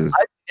 Jesus.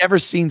 I've never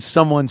seen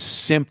someone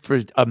simp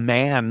for a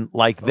man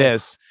like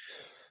this.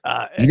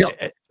 To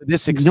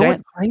this extent. You know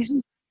what's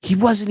crazy? He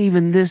wasn't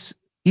even this.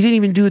 He didn't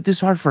even do it this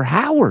hard for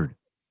Howard.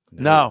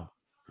 No.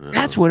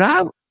 That's what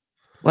I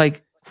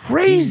like.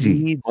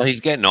 Crazy. Well,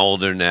 he's getting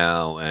older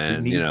now,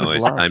 and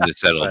it's time to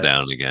settle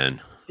down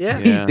again. Yeah.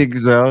 You think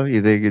so?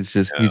 You think it's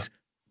just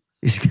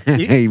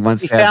he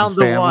wants to have a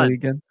family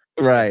again?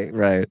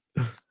 Right.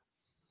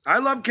 I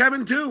love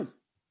Kevin too,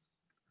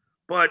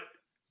 but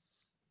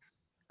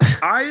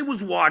I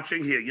was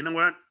watching here. You know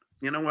what?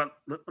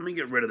 Let me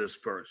get rid of this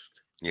first.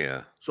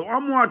 Yeah. So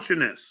I'm watching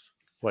this.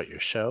 What, your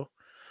show?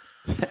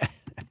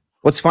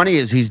 What's funny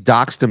is he's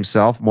doxed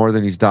himself more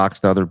than he's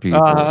doxed other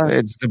people.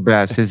 It's the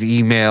best. His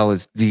email,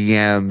 his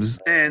DMs.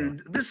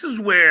 And this is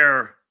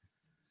where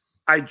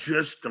I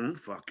just don't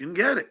fucking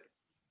get it.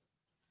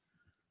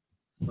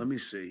 Let me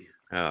see.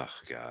 Oh,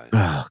 God.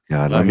 Oh,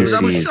 God. Let me see. I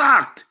was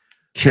shocked.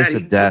 Kiss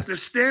of death. Took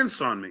the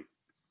stance on me.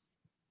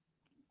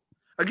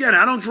 Again,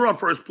 I don't draw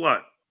first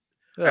blood.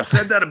 I've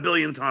said that a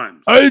billion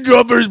times. I didn't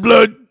draw first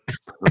blood.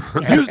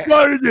 You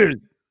started it.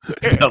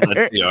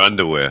 That's your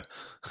underwear.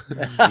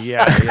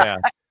 Yeah.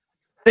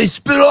 They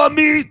spit on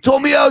me,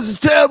 told me I was a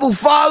terrible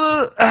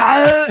father.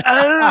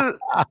 And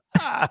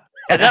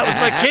that was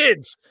my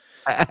kids.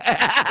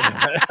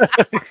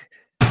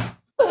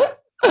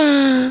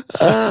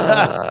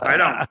 I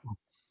don't.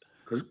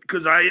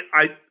 Because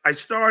I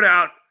start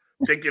out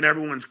thinking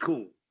everyone's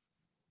cool.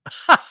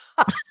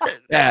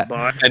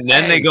 And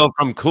then they go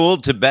from cool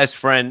to best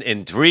friend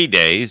in 3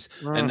 days,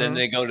 and then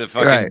they go to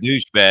fucking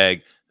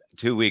douchebag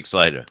 2 weeks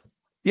later.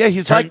 Yeah,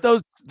 he's like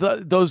those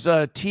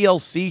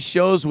TLC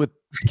shows with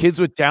kids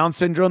with Down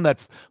syndrome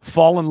that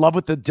fall in love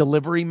with the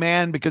delivery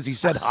man because he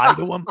said hi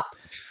to him.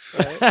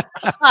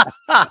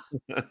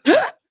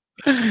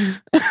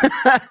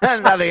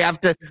 Now they have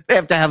to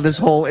have this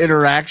whole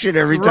interaction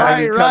every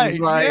time he comes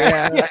by.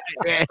 Yeah.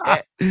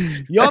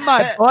 You're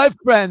my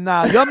boyfriend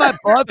now. You're my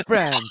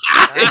boyfriend.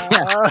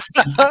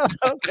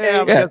 Okay,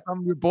 I guess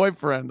I'm your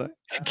boyfriend.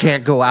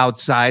 Can't go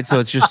outside, so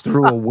it's just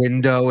through a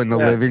window in the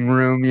living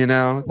room, you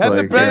know.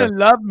 Kevin Brennan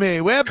love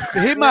me.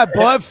 He's my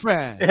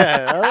boyfriend.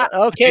 Yeah.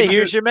 Okay,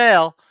 here's your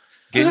mail.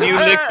 Can you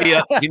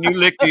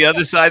lick the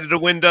other side of the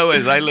window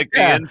as I lick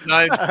the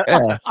inside?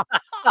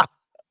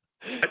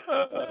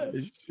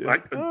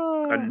 Like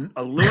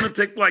a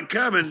lunatic like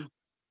Kevin.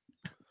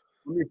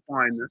 Let me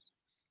find this.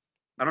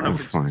 I don't know if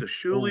it's the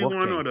Shuli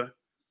one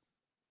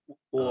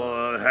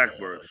or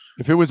Hackverse.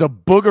 If it was a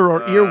booger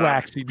or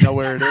earwax, he'd know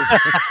where it is.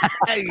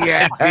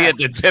 Yeah, be at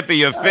the tip of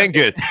your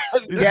finger.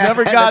 He's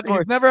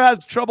never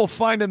has trouble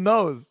finding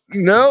those.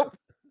 Nope.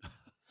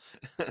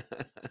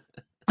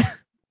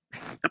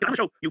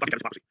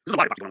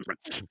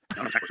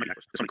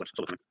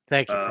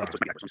 Thank you.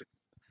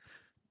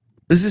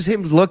 This is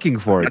him looking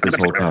for it this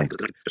whole time.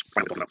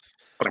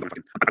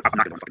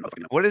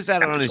 What is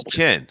that on his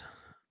chin?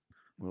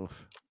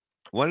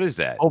 What is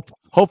that?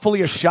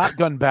 Hopefully a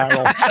shotgun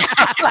barrel.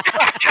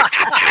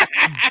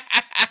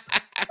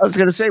 I was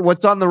going to say,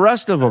 what's on the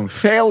rest of them?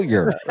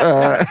 Failure.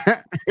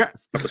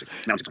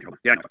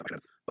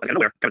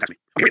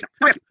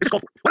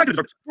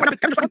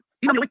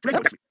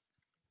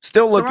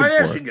 Still looking so I for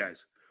ask it. you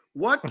guys,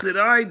 what did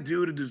I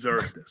do to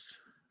deserve this?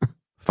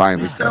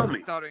 Finally, just tell me.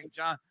 Stuttering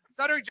John.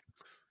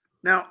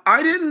 Now,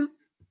 I didn't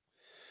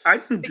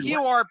do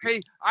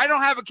URP. I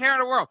don't have a care in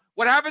the world.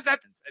 What happens at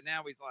and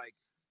now he's like,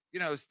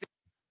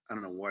 I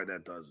don't know why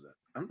that does that.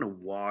 I don't know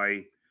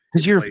why.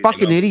 Because you're a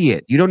fucking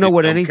idiot. You don't know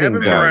what anything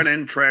Kevin does.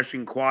 Brennan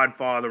trashing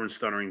Quadfather and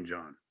Stuttering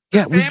John.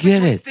 Yeah, we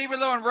get it. Stevie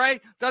Lou and Ray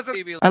doesn't.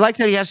 I like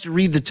that he has to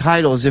read the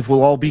title as if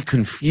we'll all be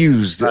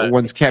confused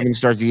once Kevin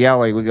starts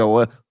yelling. We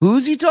go,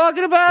 who's he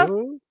talking about?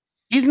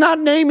 He's not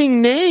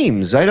naming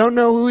names. I don't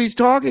know who he's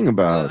talking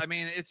about. I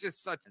mean, it's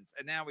just such. And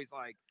now he's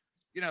like,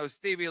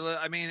 Stevie Lou.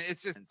 I mean,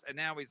 it's just. And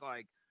now he's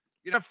like,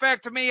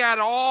 affect me at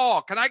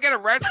all. Can I get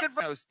arrested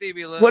for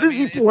Stevie Lou? What is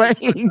he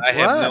playing? I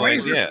have no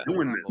idea.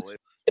 Doing this.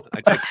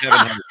 I thought Kevin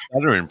had a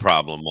stuttering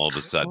problem all of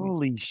a sudden.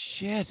 Holy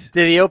shit!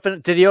 Did he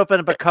open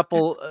up a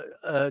couple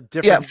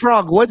different? Yeah,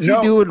 Frog. What's he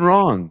doing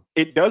wrong?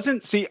 It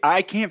doesn't see.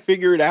 I can't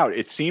figure it out.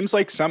 It seems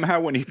like somehow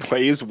when he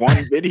plays one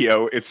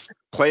video, it's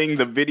playing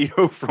the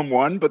video from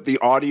one, but the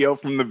audio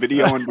from the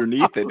video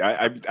underneath it.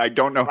 I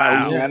don't know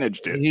how he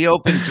managed it. He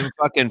opened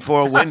fucking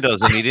 4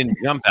 windows and he didn't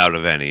jump out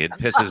of any. It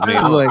pisses me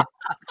off.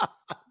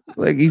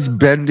 Like he's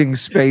bending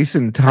space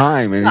and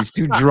time, and he's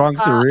too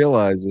drunk to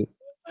realize it.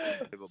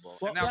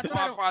 And now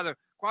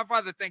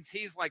Quadfather thinks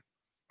he's like.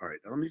 All right,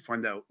 let me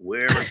find out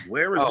where is this?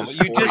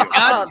 You just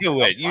got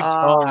to it.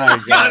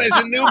 John is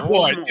a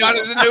Newport. John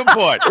is a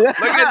Newport. Look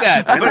at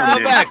that. Go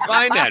back.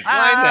 Find that.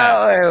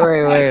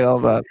 Wait.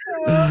 Hold on.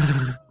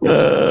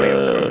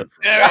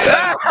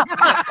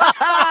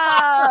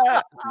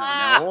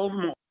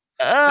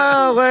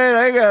 Oh wait,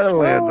 I gotta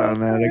land on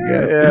that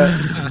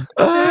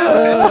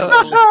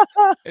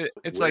again.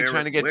 It's like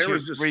trying to get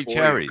 3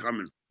 cherries.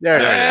 There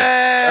it is.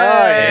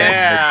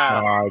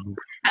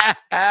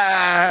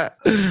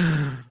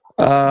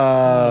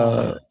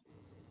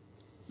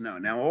 No,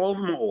 now all of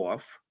them are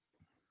off.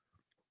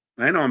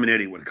 I know I'm an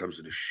idiot when it comes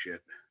to this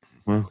shit.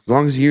 Well, as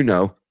long as you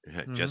know.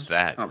 Just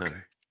that. Okay.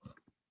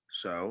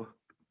 So.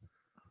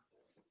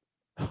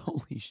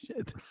 Holy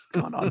shit, this has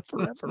gone on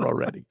forever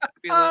already.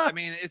 I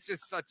mean, it's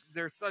just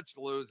they're such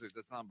losers.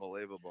 It's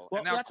unbelievable. Well,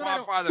 and now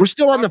we're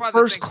still on the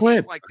first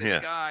clip. Like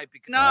this guy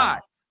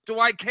not. Do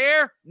I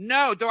care?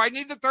 No. Do I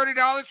need the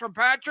 $30 from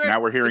Patrick? Now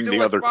we're hearing the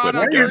other clip.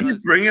 Why are you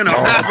bringing up?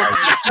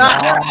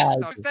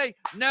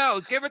 No,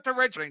 give it to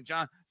Richard,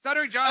 John.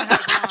 Stuttering John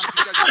has him on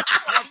because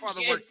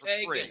Godfather works for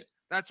free.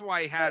 That's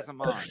why he has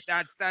him on.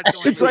 That's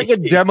it's like a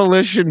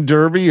demolition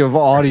derby of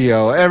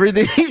audio.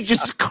 Everything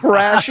just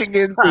crashing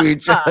into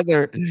each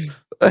other.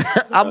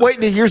 I'm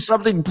waiting to hear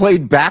something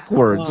played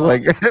backwards,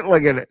 like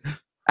an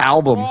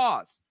album.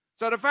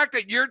 So the fact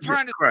that you're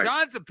trying to,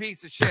 John's a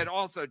piece of shit.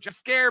 Also, just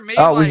scare me.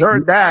 Oh, we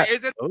heard that.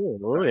 Is it?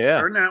 Oh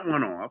yeah. Turn that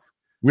one off.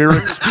 We're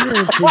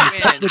experiencing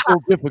technical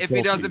difficulties. If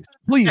he doesn't,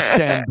 please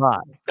stand by.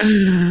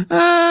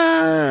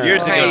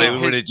 Years ago, they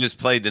would have just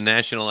played the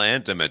national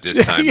anthem at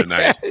this time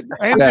tonight.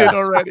 Ended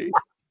already.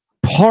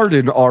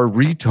 Pardon our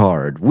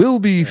retard. We'll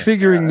be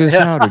figuring this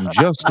out in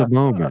just a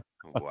moment.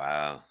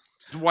 Wow.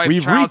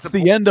 We've reached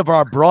the end of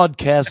our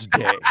broadcast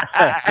day.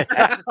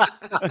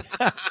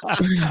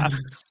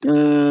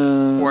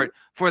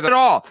 For it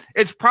all.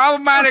 It's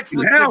problematic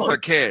for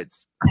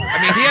kids.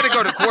 I mean, he had to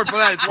go to court for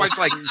that. His wife's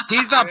like,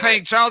 he's not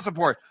paying child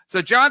support.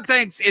 So John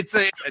thinks it's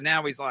a, and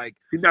now he's like,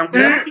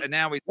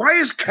 why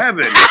is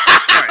Kevin?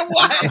 Right,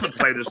 I'm gonna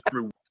play this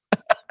through.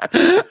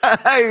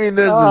 I mean,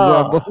 this is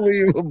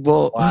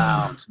unbelievable.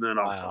 Wow. And then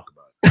I'll talk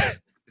about it.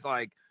 It's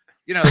like,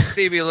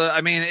 Stevie Lou. I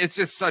mean, it's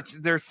just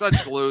they're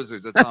such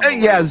losers. It's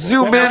yeah,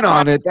 zoom in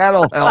on it.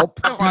 That'll help.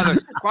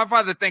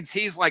 Quadfather thinks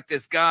he's like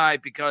this guy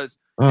because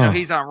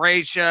he's on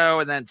Ray's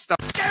show and then stuff.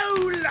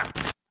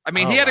 I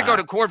mean, he had to go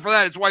to court for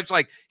that. His wife's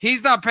like,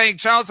 he's not paying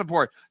child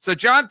support. So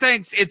John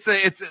thinks it's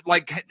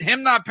like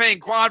him not paying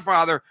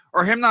Quadfather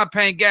or him not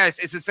paying gas.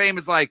 It's the same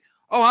as like,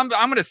 oh, I'm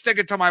going to stick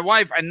it to my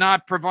wife and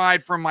not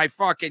provide for my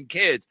fucking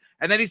kids.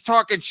 And then he's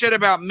talking shit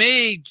about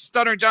me.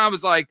 Stuttering John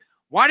was like,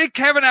 why did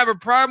Kevin have a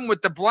problem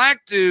with the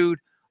black dude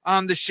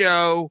on the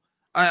show?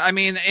 I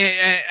mean,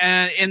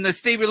 in the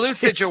Stevie Lou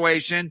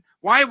situation,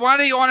 why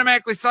do you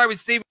automatically side with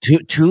Stevie?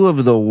 Two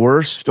of the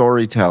worst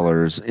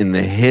storytellers in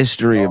the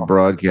history of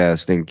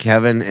broadcasting,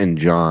 Kevin and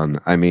John.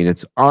 I mean,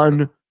 it's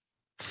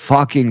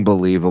unfucking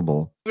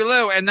believable.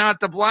 Lou and not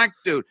the black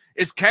dude.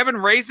 Is Kevin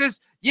racist?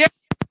 Yeah,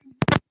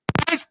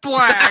 he's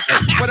black,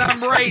 but I'm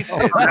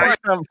racist. What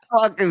the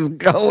fuck is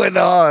going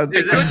on?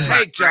 Good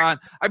take, John.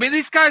 I mean,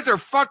 these guys are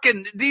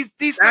fucking.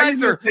 These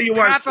guys are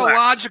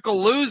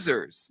pathological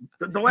losers.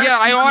 Yeah,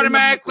 I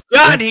automatically.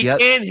 John, he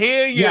can't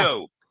hear you.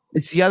 Yeah.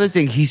 It's the other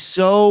thing. He's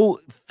so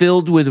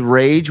filled with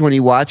rage when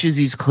he watches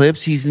these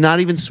clips. He's not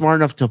even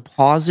smart enough to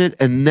pause it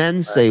and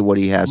then say what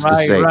he has to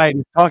say. Right.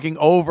 He's talking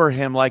over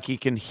him like he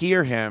can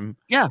hear him.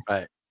 Yeah.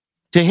 Right.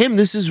 To him,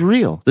 this is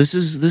real. This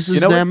is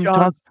them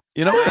talking.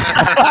 You know, what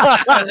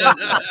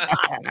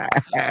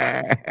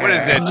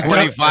is that?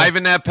 25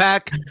 in that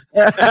pack?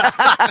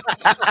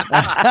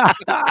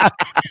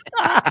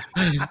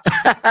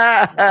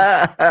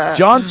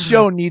 John's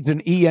show needs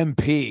an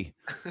EMP.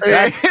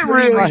 It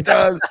really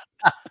does.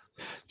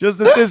 Just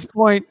at this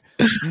point,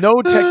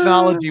 no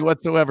technology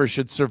whatsoever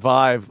should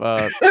survive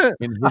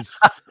in his.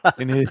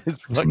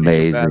 It's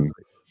amazing. Capacity.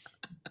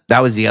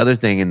 That was the other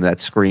thing in that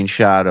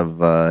screenshot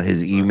of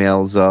his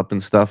emails up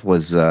and stuff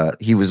was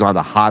he was on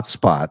a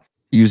hotspot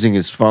using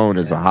his phone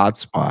as a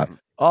hotspot.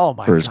 Oh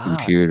my for his God.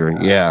 computer.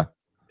 Yeah.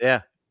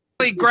 Yeah.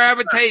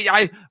 Gravitate.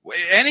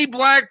 Any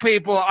black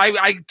people,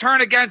 I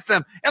turn against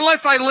them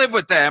unless I live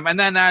with them, and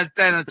then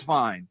it's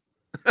fine.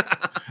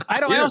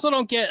 I also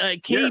don't get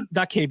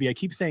not KB. I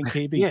keep saying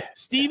KB. Yeah.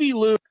 Stevie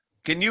Lou.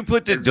 Can you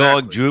put the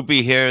dog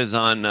droopy hairs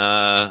on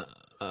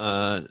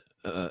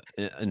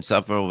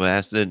Insufferable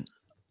Bastard?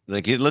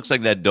 Like it looks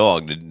like that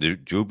dog, the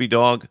droopy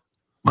dog.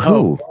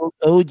 Who?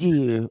 Oh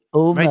dear.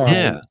 Oh right my.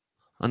 there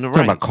on the Talking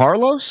right. about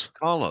Carlos?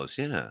 Carlos,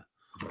 yeah.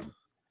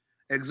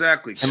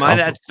 Exactly. Am I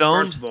that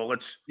stoned? First of all,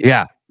 let's.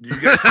 Yeah. Did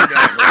you guys see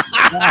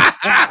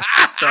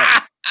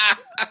that?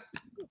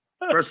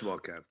 First of all,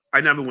 Kev,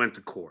 I never went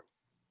to court.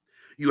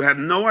 You have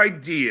no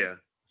idea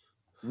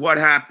what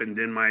happened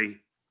in my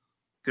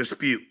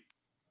dispute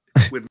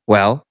with.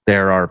 Well,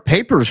 there are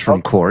papers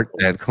from court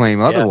that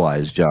claim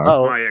otherwise, John.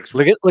 My ex.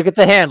 Look at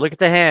the hand. Look at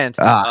the hand.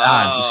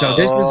 So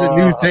this is a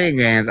new thing,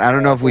 and I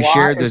don't know if we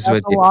shared this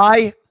with you.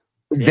 Why?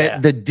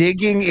 The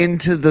digging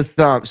into the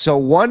thumb. So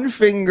one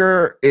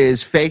finger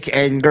is fake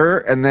anger,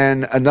 and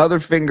then another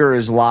finger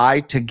is lie.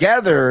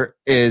 Together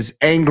is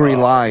angry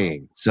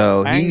lying.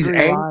 So he's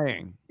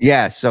lying.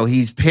 Yeah, so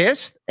he's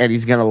pissed, and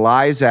he's gonna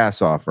lie his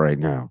ass off right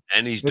now.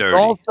 And he's It's dirty.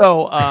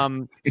 also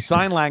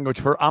sign language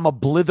for I'm a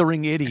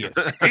blithering idiot.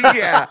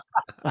 Yeah.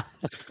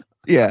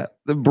 Yeah,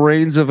 the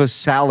brains of a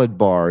salad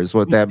bar is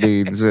what that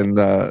means in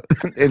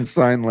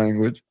sign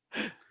language.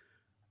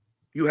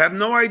 You have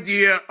no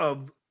idea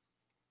of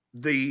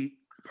the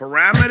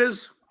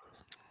parameters.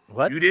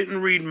 What? You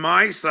didn't read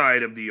my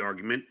side of the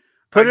argument.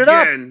 Put it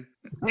up.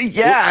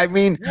 Yeah, I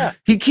mean,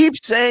 he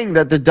keeps saying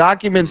that the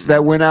documents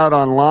that went out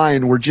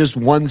online were just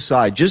one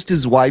side, just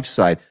his wife's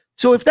side.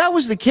 So if that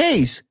was the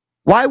case,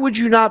 why would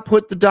you not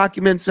put the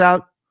documents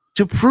out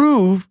to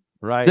prove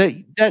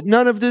that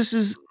none of this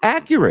is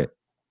accurate?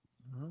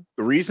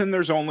 The reason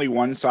there's only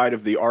one side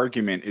of the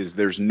argument is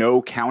there's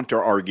no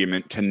counter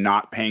argument to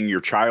not paying your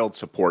child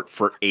support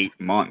for 8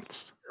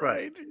 months.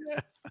 Right.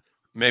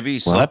 Maybe he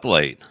slept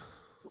late.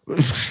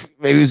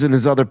 Maybe he's in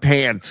his other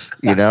pants.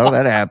 You know,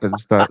 that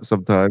happens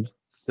sometimes.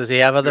 Does he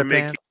have other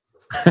pants?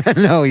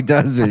 No, he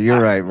doesn't.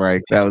 You're right,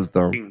 Mike. That was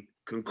dumb.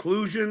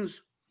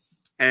 Conclusions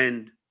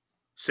and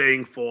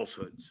saying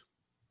falsehoods.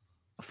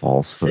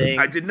 Falsehood.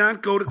 I did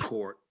not go to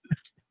court.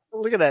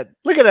 Look at that.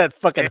 Look at that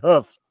fucking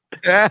hoof.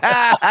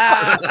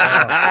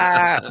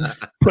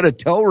 Put a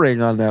toe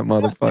ring on that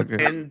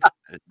motherfucker. And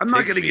I'm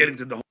not going to get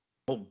into the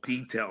whole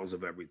details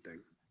of everything.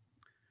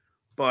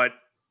 But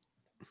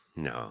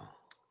no.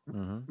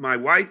 My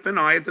wife and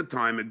I at the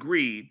time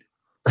agreed.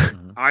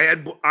 I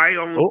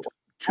owned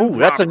two.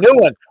 That's a new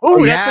one.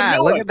 Oh, yeah,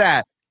 look at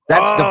that.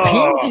 That's the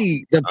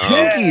pinky. The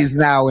pinky is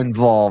now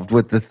involved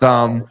with the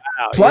thumb.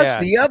 Plus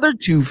the other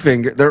two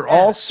fingers. They're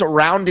all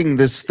surrounding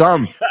this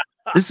thumb.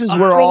 This is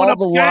where all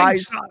the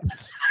lies.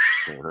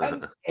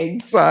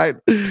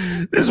 Inside.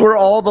 This is where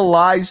all the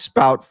lies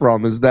spout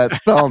from. Is that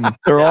thumb?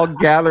 They're all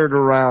gathered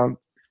around.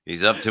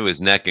 He's up to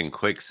his neck in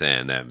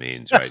quicksand. That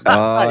means right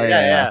now. Oh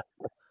yeah.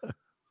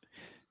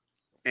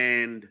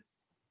 And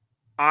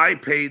I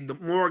paid the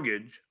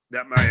mortgage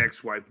that my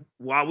ex-wife,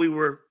 while we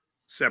were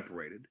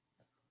separated,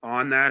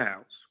 on that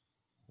house.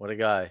 What a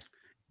guy!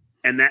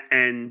 And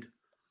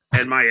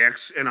my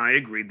ex and I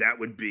agreed that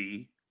would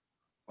be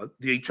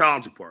the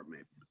child support,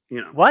 maybe.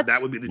 You know what?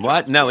 That would be the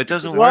what? No, it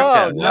doesn't work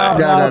that way. No, it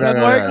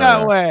doesn't work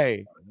that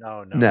way.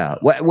 No.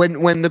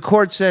 When the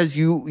court says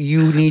you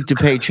need to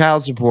pay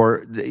child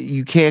support,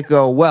 you can't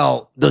go,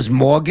 well, does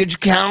mortgage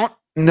count?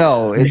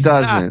 No, it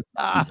doesn't.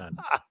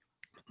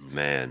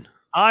 Man.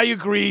 I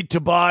agreed to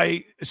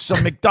buy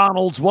some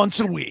McDonald's once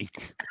a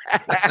week.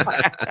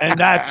 And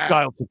that's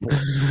child support.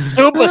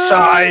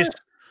 Supersize.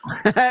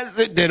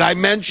 Did I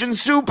mention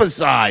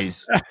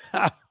supersize?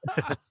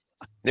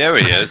 There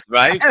he is,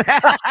 right?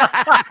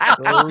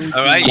 All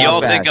right, y'all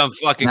think I'm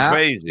fucking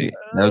crazy.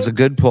 That was a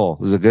good pull.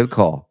 It was a good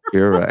call.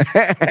 You're right.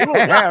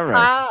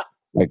 Right.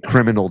 Like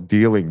criminal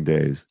dealing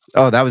days.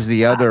 Oh, that was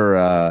the other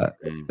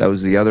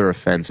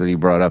offense that he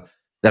brought up.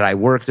 That I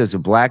worked as a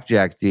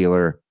blackjack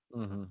dealer.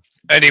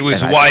 And he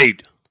was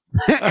white.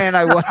 And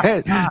I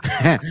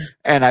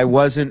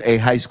wasn't a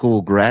high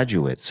school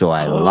graduate, so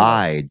I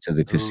lied to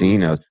the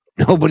casinos.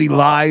 Nobody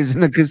lies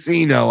in the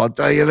casino, I'll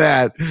tell you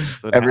that.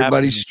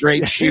 Everybody's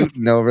straight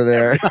shooting over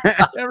there.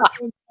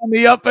 Everything's on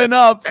the up and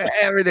up.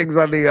 Everything's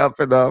on the up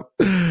and up.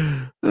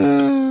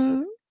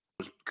 Because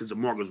the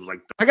mortgage was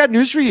like. I got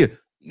news for you.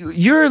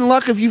 You're in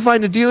luck if you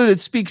find a dealer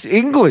that speaks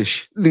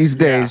English these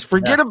days.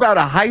 Forget about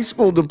a high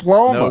school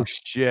diploma. No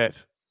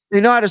shit.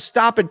 They know how to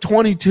stop at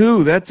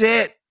 22. That's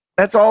it.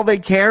 That's all they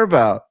care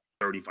about.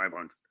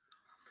 3,500.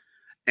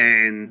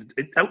 And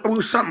it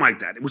was something like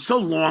that. It was so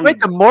long. Wait,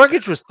 the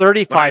mortgage was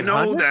 3,500.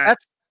 know that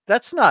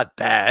that's not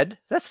bad.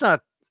 That's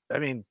not. I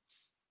mean,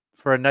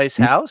 for a nice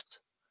house,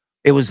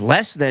 it was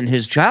less than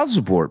his child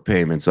support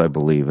payments, I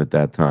believe, at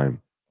that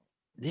time.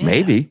 Yeah.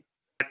 Maybe.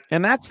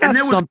 And that's not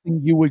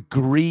something you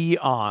agree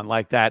on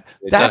like that.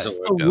 That's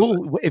the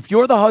rule. If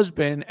you're the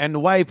husband and the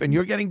wife and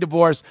you're getting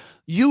divorced,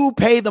 you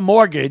pay the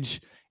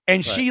mortgage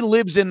and she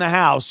lives in the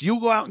house. You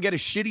go out and get a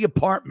shitty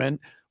apartment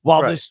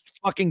while this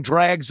fucking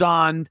drags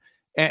on.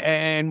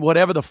 And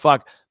whatever the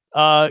fuck,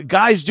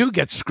 guys do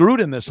get screwed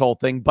in this whole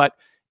thing, but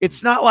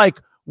it's not like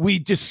we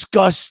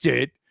discussed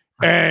it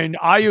and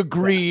I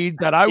agreed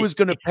that I was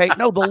going to pay.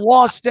 No, the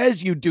law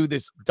says you do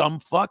this,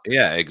 dumb fuck.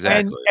 Yeah,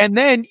 exactly. And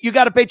then you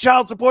got to pay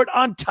child support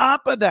on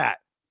top of that,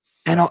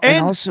 and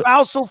also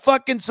spousal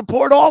fucking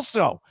support.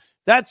 Also,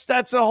 that's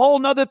a whole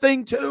nother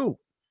thing too.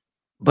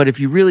 But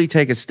if you really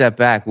take a step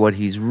back, what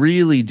he's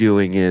really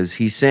doing is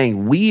he's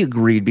saying we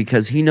agreed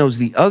because he knows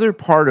the other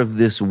part of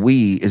this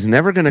we is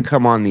never going to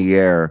come on the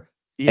air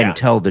and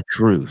tell the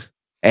truth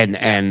and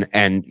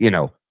you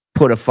know,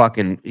 put a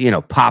fucking, you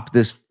know, pop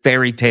this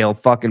fairy tale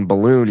fucking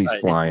balloon he's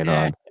flying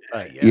on.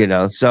 You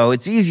know, so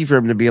it's easy for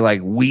him to be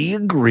like, we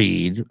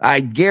agreed.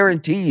 I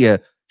guarantee you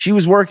she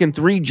was working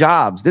 3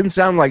 jobs. Didn't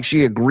sound like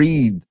she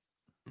agreed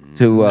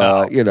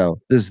to you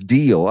know, this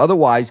deal.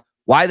 Otherwise,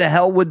 why the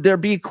hell would there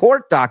be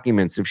court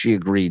documents if she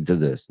agreed to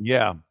this?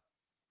 Yeah.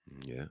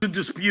 To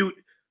dispute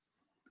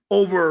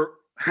over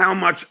how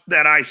much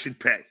that I should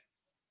pay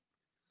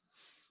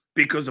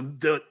because of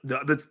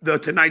the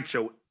Tonight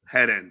Show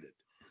had ended.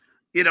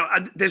 You know,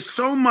 there's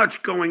so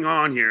much going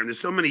on here, and there's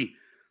so many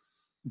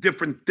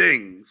different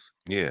things.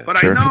 Yeah,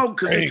 but I know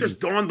because it just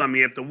dawned on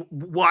me after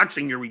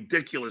watching your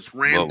ridiculous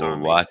rant. What we're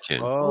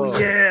watching. Oh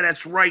yeah,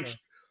 that's right.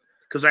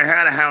 Because I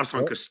had a house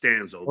on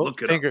Costanzo.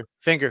 Look it up.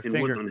 In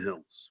Woodland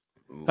Hills.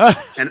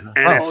 And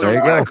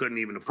I couldn't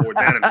even afford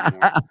that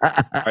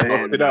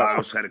anymore. I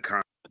also had a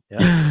car.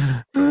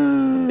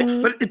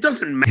 But it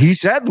doesn't matter. He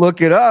said,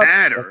 "Look it up."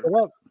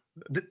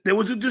 There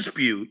was a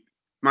dispute.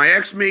 My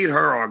ex made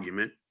her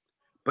argument,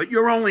 but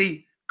you're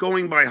only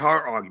going by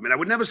her argument. I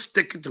would never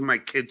stick it to my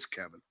kids,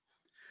 Kevin.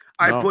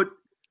 I put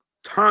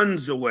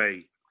tons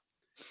away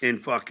in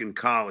fucking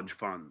college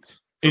funds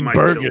in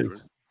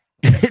burgers.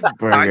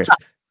 Burger.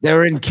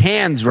 They're in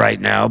cans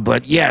right now,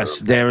 but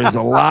yes, there is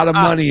a lot of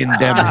money in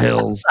them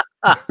hills.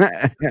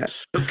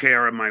 Took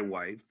care of my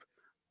wife.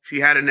 She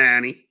had a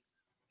nanny.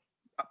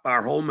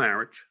 Our whole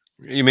marriage.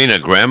 You mean a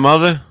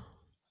grandmother?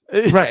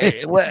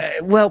 Right.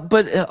 Well,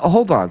 but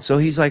hold on. So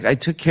he's like, I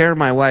took care of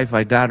my wife.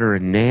 I got her a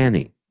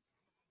nanny.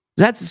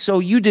 That's so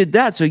you did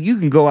that so you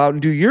can go out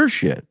and do your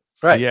shit.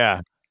 Right.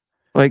 Yeah.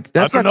 Like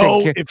that's I not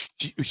don't know if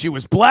she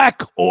was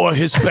black or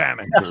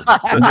Hispanic.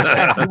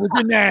 It was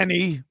a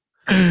nanny.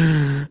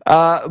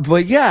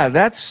 But yeah,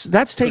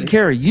 that's taking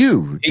care of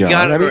you. He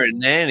got her a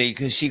nanny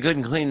because she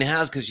couldn't clean the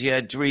house because she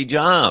had 3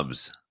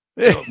 jobs.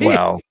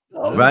 Well,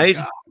 right?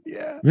 God,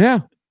 yeah. Yeah.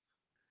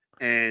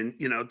 And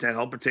you know, to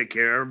help her take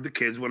care of the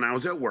kids when I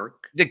was at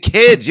work. The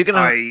kids, you're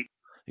gonna,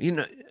 you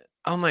know,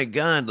 oh my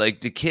God, like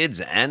the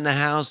kids and the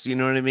house. You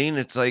know what I mean?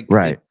 It's like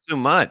it's too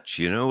much.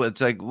 You know, it's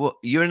like, well,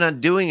 you're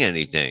not doing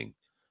anything.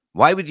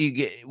 Why would you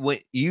get when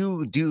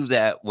you do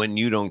that when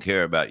you don't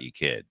care about your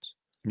kids?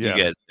 You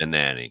get a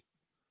nanny.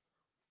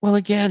 Well,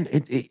 again,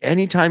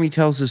 anytime he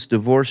tells this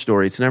divorce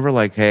story, it's never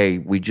like, hey,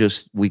 we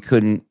just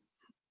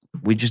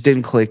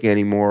didn't click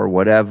anymore, or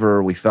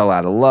whatever. We fell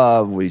out of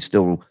love. We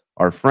still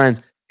are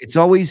friends. It's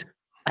always,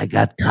 I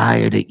got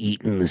tired of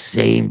eating the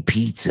same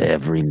pizza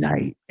every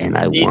night, and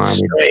I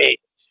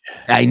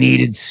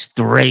needed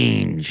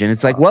strange. And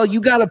it's like, well,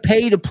 you got to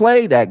pay to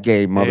play that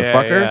game,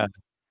 motherfucker. Yeah.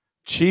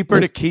 Cheaper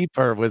to keep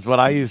her was what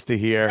I used to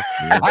hear.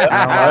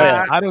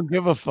 I don't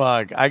give a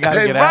fuck. I got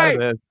to get out of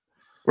this.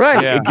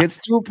 Right. Yeah. It gets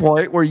to a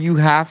point where you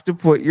have to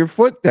put your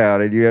foot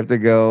down and you have to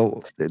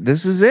go,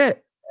 this is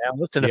it. Yeah,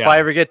 listen, if I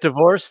ever get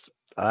divorced,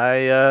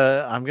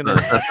 I'm gonna.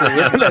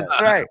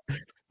 That's right.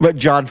 But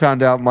John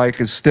found out Mike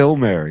is still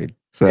married,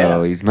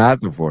 so he's not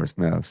divorced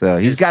now. So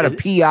he's got a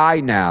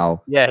PI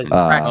now. Yeah, his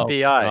crack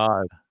PI.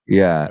 God.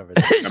 Yeah,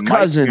 his And Mike's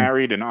cousin.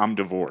 married and I'm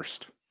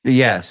divorced.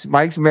 Yes,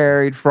 Mike's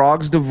married.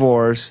 Frog's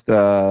divorced.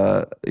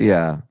 Yeah,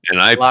 And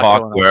I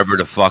park wherever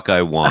the fuck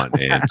I want,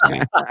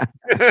 Anthony.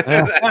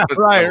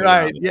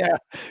 Right. Yeah.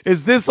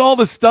 Is this all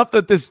the stuff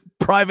that this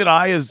private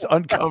eye has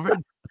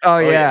uncovered? Oh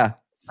yeah.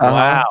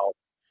 Wow.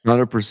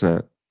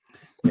 100%.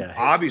 Yeah.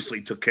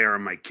 Obviously took care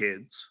of my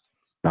kids.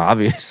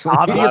 Obviously.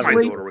 Bought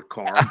my daughter a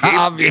car.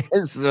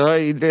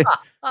 Obviously, he did.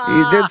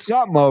 He did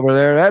something over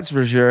there. That's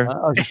for sure.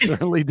 Oh, he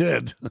certainly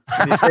did.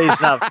 You say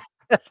he's not.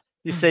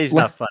 You say he's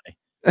not funny.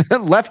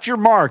 Left your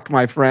mark,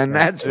 my friend.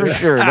 That's for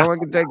sure. No one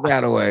can take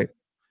that away.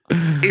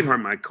 Gave her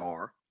my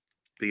car.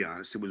 Be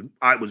honest, it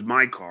was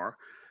my car.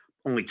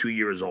 Only 2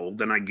 years old.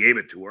 Then I gave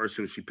it to her,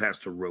 so she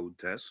passed her road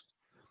test.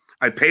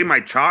 I pay my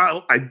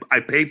child.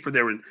 I paid for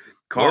their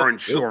car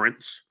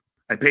insurance.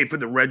 I paid for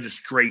the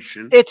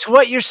registration. It's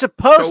what you're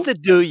supposed to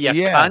do, you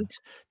cunt.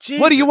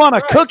 What do you want,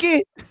 a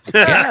cookie?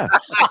 Yeah.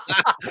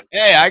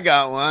 Hey, I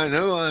got one.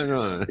 Who wants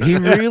one? He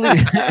really,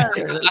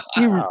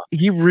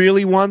 he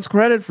really wants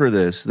credit for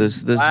this.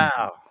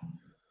 Wow.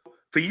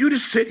 For you to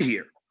sit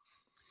here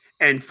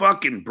and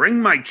fucking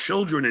bring my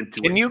children into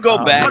it. Can you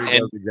go back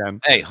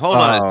and hey, hold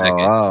on a second.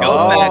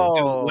 Go back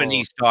to when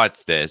he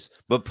starts this,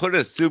 but put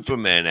a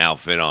Superman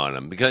outfit on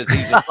him because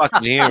he's a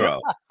fucking hero.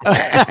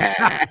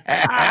 Get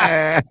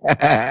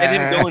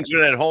him going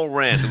through that whole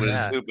rant with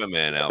a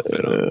Superman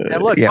outfit on.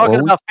 And look,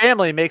 talking about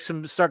family makes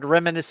him start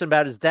reminiscing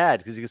about his dad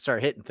because he can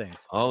start hitting things.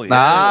 Oh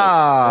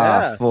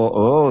yeah.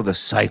 The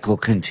cycle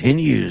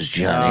continues,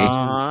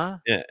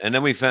 Johnny. Yeah, and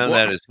then we found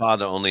out his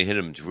father only hit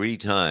him 3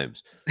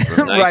 times.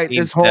 From Right,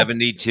 this whole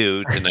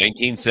 1972 to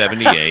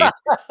 1978,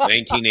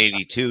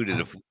 1982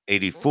 to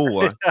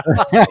 84,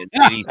 and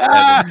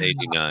 87 to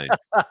 89.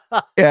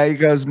 Yeah, he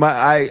goes,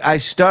 I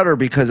stutter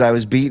because I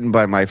was beaten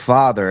by my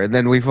father. And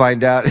then we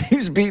find out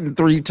he's beaten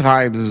 3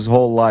 times his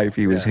whole life.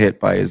 He was hit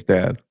by his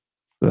dad.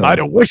 So. I'd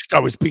have wished I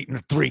was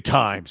beaten 3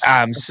 times.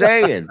 I'm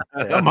saying.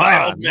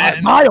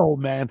 My old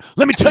man.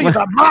 Let me tell you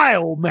about my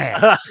old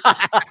man.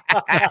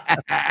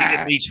 He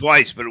hit me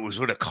twice, but it was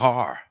with a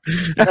car.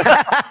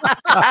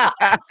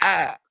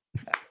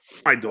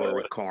 My daughter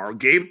a car.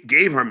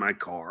 Gave her my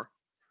car.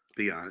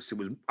 Be honest, it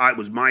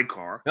was my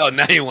car. Oh,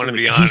 now you want to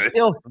be honest.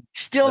 He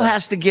still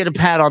has to get a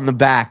pat on the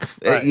back,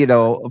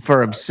 for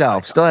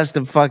himself. Still has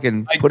to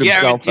fucking put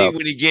himself up.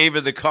 When he gave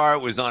her the car,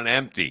 it was on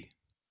empty.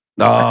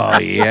 Oh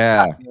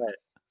yeah.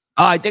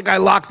 Oh, I think I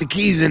locked the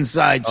keys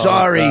inside.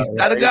 Sorry,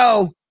 gotta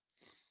go.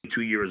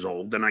 2 years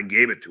old. Then I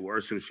gave it to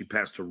her, so she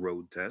passed her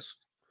road test.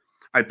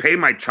 I pay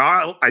my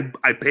child.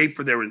 I paid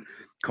for their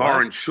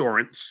car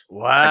insurance.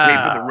 Wow. I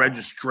paid for the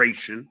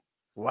registration.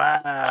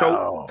 Wow.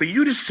 So for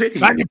you to sit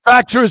here,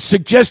 Manufacturer's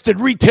suggested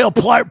retail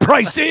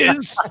price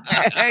is.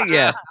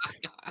 Yeah.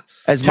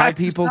 As my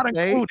people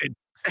say. Included.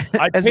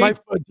 I paid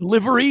for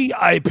delivery.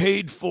 I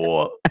paid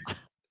for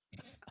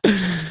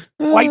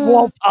white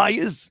wall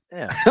tires.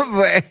 Yeah.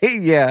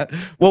 Yeah.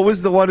 What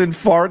was the one in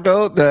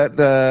Fargo?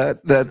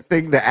 The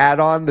thing, the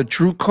add-on, the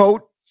True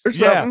Coat or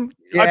something?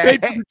 Yeah. I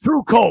paid for the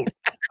True Coat.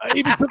 I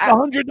even took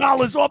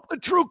 $100 off the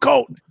True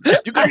Coat.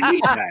 You're gonna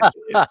need that.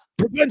 It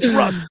prevents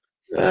rust.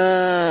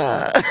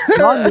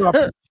 John, you're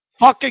a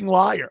fucking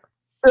liar.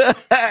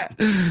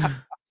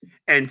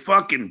 and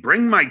fucking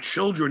bring my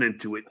children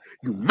into it,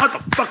 you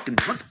motherfucking.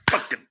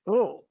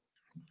 Oh.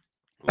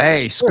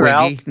 Hey,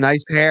 Squiggy,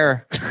 nice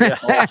hair.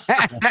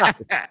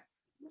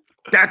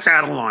 That's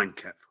out of line,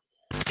 Kev.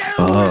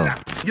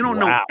 You don't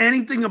know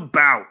anything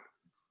about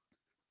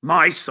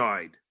my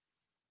side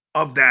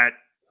of that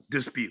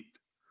dispute.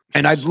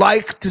 And I'd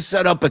like to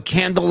set up a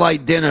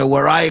candlelight dinner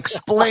where I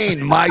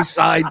explain my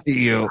side to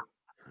you.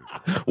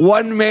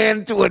 One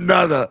man to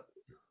another.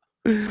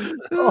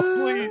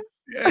 Oh, please.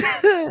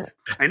 Yeah.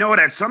 I know it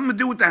had something to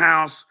do with the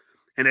house,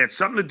 and it had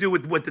something to do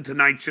with the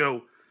Tonight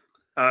Show.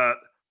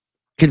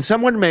 Can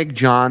someone make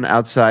John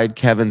outside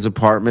Kevin's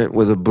apartment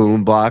with a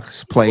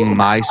boombox playing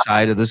my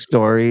side of the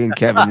story and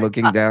Kevin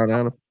looking down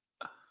at him?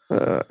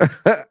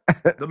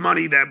 The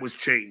money that was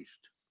changed.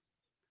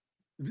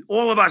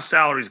 All of our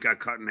salaries got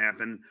cut in half,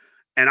 and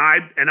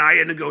I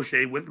had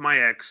negotiated with my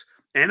ex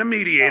and a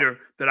mediator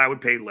that I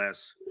would pay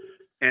less,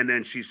 and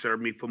then she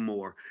served me for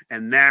more,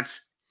 and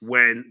that's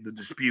when the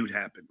dispute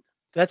happened.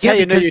 That's how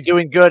you know you're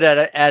doing good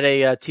at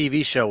a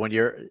TV show, when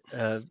your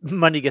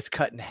money gets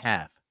cut in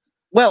half.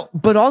 Well,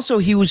 but also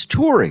he was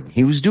touring.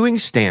 He was doing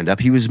stand-up.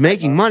 He was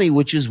making money,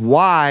 which is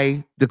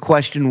why the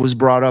question was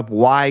brought up,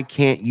 why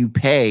can't you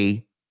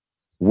pay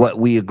what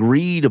we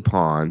agreed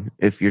upon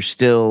if you're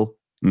still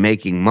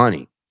making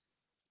money?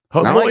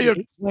 Her lawyer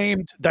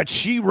claimed that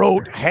she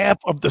wrote half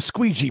of the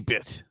squeegee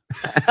bit.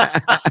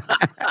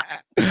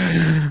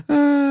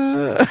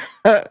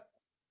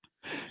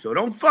 So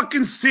don't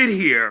fucking sit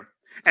here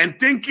and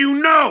think you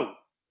know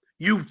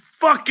You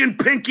fucking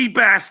pinky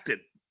bastard.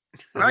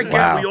 I get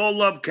Wow. we all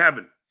love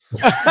Kevin.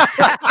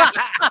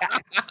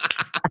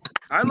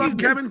 I love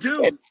Kevin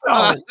too.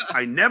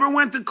 I never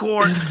went to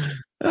court.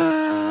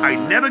 I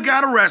never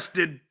got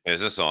arrested.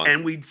 There's a song.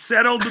 And we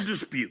settled the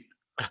dispute.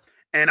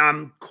 And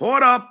I'm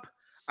caught up.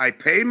 I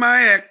paid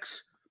my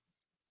ex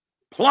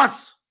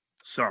plus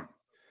some.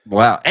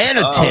 Wow. And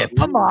a tip.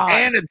 Come on.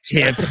 And a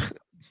tip.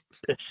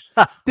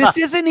 This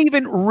isn't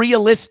even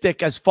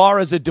realistic as far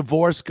as a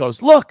divorce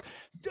goes. Look,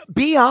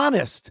 be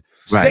honest.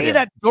 Right, Say yeah.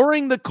 that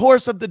during the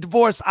course of the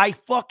divorce, I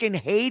fucking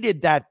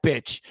hated that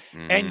bitch.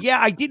 And yeah,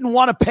 I didn't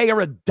want to pay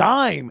her a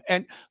dime.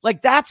 And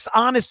like, that's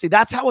honesty.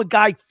 That's how a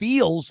guy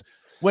feels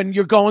when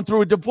you're going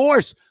through a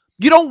divorce.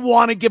 You don't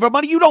want to give her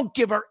money. You don't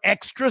give her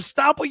extra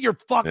stuff, but you're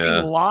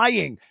fucking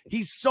lying.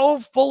 He's so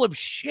full of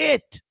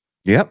shit.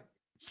 Yep.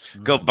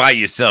 Go buy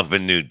yourself a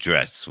new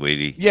dress,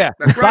 sweetie. Yeah,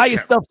 buy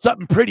yourself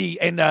something pretty,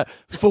 and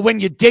for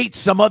when you date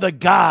some other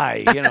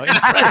guy, you know.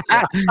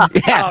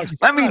 Yeah,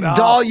 let me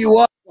doll you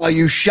up while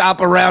you shop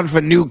around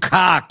for new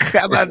cock.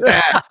 How about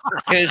that?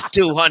 Here's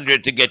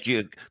 $200 to get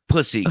your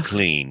pussy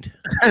cleaned.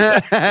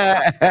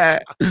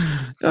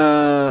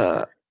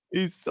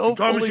 He's so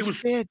told me full she of was-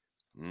 shit.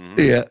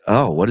 Yeah.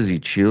 Oh, what is he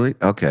chewing?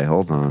 Okay,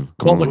 hold on.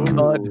 Call a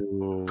cud.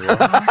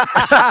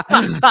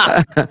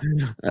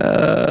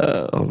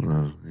 Hold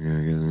on.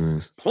 Yeah, get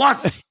this.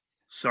 Plus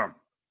some.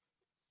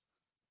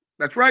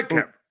 That's right,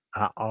 Kev.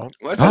 Uh-oh.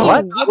 What?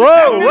 What?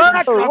 Whoa,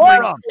 Whoa,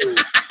 what?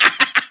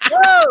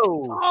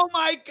 Whoa. Oh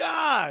my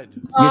God.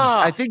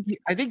 I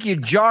think you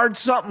jarred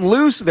something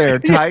loose there,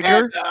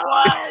 Tiger.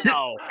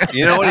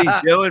 You know what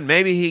he's doing?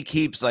 Maybe he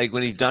keeps, like,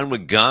 when he's done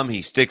with gum,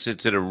 he sticks it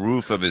to the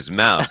roof of his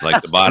mouth,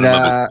 like the bottom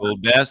of his school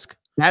desk.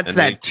 That's and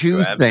then that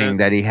tooth grabs thing it.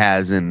 that he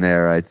has in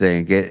there. I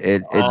think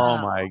it Oh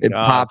my it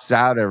God. pops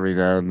out every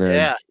now and then.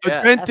 Yeah. The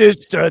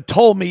dentist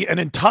told me an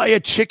entire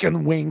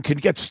chicken wing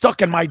could get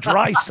stuck in my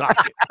dry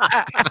socket.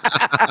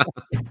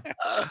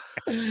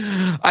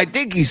 I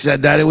think he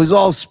said that. It was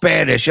all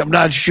Spanish. I'm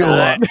not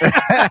sure.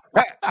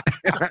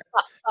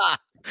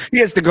 He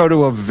has to go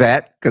to a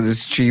vet because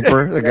it's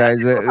cheaper. The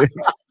guy's.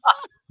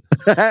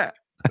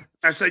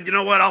 I said, you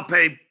know what? I'll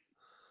pay.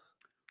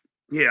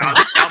 Yeah,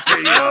 I'll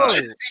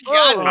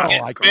pay.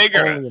 I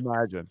can only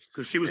imagine.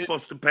 Because she was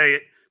supposed to pay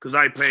it because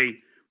I pay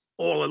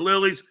all at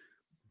Lily's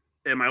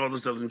and my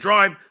oldest doesn't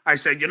drive. I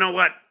said, you know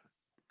what?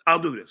 I'll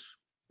do this.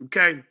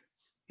 Okay?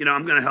 You know,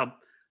 I'm going to help.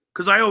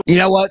 Because I owe. You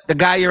know what? The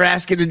guy you're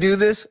asking to do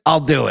this, I'll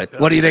do it.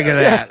 What do you think of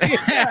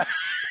that?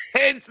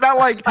 It's not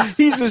like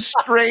he's a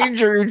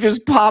stranger who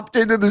just popped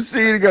into the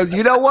scene and goes,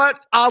 you know what?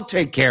 I'll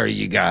take care of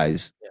you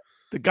guys.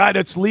 The guy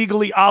that's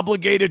legally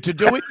obligated to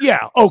do it?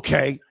 Yeah,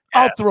 okay.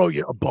 I'll throw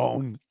you a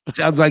bone.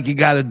 Sounds like you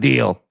got a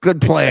deal.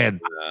 Good plan.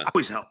 I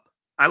always help.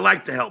 I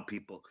like to help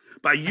people.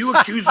 By you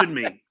accusing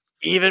me,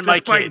 even just my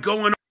by kids.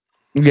 going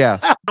Yeah.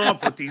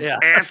 off with these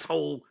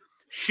asshole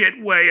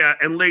shit Waya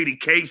and Lady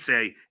K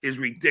say is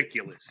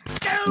ridiculous.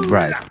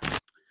 Right.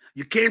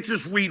 You can't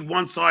just read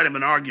one side of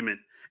an argument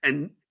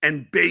and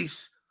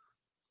base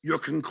your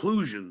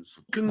conclusion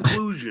on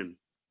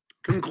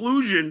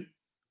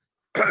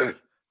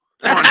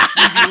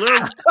Stevie Lou.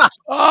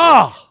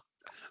 Oh.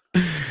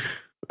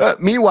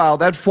 Meanwhile,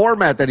 that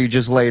format that he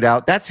just laid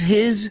out, that's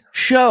his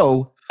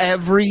show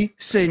every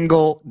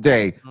single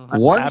day.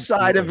 One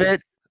side of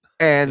it,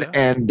 and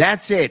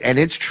that's it. And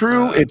it's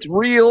true, it's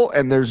real,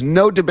 and there's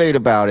no debate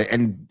about it.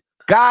 And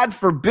God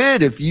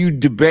forbid if you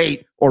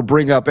debate or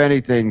bring up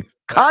anything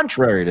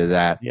contrary to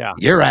that,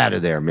 you're out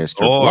of there,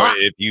 mister. Or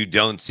if you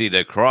don't see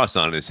the cross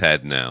on his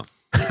head now.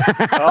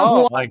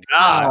 Oh my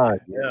God.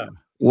 Yeah.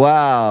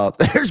 Wow.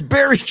 There's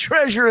buried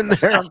treasure in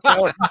there. I'm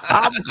telling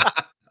you.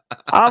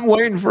 I'm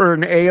waiting for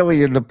an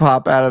alien to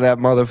pop out of that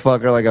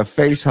motherfucker like a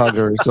face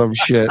hugger or some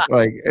shit.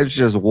 Like, it's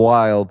just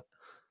wild.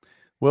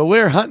 Well,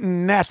 we're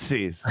hunting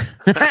Nazis.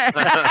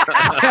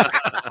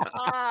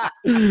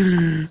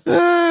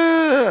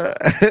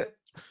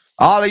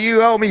 All of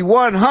you owe me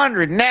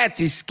 100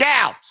 Nazi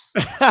scalps.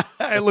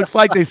 It looks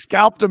like they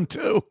scalped him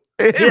too.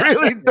 It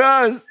really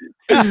does.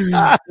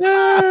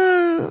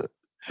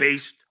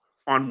 Based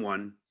on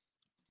one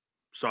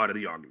side of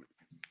the argument.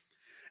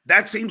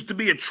 That seems to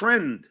be a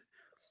trend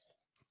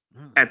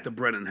at the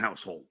Brennan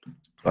household.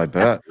 I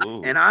bet.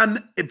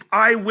 And if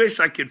I wish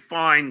I could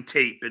find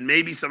tape, and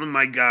maybe some of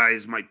my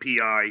guys, my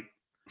PI,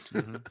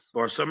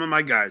 or some of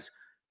my guys,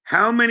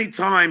 how many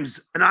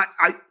times, and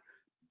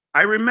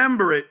I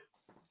remember it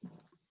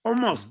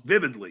almost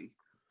vividly,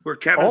 where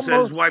Kevin said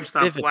his wife's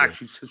not black,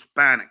 she's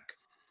Hispanic.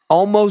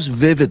 Almost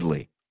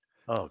vividly.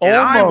 Oh, and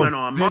I went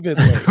on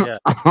vividly. Yeah.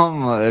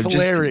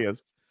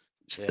 Hilarious.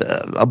 Just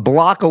a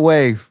block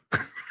away.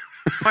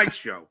 Mike's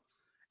show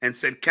and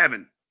said,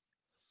 Kevin,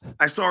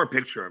 I saw a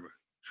picture of her.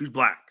 She's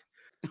black.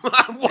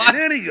 And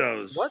then he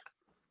goes, "What?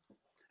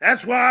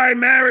 That's why I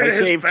married a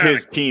saved Hispanic."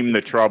 his team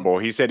the trouble.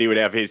 He said he would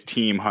have his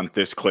team hunt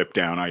this clip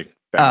down. I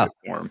found it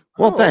for him.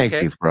 Well, thank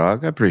you,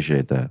 Frog. I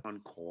appreciate that. On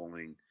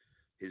calling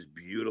his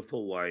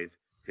beautiful wife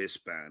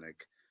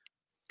Hispanic.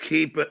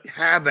 Keep it,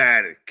 have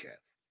at it,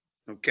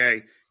 Kev.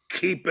 Okay?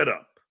 Keep it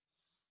up.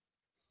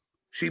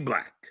 She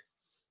black.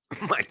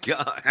 Oh my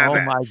God. How Oh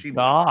bad? my She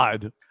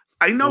God.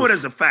 I know it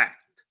as a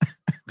fact.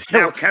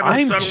 Now Kevin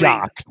I'm suddenly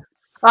shocked.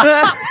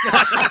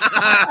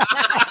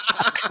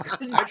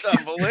 That's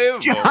unbelievable.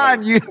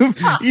 John,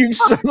 you've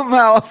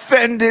somehow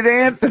offended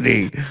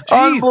Anthony.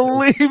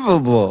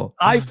 Unbelievable.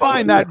 I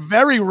find that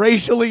very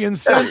racially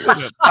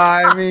insensitive.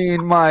 I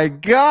mean, my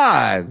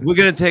God. We're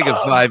gonna take a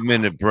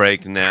 5-minute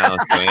break now,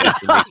 so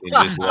Anthony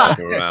can just walk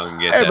around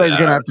and get. Everybody's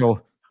gonna have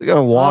to. They're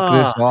gonna walk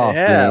this off,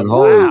 man.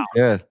 Holy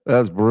shit,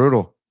 that's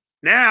brutal.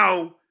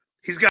 Now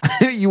he's got.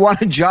 You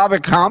want a job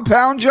at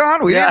Compound,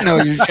 John? We didn't know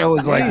your show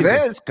was like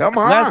this. Come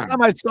on. Last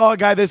time I saw a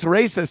guy this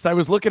racist, I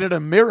was looking at a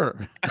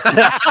mirror.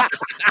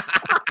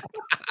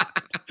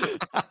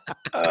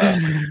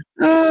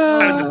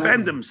 Trying to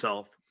defend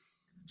himself,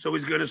 so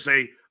he's going to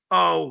say,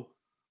 my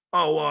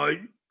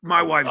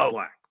wife's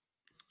black.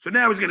 So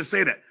now he's going to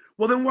say that.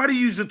 Well, then why do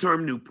you use the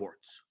term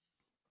Newports?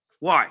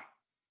 Why?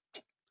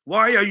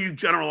 Why are you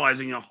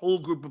generalizing a whole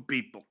group of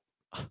people?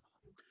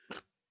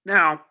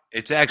 Now,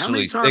 it's actually how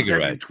many times have you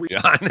cigarettes,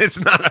 tweeted- John. It's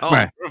not a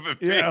whole group of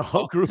people. Yeah, a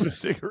whole group of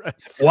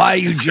cigarettes. Why are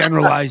you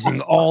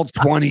generalizing all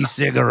 20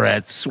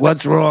 cigarettes?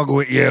 What's wrong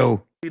with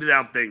you? Tweeted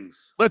out things.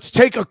 Let's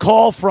take a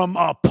call from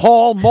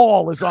Paul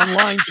Mall is on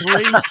line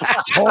 3.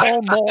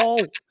 Paul Mall.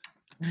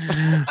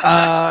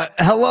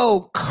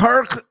 Hello,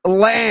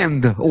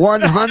 Kirkland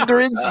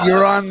 100s.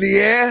 You're on the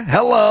air.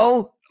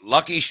 Hello.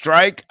 Lucky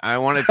Strike. I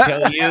want to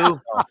tell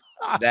you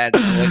that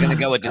we're going to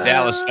go with the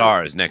Dallas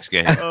Stars next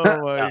game.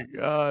 Oh my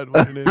God!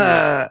 What an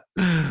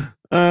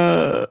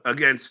idiot.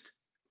 Against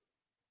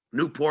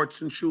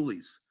Newports and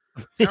Shulis.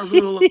 Sounds a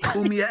little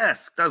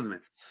Cumia-esque, doesn't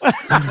it?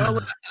 Well,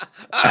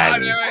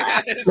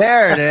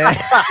 there it is.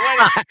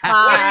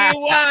 What do you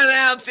want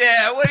out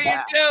there? What are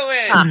you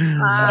doing?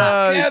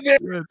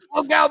 Kevin,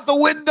 look out the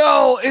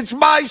window. It's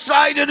my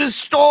side of the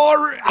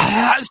story.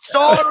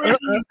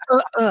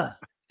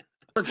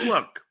 let's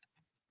look.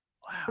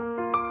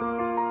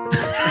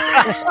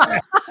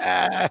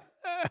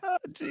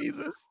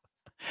 Jesus,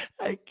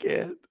 I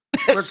can't.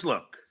 Let's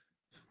look.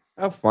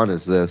 How fun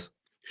is this?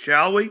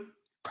 Shall we?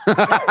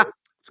 Let's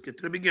get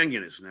to the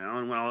beginnings now.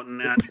 And well,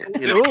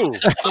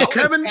 so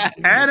Kevin,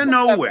 out of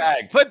nowhere,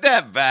 put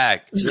that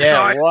back.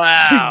 Yeah,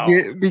 wow.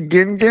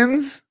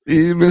 Beginnings?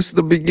 You missed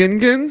the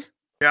beginnings?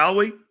 Shall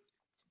we?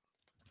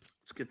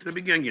 Let's get to the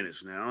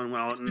beginnings now. And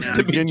well,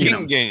 the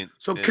beginning.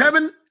 So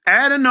Kevin,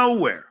 out of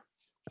nowhere,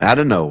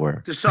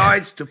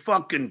 decides to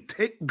fucking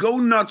go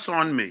nuts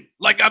on me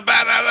like a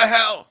bat out of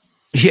hell.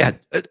 Yeah,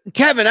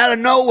 Kevin, out of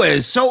nowhere,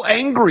 is so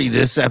angry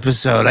this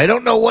episode. I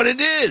don't know what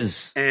it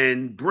is.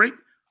 And bring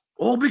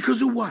all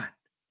because of what?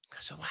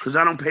 Because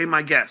I don't pay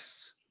my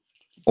guests.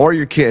 Or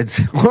your kids.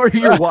 Or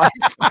your wife.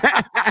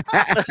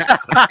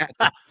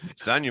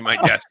 Son, you might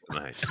guess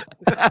tonight.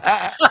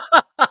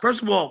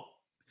 First of all,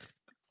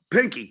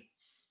 Pinky,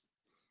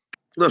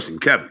 listen,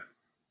 Kevin.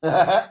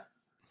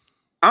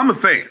 I'm a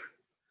fan.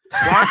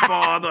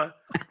 Godfather.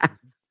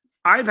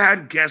 I've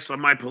had guests on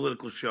my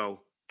political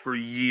show for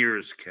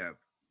years, Kev.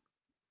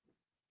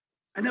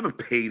 I never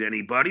paid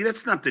anybody.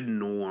 That's not the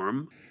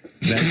norm.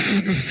 If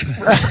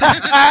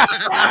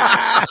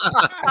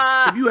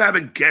you have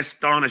a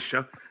guest on a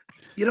show,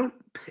 you don't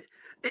pay.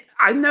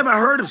 I never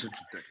heard of such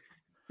a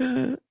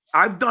thing.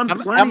 I've done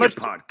plenty of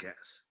podcasts.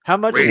 How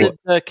much did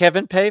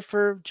Kevin pay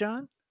for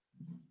John?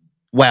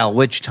 Well,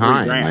 which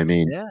time? I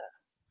mean,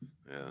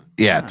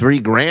 yeah,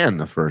 $3,000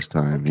 the first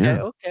time.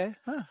 Yeah. Okay.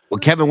 Huh. Well,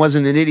 Kevin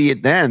wasn't an idiot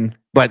then,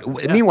 but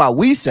meanwhile,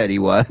 we said he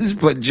was,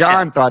 but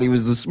John thought he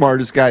was the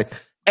smartest guy.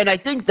 And I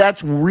think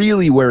that's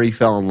really where he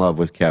fell in love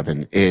with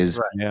Kevin is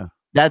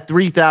that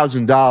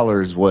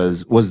 $3,000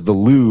 was the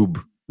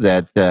lube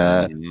that,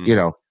 you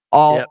know,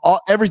 all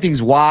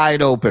everything's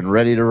wide open,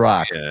 ready to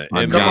rock. Yeah,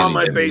 come on,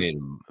 my face.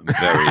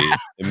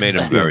 It made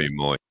him very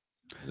moist.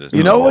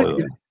 You know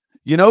what?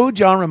 You know who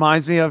John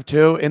reminds me of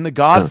too? In The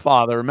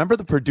Godfather, remember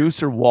the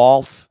producer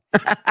Waltz?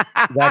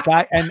 That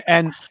guy,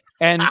 and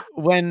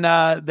when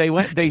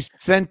they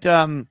sent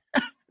Tom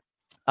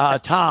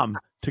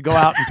to go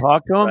out and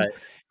talk to him,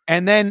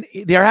 and then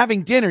they're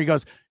having dinner. He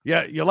goes,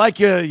 "Yeah, you like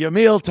your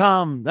meal,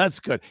 Tom? That's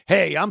good.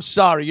 Hey, I'm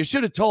sorry. You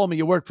should have told me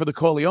you worked for the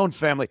Corleone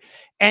family."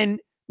 And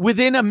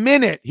within a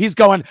minute, he's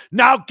going,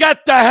 "Now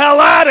get the hell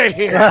out of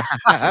here."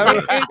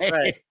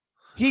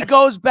 He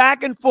goes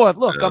back and forth.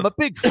 Look, I'm a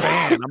big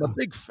fan. I'm a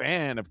big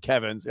fan of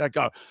Kevin's. I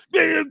go,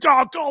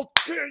 go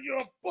kill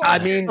your boy. I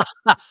mean,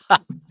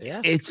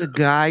 it's a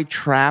guy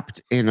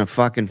trapped in a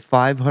fucking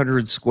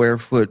 500 square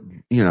foot,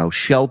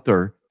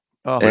 shelter.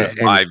 With a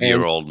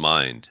 5-year-old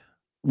mind.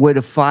 With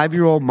a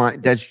 5-year-old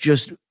mind that's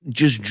just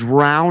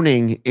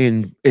drowning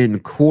in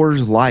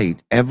Coors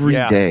Light every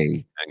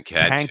day. And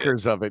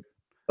tankers of it.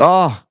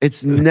 Oh,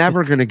 it's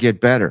never going to get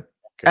better.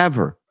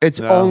 Ever. It's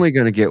only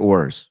going to get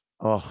worse.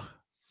 Oh.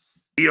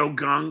 Theo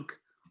Gunk.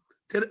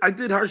 I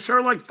did her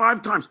show like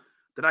 5 times.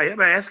 Did I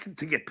ever ask him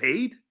to get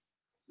paid?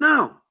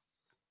 No.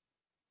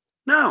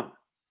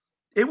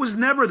 It was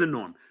never the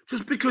norm.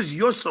 Just because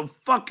you're so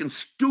fucking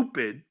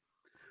stupid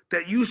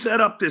that you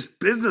set up this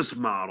business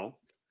model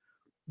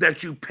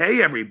that you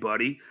pay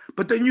everybody,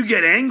 but then you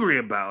get angry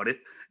about it,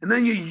 and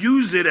then you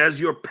use it as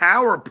your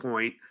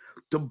PowerPoint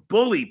to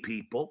bully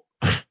people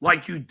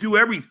like you do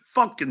every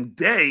fucking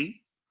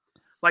day,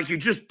 like you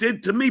just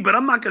did to me. But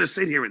I'm not going to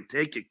sit here and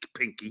take it,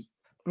 Pinky.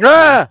 Look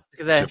at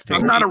that.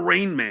 I'm not a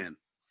Rain Man.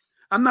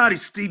 I'm not a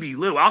Stevie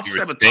Lou. I'll You're a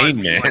sabotage stain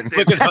you man. like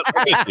this. Look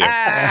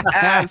at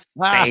us.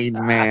 Stain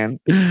man.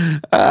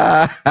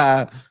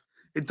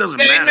 It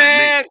doesn't Stain matter.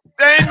 man.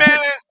 Stain man.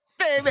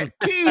 David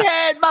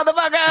T-head,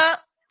 motherfucker.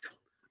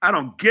 I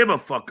don't give a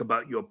fuck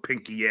about your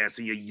pinky ass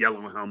and your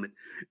yellow helmet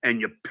and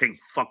your pink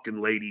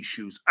fucking lady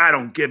shoes. I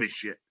don't give a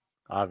shit.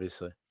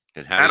 Obviously.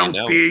 And I don't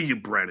fear you,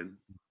 Brennan.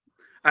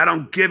 I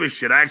don't give a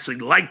shit. I actually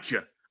liked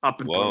you up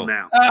until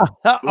now.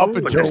 Up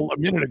until a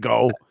minute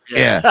ago.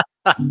 Yeah.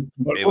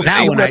 We'll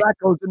see where that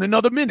goes in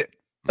another minute.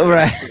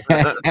 Right.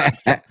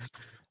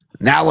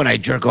 Now when I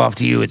jerk off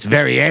to you, it's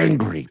very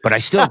angry, but I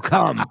still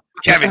come.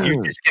 Kevin,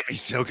 you just get me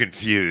so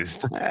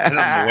confused. I don't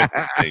know what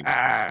to think.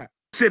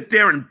 Sit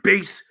there and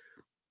base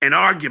an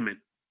argument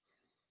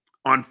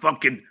on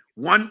fucking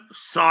one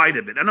side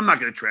of it. And I'm not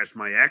going to trash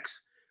my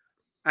ex.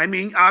 I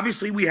mean,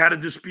 obviously we had a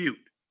dispute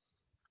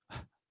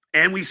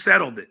and we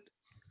settled it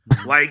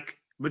like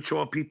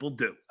mature people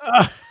do.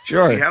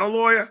 Sure. He had a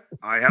lawyer.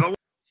 I had a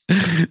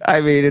lawyer.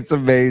 I mean, it's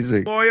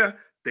amazing.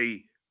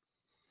 They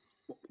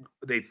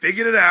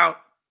figured it out.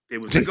 It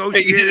was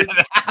negotiated.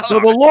 So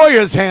the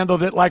lawyers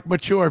handled it like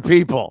mature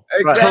people.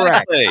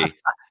 Exactly.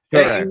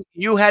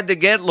 You had to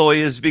get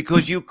lawyers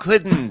because you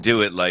couldn't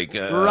do it like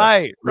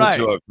a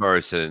mature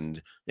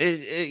person.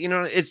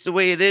 It's the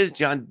way it is,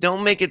 John.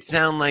 Don't make it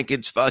sound like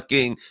it's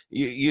fucking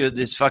you're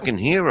this fucking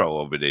hero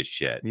over this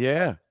shit.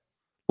 Yeah.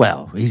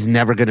 Well, he's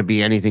never going to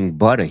be anything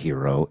but a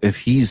hero if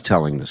he's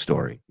telling the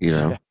story, you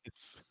know.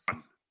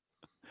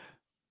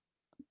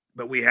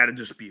 But we had a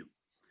dispute,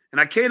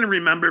 and I can't even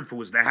remember if it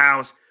was the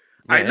house.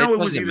 Yeah, I know it it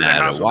was doesn't either the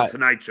matter house or what. the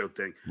Tonight Show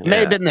thing. May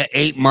have been the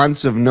 8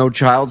 months of no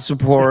child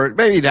support.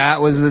 Maybe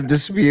that was the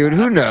dispute.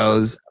 Who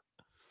knows?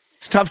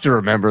 It's tough to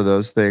remember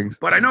those things.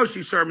 But I know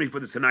she served me for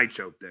the Tonight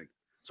Show thing.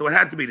 So it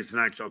had to be the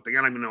Tonight Show thing.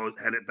 I don't even know if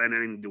it had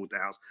anything to do with the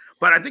house.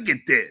 But I think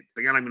it did.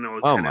 I don't even know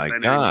if Oh, it my had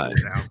anything to do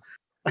with the house.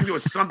 I think there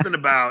was something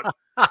about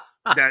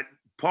that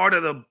part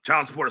of the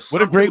child support.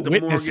 What a great something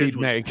with the witness he'd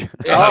mortgage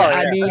make.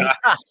 I mean,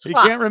 he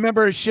can't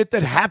remember shit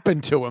that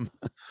happened to him.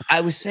 I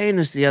was saying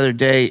this the other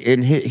day,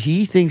 and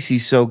he thinks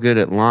he's so good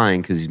at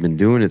lying because he's been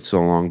doing it so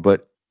long.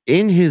 But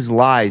in his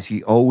lies,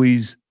 he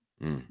always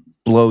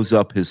blows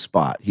up his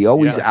spot. He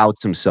always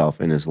outs himself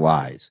in his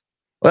lies,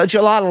 which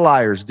a lot of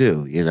liars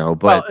do, you know.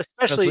 But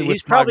especially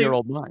he's probably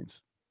old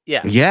minds.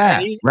 Yeah,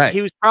 Yeah, And right.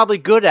 He was probably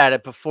good at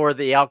it before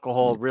the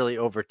alcohol really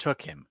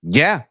overtook him.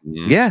 yeah,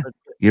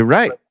 you're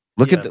right.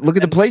 Look at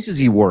the places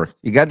he worked.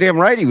 You goddamn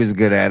right, he was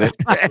good at it.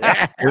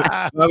 If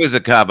I was a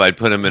cop, I'd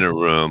put him in a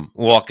room,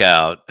 walk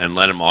out, and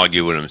let him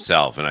argue with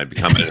himself, and I'd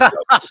become innocent.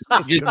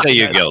 Just say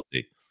you're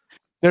guilty.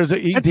 There's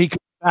he comes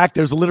back.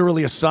 There's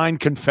literally a signed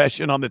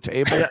confession on the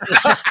table.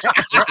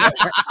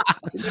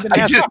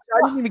 I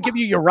didn't even give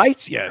you your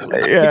rights yet.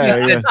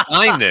 Let's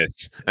sign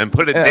this and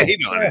put a date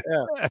on it.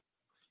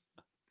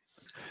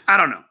 I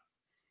don't know.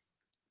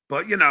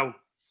 But, you know,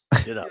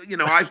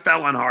 I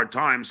fell on hard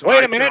times. So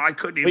Wait a minute. I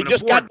couldn't We even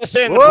just afford got this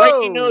in.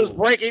 Breaking news.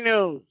 Breaking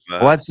news.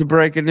 What's the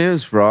breaking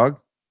news, Frog?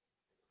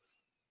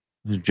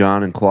 Is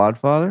John and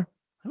Quadfather?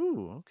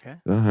 Ooh, okay.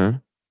 Go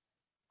ahead.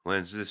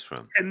 When's this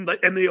from? And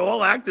they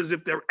all act as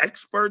if they're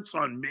experts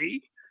on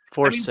me.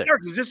 I mean,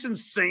 Derek, is this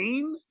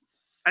insane?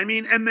 I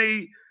mean, and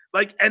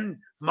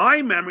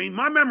my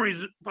memory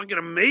is fucking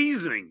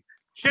amazing.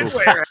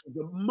 Shitware has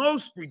the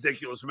most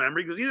ridiculous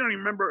memory because he don't even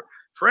remember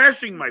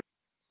trashing my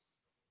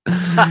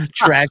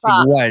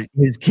Trashing what?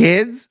 His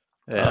kids?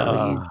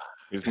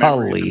 His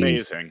memory is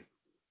amazing.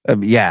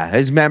 Yeah,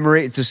 his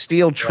memory, it's a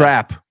steel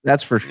trap.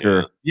 That's for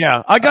sure.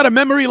 Yeah, I got a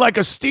memory like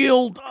a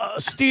steel.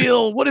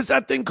 What is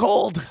that thing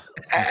called?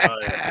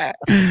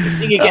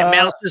 You get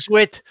mouses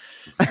with.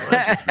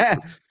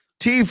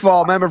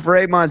 T-Fall, member for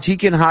 8 months. He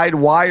can hide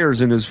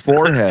wires in his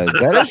forehead.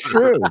 That is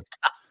true.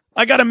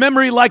 I got a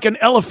memory like an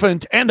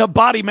elephant and a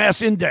body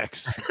mass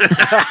index.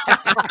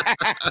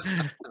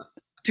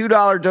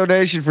 $2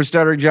 donation for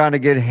Stuttering John to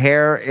get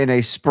hair in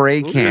a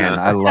spray can.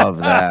 I love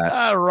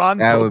that.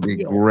 That would be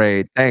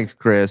great. Thanks,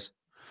 Chris.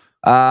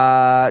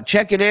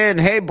 Check it in.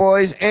 Hey,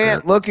 boys.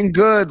 Ant looking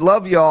good.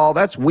 Love y'all.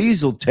 That's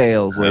Weasel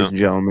Tales, ladies and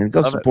gentlemen.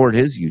 Go support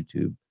his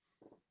YouTube.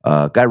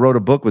 Guy wrote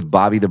a book with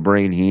Bobby the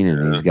Brain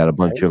Heenan. He's got a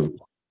bunch of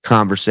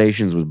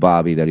conversations with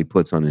Bobby that he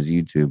puts on his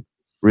YouTube.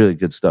 Really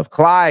good stuff.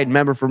 Clyde,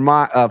 member for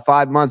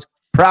 5 months.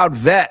 Proud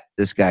vet,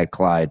 this guy,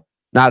 Clyde.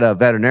 Not a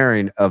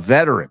veterinarian, a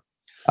veteran.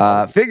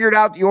 Figured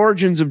out the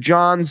origins of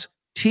John's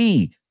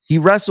tea. He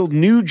wrestled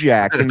New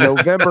Jack in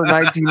November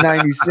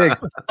 1996,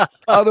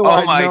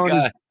 otherwise known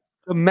as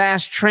the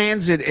mass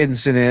transit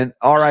incident.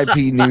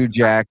 R.I.P. New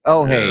Jack.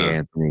 Oh, hey,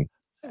 Anthony.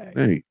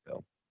 There you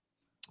go.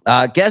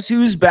 Guess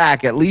who's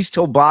back? At least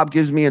till Bob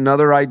gives me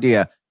another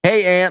idea.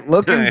 Hey, Ant,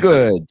 looking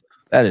good.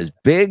 That is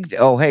big.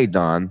 Oh, hey,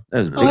 Don.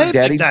 That is Big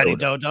Daddy Daddy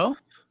Dodo.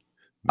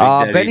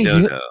 Benny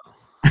Hill.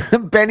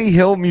 Benny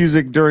Hill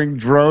music during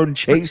drone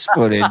chase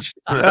footage.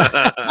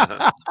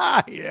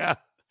 Yeah.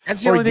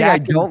 That's the only thing I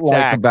don't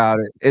like about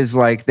it is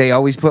like they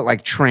always put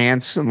like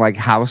trance and like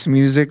house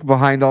music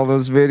behind all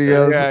those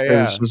videos. Yeah,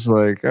 And it's just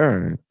like, all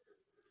right.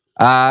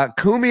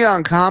 Cumia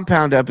on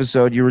Compound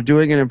episode, you were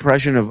doing an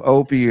impression of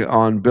Opie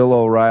on Bill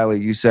O'Reilly.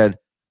 You said,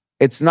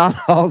 "It's not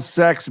all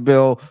sex,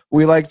 Bill.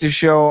 We like to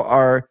show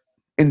our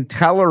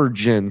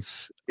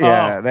intelligence."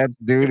 Yeah, that's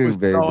doo-doo,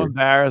 baby. So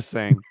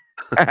embarrassing.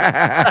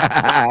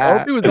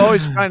 Opie was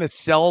always trying to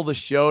sell the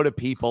show to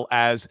people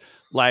as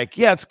like,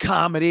 yeah, it's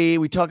comedy.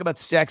 We talk about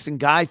sex and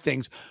guy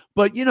things,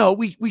 but you know,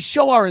 we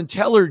show our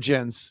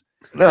intelligence.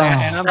 And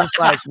I'm just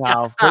like,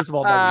 no. First of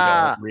all,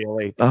 no, we don't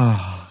really.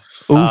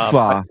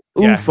 Oofa,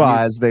 oofa,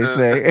 as they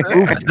say.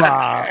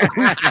 Oofa,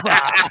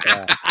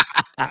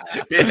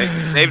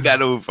 They've got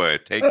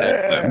oofa. Take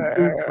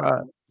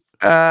that.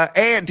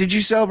 And did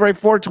you celebrate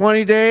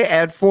 420 Day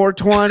at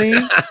 420?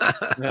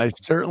 I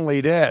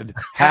certainly did.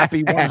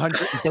 Happy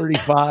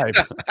 135.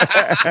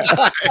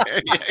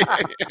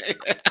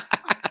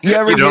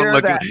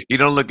 You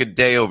don't look a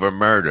day over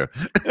murder.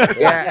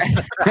 Yeah.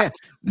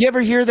 You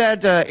ever hear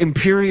that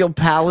Imperial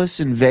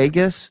Palace in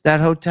Vegas? That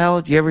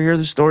hotel? Did you ever hear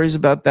the stories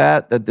about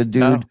that? That the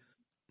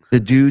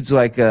dude's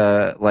like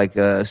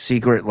a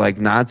secret like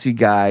Nazi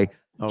guy.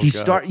 He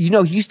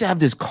used to have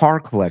this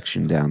car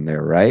collection down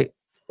there, right?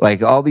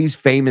 Like all these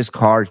famous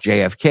cars,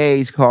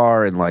 JFK's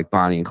car and like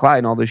Bonnie and Clyde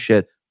and all this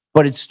shit.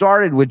 But it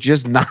started with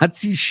just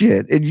Nazi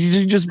shit. And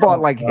you just bought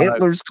like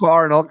Hitler's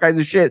car and all kinds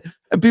of shit.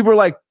 And people are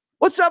like,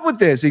 "What's up with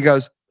this?" He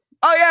goes,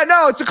 "Oh yeah,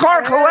 no, it's a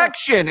car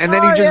collection." And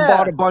then he just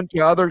bought a bunch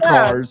of other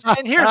cars.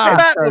 And here's the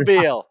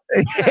Batmobile.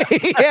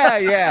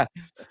 Yeah.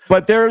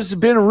 But there's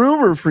been a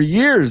rumor for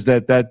years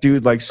that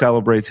dude like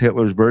celebrates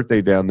Hitler's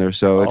birthday down there.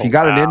 So if you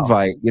got an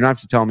invite, you don't have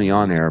to tell me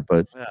on air,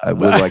 but I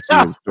would like to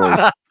hear the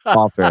story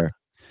off air.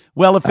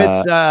 Well, if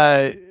it's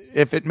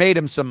if it made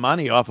him some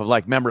money off of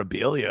like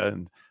memorabilia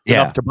and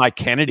enough to buy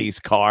Kennedy's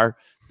car,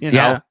 you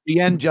know,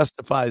 the end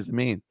justifies the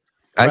mean.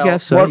 I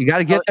guess so. You got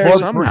to get there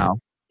somehow.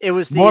 It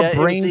was more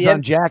brains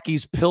on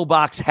Jackie's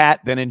pillbox hat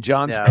than in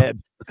John's head.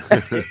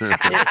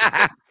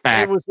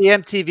 It was the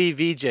MTV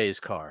VJ's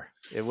car.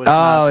 It was.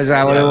 Is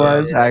that what it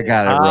was? I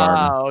got it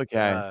wrong. Oh,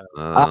 okay.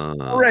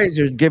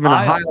 Razor giving a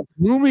high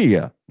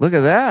Cumia. Look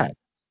at that.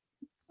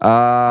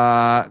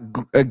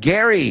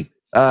 Gary.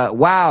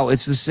 Wow,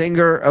 it's the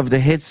singer of the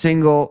hit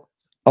single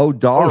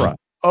 "Odara."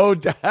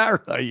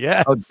 Odara,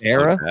 yes.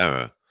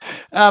 Odara.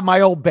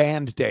 My old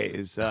band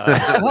days.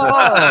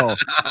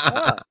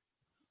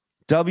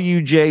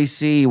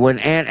 WJC, when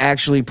Ant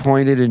actually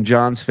pointed in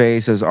John's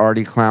face as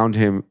Artie clowned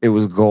him, it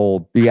was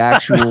gold. The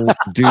actual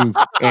Duke,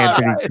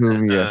 Anthony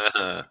Cumia.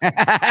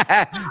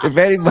 If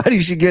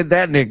anybody should get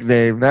that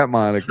nickname, that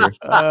moniker.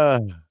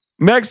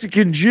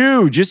 Mexican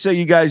Jew, just so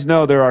you guys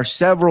know, there are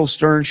several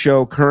Stern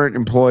Show current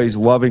employees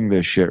loving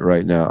this shit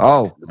right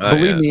now.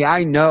 Believe me,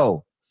 I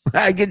know.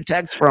 I get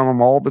texts from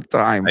them all the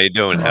time. How you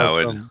doing,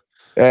 Howard?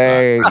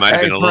 Hey, I might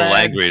have been a little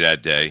angry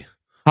that day.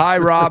 Hi,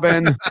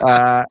 Robin.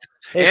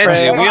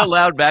 Anthony, are we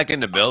allowed back in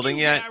the building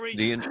yet?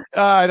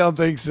 I don't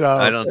think so.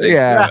 I don't think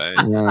so.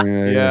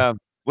 Right? Yeah.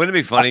 Wouldn't it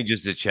be funny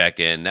just to check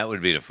in? That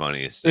would be the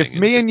funniest thing. If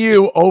me and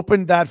you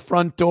opened that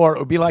front door, it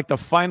would be like the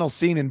final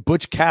scene in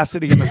Butch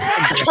Cassidy and the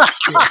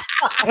Sundance.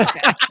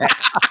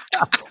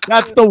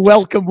 That's the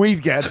welcome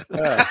we'd get.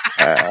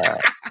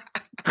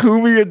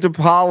 Cumia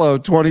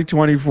DePaulo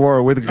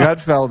 2024 with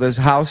Gutfeld as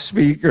House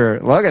Speaker.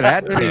 Look at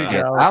that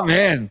ticket. I'm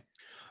in.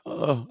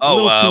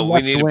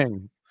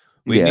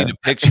 We need a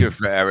picture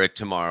for Eric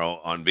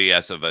tomorrow on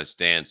BS of us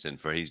dancing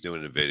for he's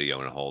doing a video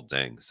and a whole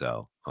thing.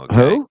 So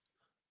Who?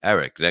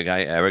 Eric, that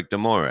guy Eric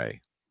Demore.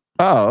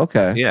 Oh,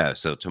 okay. Yeah,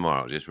 so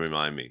tomorrow, just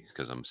remind me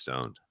because I'm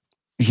stoned.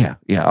 Yeah,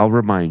 I'll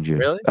remind you.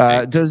 Really?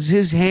 Does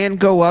his hand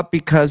go up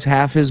because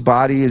half his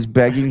body is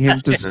begging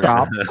him to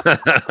stop?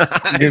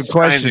 Good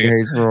question.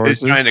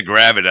 He's trying to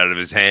grab it out of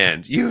his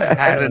hand. You've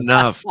had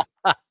enough.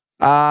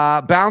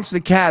 Bounce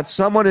the cat.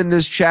 Someone in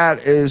this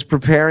chat is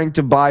preparing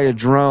to buy a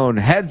drone.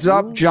 Heads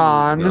up,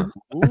 John.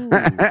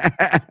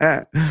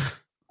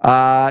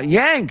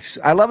 Yanks.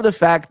 I love the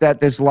fact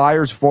that this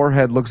liar's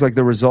forehead looks like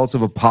the results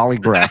of a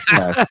polygraph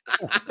test.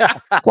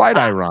 Quite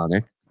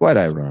ironic.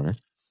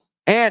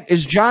 And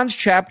is John's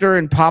chapter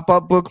in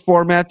pop-up book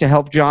format to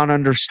help John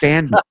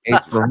understand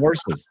Eight for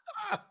Horses,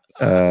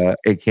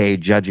 aka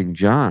Judging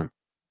John?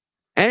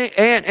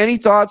 Any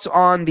thoughts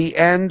on the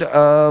end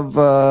of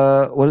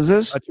what is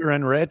this? Toucher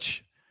and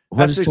Rich.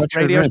 What is Toucher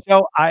and radio Rich?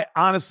 show? I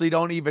honestly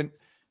don't even.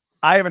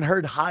 I haven't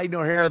heard hide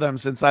nor hair of them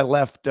since I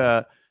left.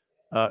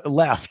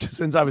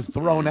 Since I was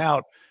thrown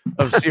out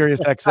of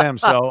Sirius XM.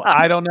 So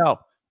I don't know.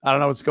 I don't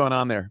know what's going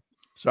on there.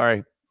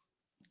 Sorry.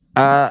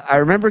 I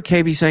remember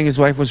KB saying his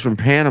wife was from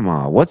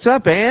Panama. What's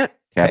up, Ant?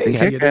 Captain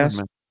Kickass.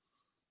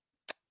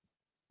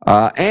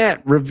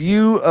 Ant,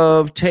 review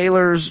of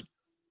Taylor's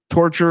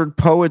Tortured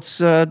Poets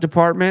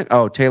Department.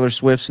 Oh, Taylor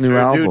Swift's new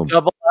album.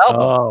 Double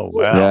album. Oh,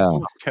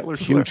 wow. Yeah.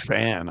 Huge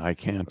fan. I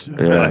can't.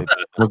 Yeah,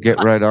 we'll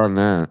get right on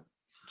that.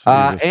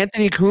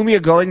 Anthony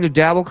Cumia going to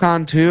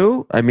DabbleCon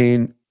too? I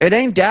mean, It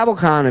ain't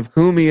DabbleCon if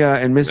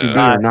Cumia and Missy B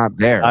are not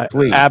there.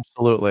 Please,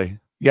 absolutely,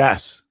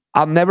 yes.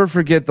 I'll never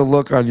forget the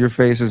look on your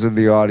faces in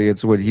the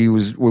audience when we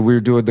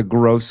were doing the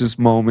grossest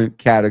moment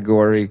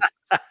category.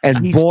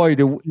 And boy,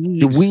 do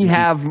we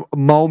have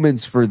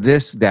moments for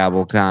this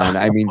DabbleCon.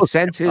 I mean,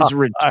 since his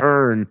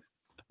return,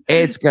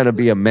 it's going to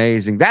be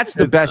amazing. That's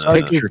the best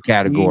picture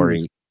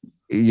category.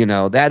 You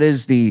know, that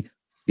is the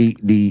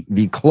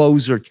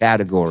closer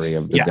category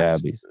of the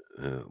Dabbies.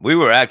 We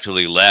were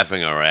actually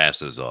laughing our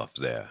asses off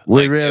there.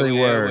 We really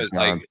were. It was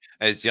like,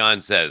 as John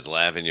says,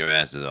 laughing your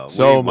asses off.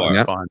 So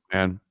much fun,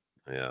 man.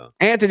 Yeah.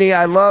 Anthony,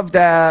 I love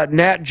that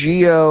Nat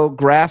Geo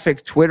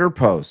graphic Twitter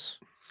posts.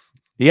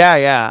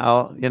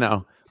 Yeah.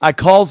 I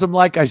calls them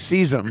like I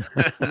sees them.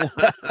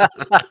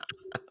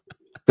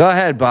 Go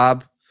ahead,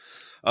 Bob.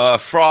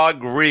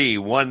 Frog Re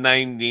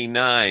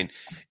 199.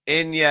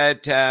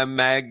 Inyat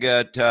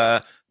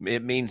Maggot.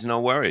 It means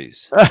no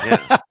worries.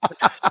 Yeah.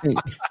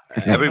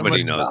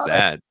 Everybody knows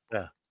that.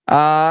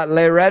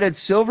 Reddit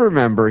Silver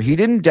member, he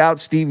didn't doubt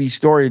Stevie's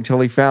story until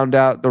he found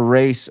out the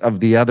race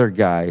of the other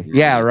guy.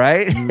 Yeah,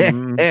 right?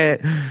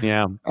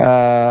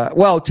 Yeah.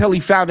 Well, till he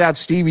found out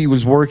Stevie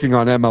was working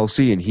on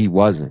MLC and he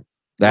wasn't.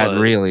 That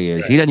really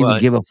is. He doesn't even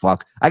give a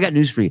fuck. I got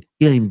news for you.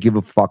 He doesn't even give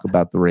a fuck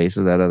about the race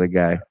of that other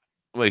guy.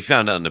 Well, he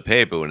found out in the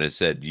paper when it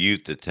said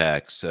youth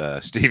attacks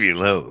Stevie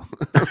Lowe.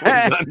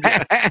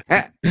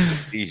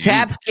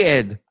 Tap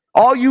Kid.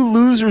 All you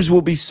losers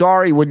will be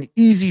sorry when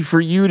Easy for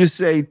You to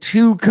Say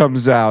 2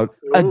 comes out.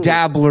 Ooh. A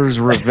Dabbler's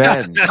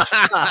Revenge.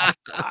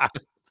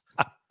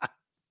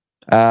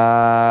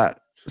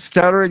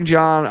 Stuttering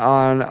John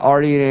on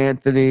Artie and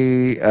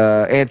Anthony,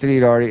 Anthony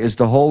and Artie is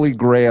the holy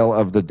grail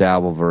of the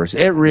Dabbleverse.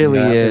 It really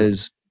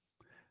is.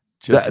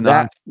 Just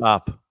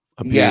nonstop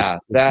abuse. Yeah,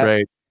 that's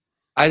great.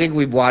 I think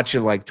we've watched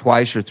it like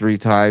twice or three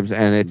times,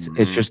 and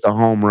it's just a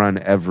home run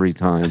every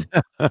time.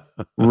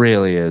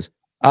 Really is.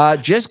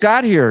 Just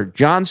got here.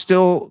 John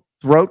still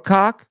throat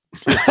cock?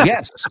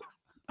 Yes.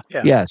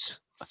 Yeah. Yes.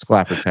 It's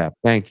clapper tap.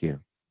 Thank you.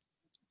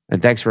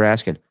 And thanks for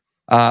asking.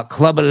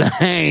 Club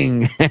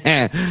Lang.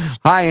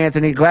 Hi,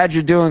 Anthony. Glad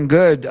you're doing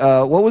good.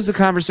 What was the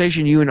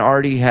conversation you and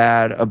Artie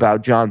had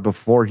about John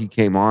before he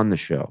came on the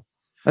show?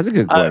 That's a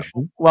good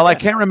question. Well, I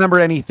can't remember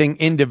anything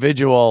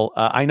individual.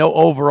 I know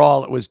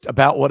overall it was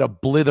about what a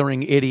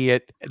blithering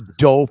idiot,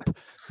 dope,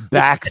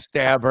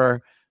 backstabber,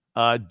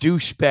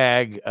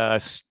 douchebag,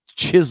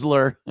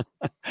 chiseler,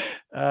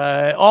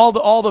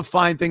 all the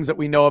fine things that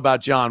we know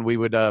about John. We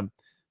would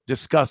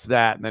discuss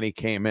that, and then he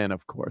came in,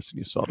 of course, and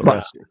you saw the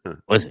rest.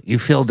 Listen, you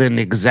filled in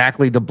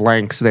exactly the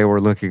blanks they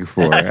were looking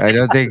for. I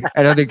don't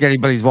think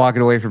anybody's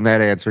walking away from that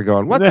answer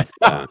going, "What the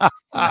fuck?"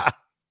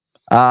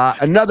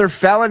 Another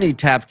felony,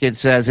 Tap Kid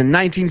says, in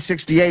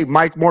 1968,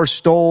 Mike Morse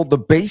stole the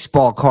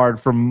baseball card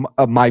from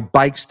my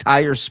bike's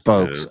tire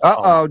spokes.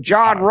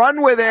 John,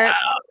 run with it.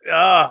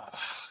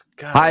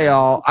 Hi,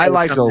 y'all. I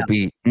like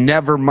OB.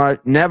 Never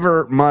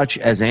much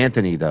as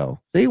Anthony, though.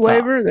 See,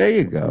 waiver? There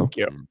you go. Thank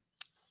you.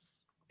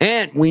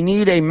 And we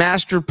need a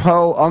Master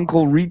Poe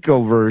Uncle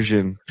Rico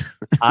version.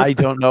 I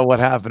don't know what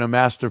happened to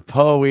Master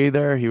Poe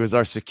either. He was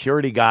our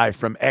security guy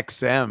from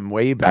XM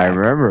way back. I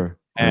remember.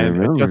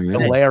 And just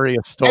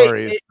hilarious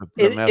stories.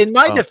 Hey, in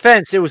my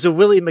defense, it was a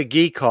Willie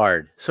McGee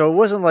card, so it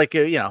wasn't like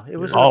it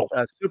wasn't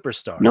a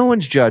superstar. No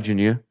one's judging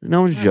you.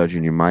 No one's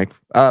judging you, Mike.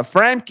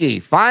 Frankie,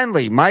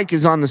 finally, Mike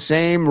is on the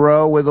same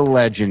row with a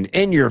legend.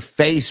 In your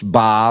face,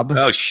 Bob.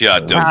 Oh,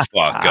 shut the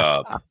fuck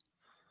up.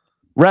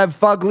 Rev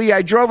Fugly,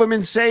 I drove him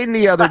insane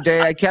the other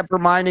day. I kept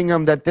reminding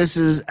him that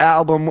this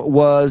album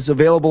was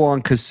available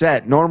on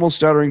cassette. Normal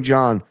Stuttering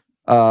John.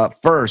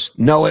 First,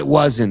 no, it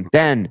wasn't.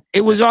 Then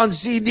it was on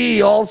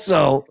CD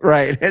also,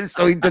 right? And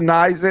so he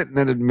denies it and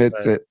then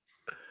admits it.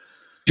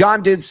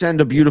 John did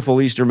send a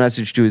beautiful Easter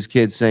message to his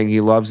kids saying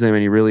he loves them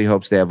and he really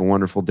hopes they have a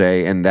wonderful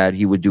day and that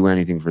he would do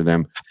anything for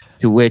them.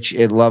 To which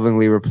it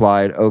lovingly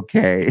replied,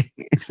 "Okay."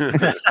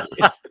 Okay.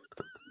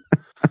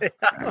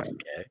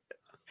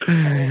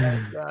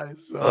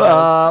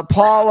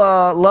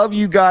 Paula, love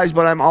you guys,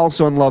 but I'm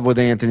also in love with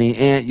Anthony.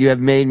 Ant, you have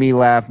made me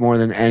laugh more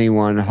than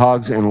anyone.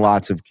 Hugs and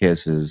lots of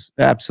kisses.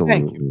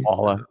 Absolutely. Thank you,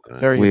 Paula.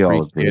 Very we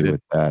all agree with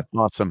that.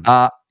 Awesome.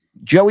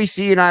 Joey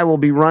C and I will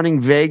be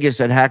running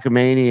Vegas at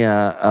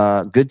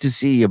Hackamania. Good to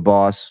see you,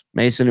 boss.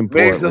 Mason and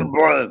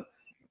Portland.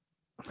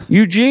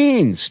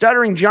 Eugene,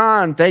 Stuttering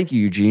John. Thank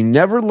you, Eugene.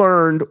 Never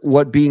learned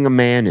what being a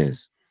man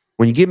is.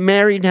 When you get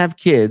married and have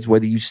kids,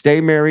 whether you stay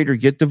married or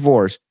get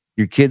divorced,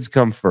 your kids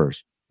come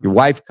first. Your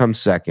wife comes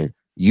second.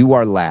 You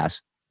are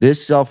last.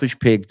 This selfish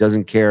pig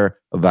doesn't care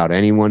about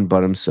anyone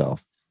but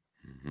himself.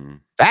 Mm-hmm.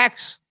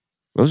 Facts.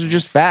 Those are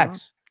just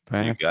facts.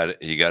 You got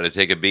to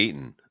take a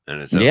beating,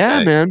 and it's okay.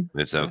 Yeah, man.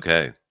 It's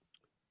okay.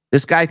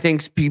 This guy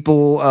thinks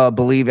people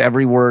believe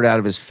every word out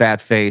of his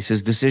fat face.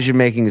 His decision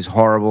making is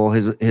horrible.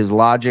 His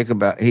logic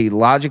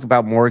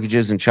about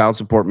mortgages and child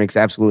support makes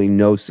absolutely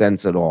no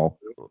sense at all.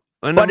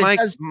 And but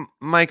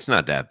Mike's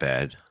not that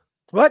bad.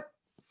 What?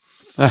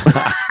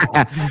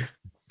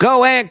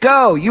 Go, Ant,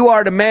 go. You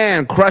are the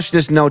man. Crush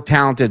this no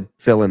talented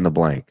fill in the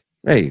blank.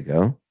 There you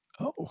go.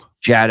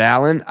 Chad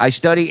Allen, I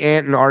study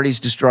Ant and Artie's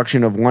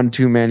destruction of One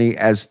Too Many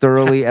as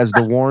thoroughly as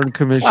the Warren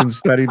Commission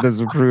studied the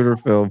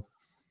Zapruder film.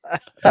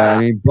 I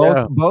mean,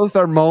 both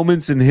are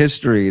moments in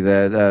history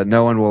that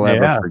no one will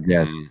ever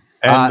forget.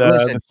 And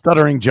listen, the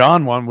Stuttering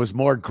John one was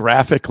more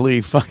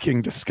graphically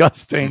fucking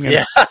disgusting.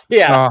 And,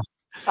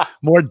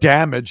 more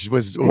damage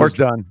was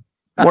done.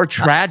 More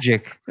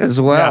tragic as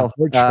well.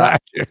 More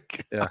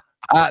tragic.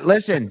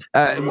 Listen,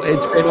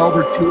 it's been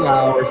over 2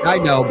 hours. I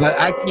know, but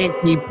I can't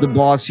keep the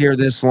boss here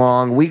this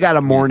long. We got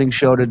a morning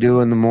show to do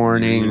in the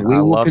morning. We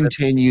will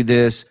continue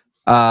this.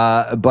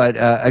 But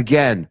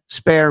again,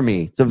 spare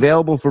me. It's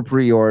available for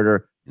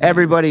pre-order.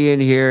 Everybody in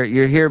here,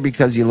 you're here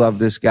because you love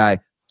this guy.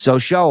 So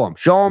show him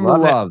the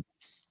love.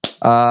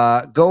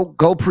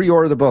 Go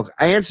pre-order the book.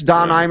 Ant's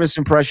Don Imus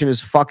impression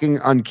is fucking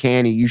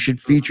uncanny. You should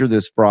feature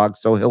this, Frog,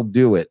 so he'll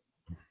do it.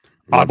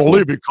 I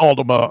believe he called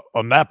him a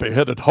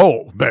nappy-headed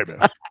hoe, baby.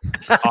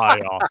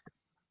 Let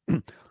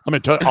me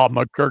tell you, I'm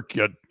a Kirk,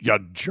 you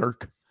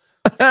jerk.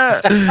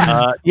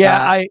 My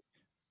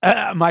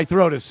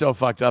throat is so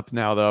fucked up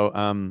now,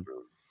 though.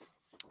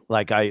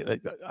 Like I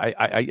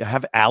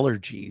have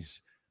allergies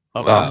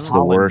of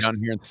pollen down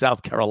here in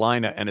South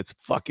Carolina, and it's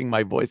fucking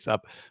my voice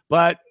up.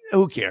 But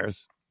who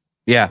cares?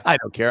 Yeah, I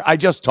don't care. I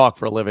just talk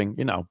for a living.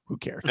 You know, who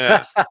cares?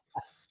 Yeah.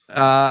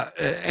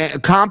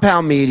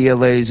 Compound Media,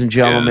 ladies and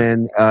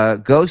gentlemen,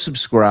 go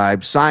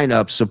subscribe, sign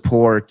up,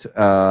 support,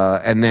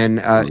 and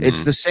then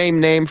it's the same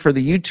name for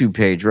the YouTube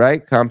page,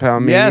 right?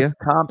 Compound Media. Yes,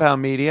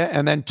 Compound Media,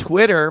 and then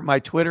Twitter. My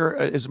Twitter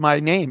is my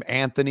name,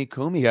 Anthony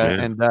Cumia,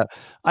 and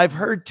I've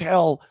heard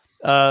tell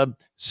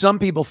some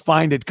people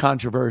find it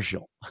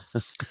controversial.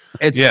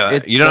 You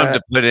don't have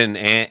to put in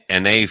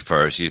an A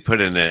first. You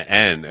put in an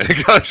N.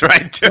 It goes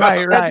right to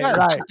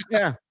right.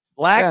 Yeah.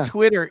 Black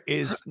Twitter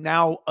is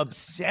now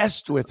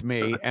obsessed with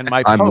me and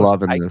my I'm posts.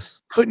 loving I this.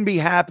 couldn't be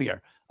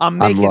happier. I'm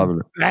making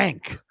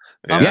bank.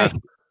 Yeah. I'm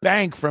making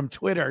bank from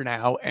Twitter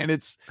now, and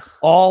it's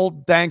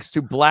all thanks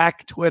to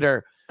Black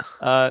Twitter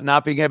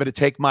not being able to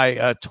take my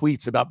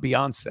tweets about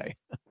Beyonce.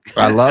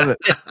 I love it.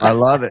 I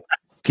love it.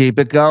 Keep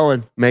it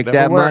going. Make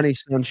that money,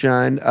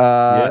 sunshine.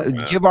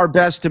 Give our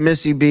best to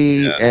Missy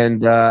B,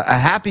 and a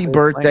happy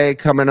birthday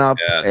coming up.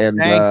 And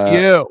thank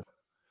you.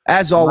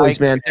 As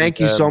always, man, thank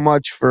you so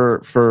much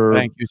for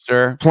thank you,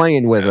 sir,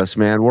 playing with us,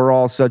 man. We're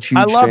all such huge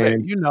fans. I love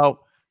fans. it.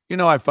 You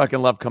know, I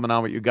fucking love coming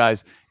on with you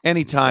guys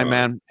anytime,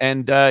 man.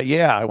 And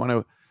I want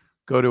to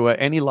go to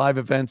any live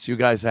events you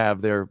guys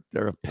have. They're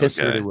a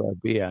pisser to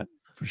be at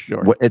for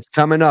sure. It's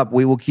coming up.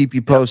 We will keep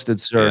you posted,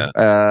 sir.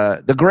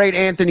 The great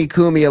Anthony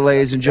Cumia,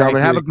 ladies and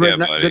gentlemen. Have a great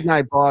good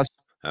night, boss.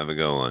 Have a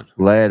good one.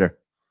 Later.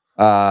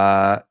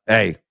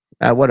 Hey,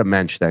 what a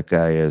mensch that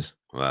guy is.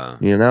 Wow.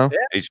 You know,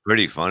 he's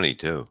pretty funny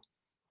too.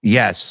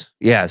 Yes,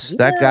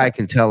 that guy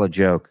can tell a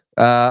joke.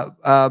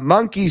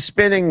 Monkey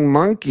spinning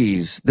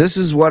monkeys. This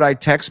is what I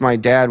text my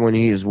dad when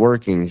he is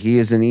working. He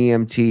is an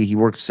EMT. He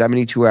works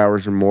 72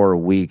 hours or more a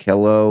week.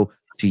 Hello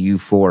to you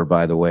four,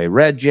 by the way.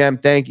 Red Gem,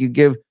 thank you.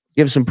 Give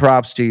some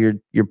props to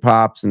your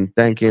pops and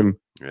thank him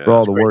for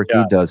all the work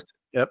he does.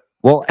 Yep.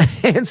 Well,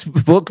 Ant's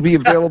book be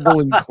available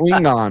in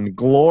Klingon.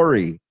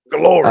 Glory.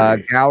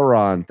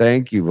 Gowron,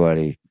 thank you,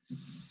 buddy.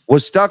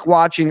 Was stuck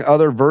watching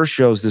other verse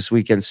shows this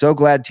weekend. So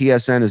glad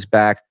TSN is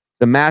back.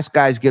 The mask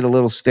guys get a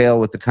little stale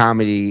with the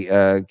comedy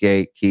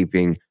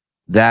gatekeeping.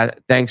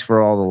 Thanks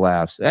for all the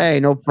laughs. Hey,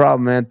 no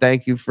problem, man.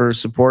 Thank you for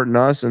supporting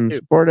us and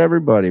support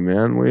everybody,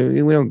 man. We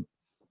don't,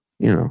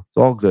 it's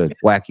all good.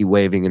 Wacky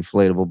waving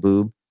inflatable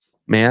boob,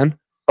 man.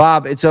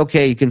 Bob, it's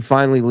okay. You can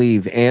finally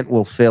leave. Ant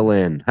will fill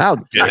in. How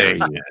dare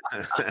you?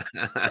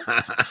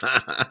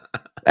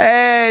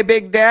 Hey,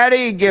 Big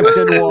Daddy,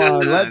 gifted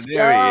one. Let's go.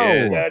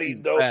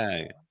 Daddy's dope.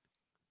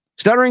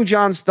 Stuttering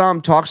John's thumb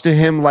talks to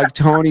him like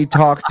Tony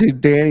talked to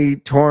Danny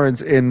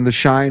Torrance in The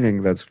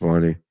Shining. That's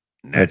funny.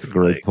 That's a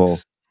great pull.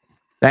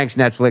 Thanks,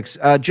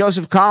 Netflix.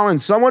 Joseph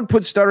Collins, someone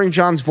put Stuttering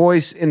John's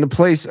voice in the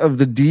place of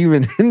the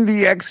demon in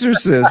The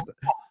Exorcist.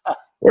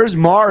 Where's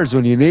Mars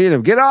when you need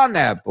him? Get on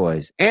that,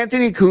 boys.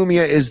 Anthony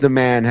Cumia is the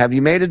man. Have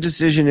you made a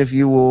decision if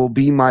you will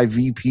be my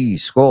VP?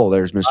 Skull,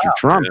 there's Mr.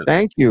 Trump. Man.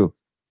 Thank you,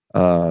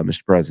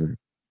 Mr. President.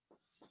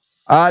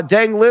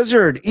 Dang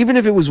Lizard, even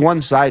if it was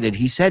one-sided,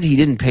 he said he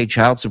didn't pay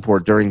child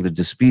support during the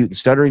dispute, and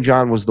Stuttering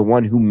John was the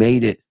one who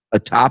made it a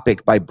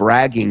topic by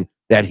bragging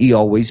that he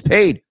always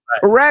paid.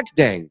 Right. Correct,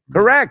 Dang.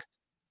 Correct.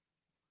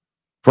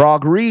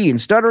 Frog Ree and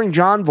Stuttering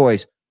John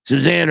voice.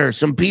 Susanna,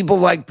 some people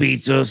like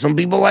pizza, some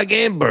people like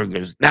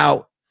hamburgers.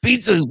 Now,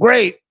 pizza's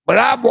great, but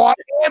I want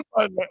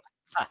hamburger.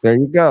 There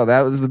you go.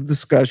 That was the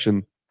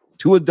discussion.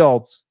 Two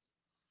adults.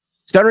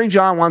 Stuttering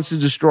John wants to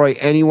destroy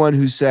anyone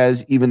who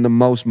says even the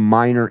most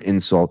minor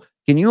insult.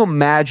 Can you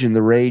imagine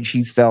the rage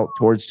he felt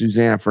towards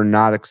Susanna for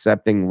not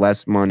accepting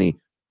less money?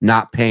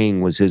 Not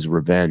paying was his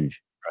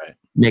revenge. Right.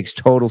 Makes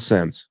total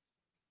sense.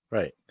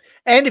 Right.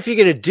 And if you're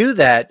going to do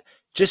that,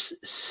 just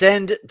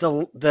send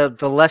the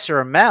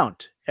lesser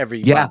amount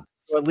every month.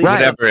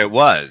 Whatever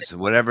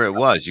it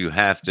was, you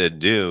have to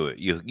do.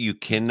 You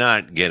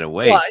cannot get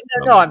away. Well,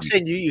 no, I'm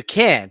saying you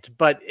can't.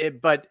 But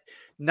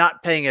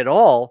not paying at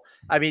all,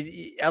 I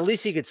mean, at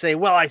least he could say,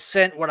 well, I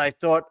sent what I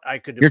thought I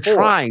could You're afford.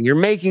 trying. You're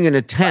making an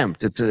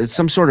attempt. It's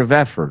some sort of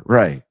effort,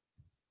 right?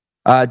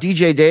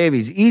 DJ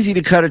Davies, easy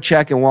to cut a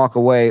check and walk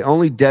away.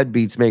 Only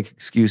deadbeats make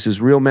excuses.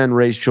 Real men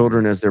raise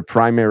children as their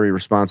primary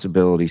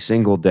responsibility.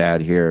 Single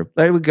dad here.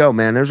 There we go,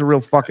 man. There's a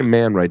real fucking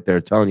man right there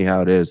telling you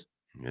how it is.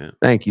 Yeah.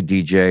 Thank you,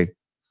 DJ.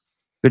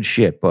 Good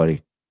shit,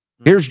 buddy.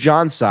 Here's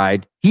John's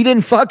side. He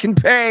didn't fucking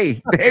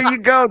pay. There you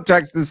go,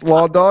 Texas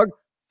Law Dog.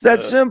 It's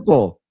that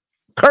simple.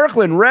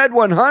 Kirkland, red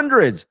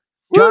 100s.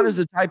 John is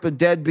the type of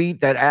deadbeat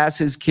that asks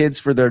his kids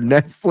for their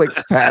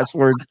Netflix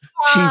passwords.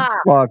 Cheap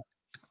fuck.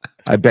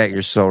 I bet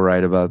you're so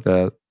right about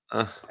that.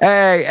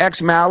 Hey,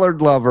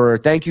 ex-Mallard lover,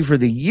 thank you for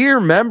the year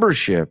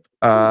membership.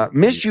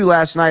 Missed you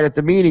last night at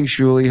the meeting,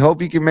 Shuli.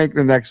 Hope you can make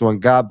the next one.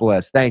 God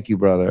bless. Thank you,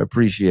 brother.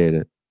 Appreciate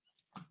it.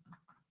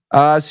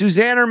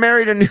 Susanna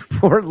married a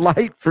Newport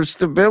Light for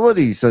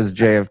stability, says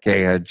JFK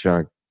Head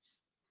Chunk.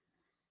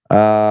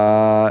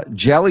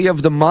 Jelly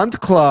of the Month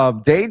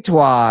Club,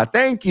 Deitois,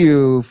 thank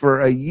you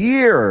for a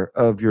year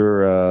of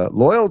your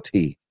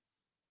loyalty.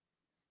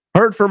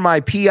 Heard from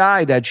my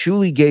PI that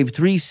Shuli gave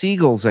 3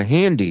 seagulls a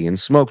handy and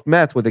smoked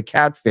meth with a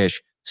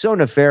catfish. So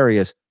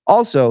nefarious.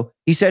 Also,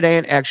 he said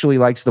Ant actually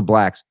likes the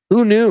blacks.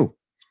 Who knew?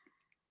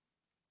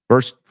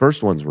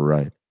 First ones were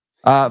right.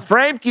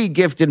 Framke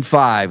gifted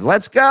 5.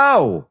 Let's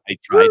go. I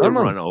tried to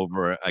run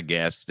over a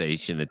gas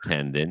station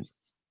attendant.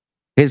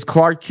 His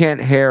Clark Kent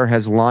hair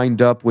has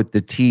lined up with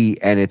the T,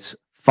 and it's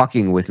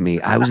fucking with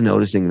me. I was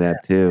noticing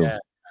that too. Yeah.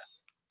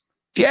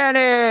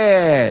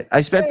 Janet,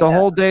 I spent the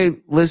whole day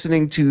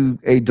listening to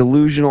a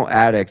delusional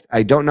addict.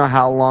 I don't know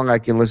how long I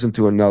can listen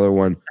to another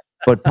one,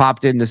 but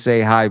popped in to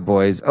say hi,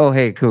 boys. Oh,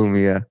 hey,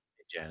 Cumia.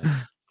 Janet.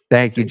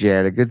 Thank you,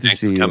 Janet. Good to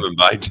see you. Coming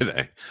by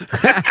today.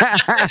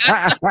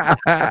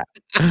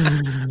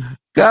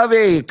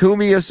 Cubby,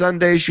 Cumia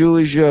Sunday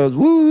Shuli shows.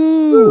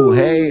 Woo!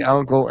 Hey,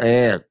 Uncle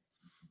Ant.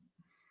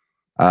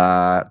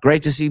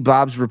 Great to see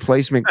Bob's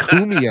replacement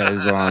Cumia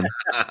is on.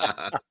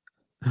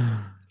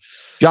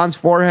 John's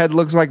forehead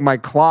looks like my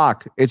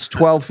clock. It's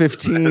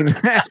 12:15.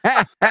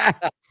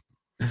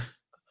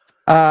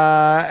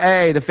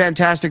 Hey, the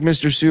fantastic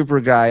Mr.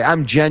 Super Guy.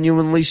 I'm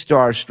genuinely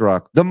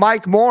starstruck. The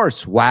Mike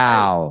Morse.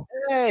 Wow.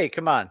 Hey,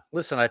 come on.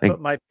 Listen, I put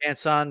my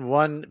pants on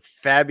one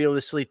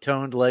fabulously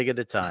toned leg at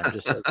a time.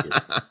 Just like you.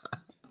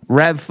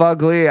 Rev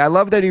Fugly. I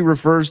love that he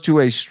refers to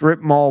a strip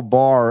mall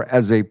bar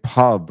as a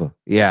pub.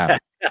 Yeah.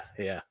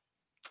 Yeah.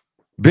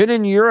 Been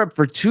in Europe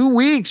for 2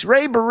 weeks.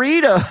 Ray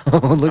Burrito.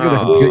 Look at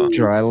that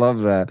picture. I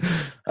love that.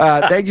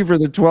 Thank you for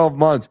the 12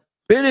 months.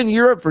 Been in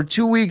Europe for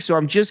 2 weeks, so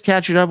I'm just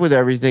catching up with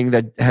everything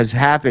that has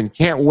happened.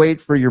 Can't wait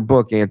for your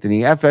book,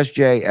 Anthony.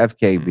 FSJ,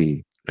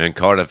 FKB. And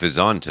Cardiff is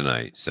on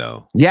tonight,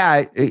 so.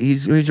 Yeah,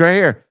 he's right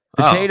here.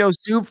 Potato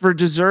soup for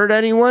dessert,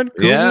 anyone?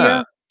 Cumia?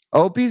 Yeah.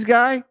 Opie's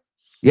guy?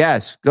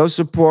 Yes. Go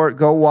support.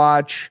 Go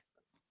watch.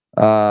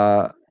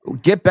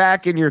 Get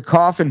back in your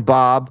coffin,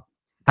 Bob.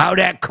 How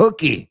that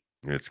cookie?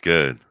 It's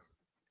good.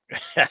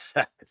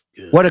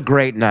 What a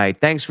great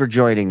night. Thanks for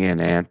joining in,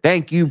 Ant.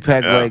 Thank you,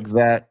 Peg Leg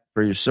Vet,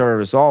 for your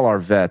service. All our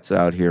vets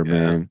out here,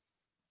 man.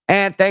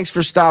 Ant, thanks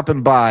for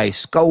stopping by.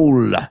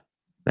 Skol.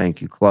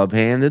 Thank you, Club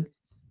Handed.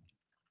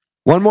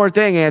 One more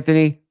thing,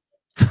 Anthony.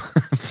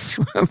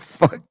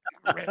 Fuck.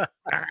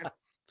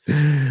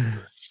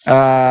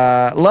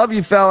 Love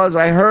you, fellas.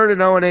 I heard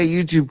an O&A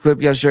YouTube clip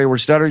yesterday where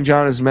Stuttering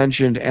John is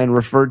mentioned and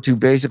referred to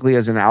basically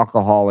as an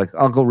alcoholic.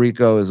 Uncle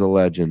Rico is a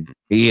legend.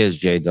 He is,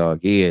 J-Dog.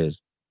 He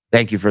is.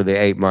 Thank you for the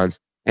 8 months.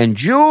 And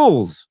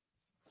Jules,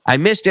 I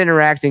missed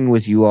interacting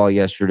with you all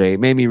yesterday. It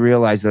made me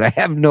realize that I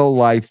have no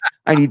life.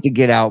 I need to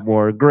get out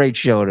more. Great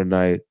show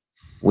tonight.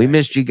 We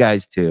missed you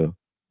guys too.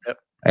 Yep.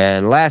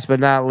 And last but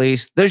not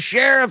least, the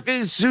sheriff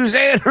is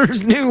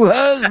Susanna's new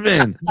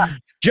husband,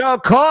 Joe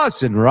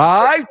Carson,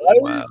 right?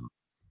 Wow.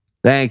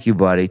 Thank you,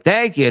 buddy.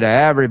 Thank you to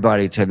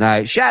everybody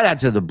tonight. Shout out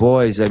to the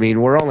boys. I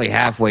mean, we're only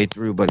halfway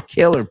through, but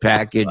killer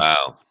package.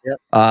 Wow.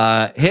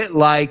 Yep. Hit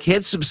like,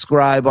 hit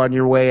subscribe on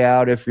your way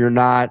out if you're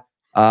not.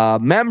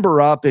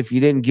 Member up if you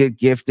didn't get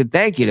gifted.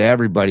 Thank you to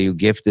everybody who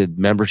gifted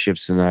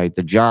memberships tonight.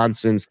 The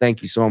Johnsons,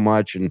 thank you so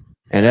much. And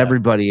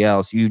everybody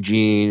else,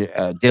 Eugene,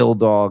 Dill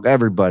Dog,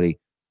 everybody.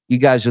 You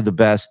guys are the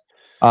best.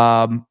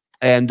 And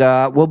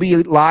we'll be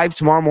live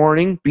tomorrow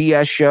morning,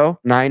 BS show,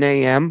 9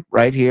 a.m.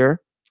 right here.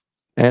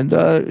 And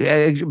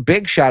a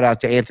big shout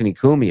out to Anthony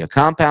Cumia,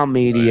 Compound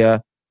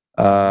Media.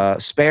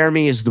 Spare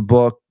Me is the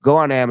book. Go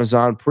on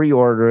Amazon,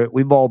 pre-order it.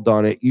 We've all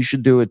done it. You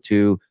should do it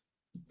too.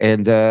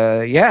 And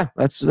yeah,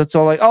 that's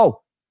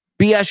all.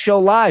 BS Show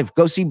Live.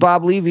 Go see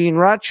Bob Levy in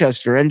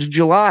Rochester, end of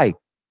July.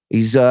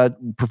 He's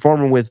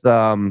performing with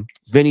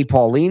Vinnie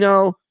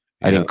Paulino.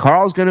 I think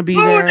Karl's going to be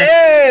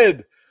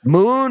there.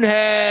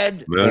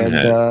 Moonhead.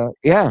 And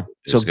yeah,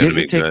 so get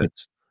your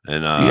tickets.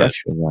 And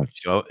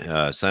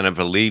sign up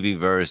for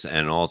Levyverse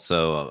and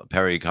also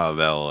Perry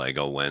Carvel. I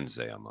go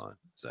Wednesday. I'm on.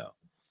 So.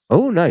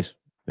 Oh, nice.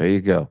 There you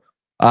go.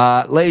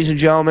 Ladies and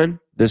gentlemen,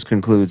 this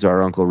concludes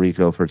our Uncle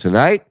Rico for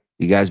tonight.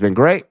 You guys been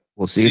great.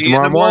 We'll see you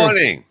tomorrow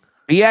morning.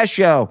 BS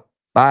Show.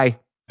 Bye.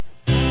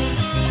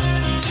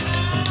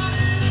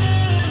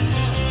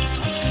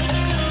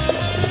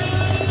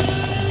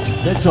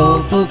 That's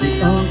all for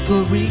the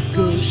Uncle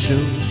Rico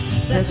Show.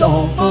 That's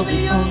all for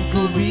the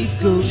Uncle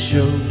Rico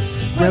Show.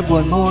 Grab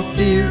one more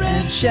beer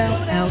and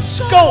shout out,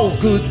 Skull!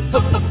 Good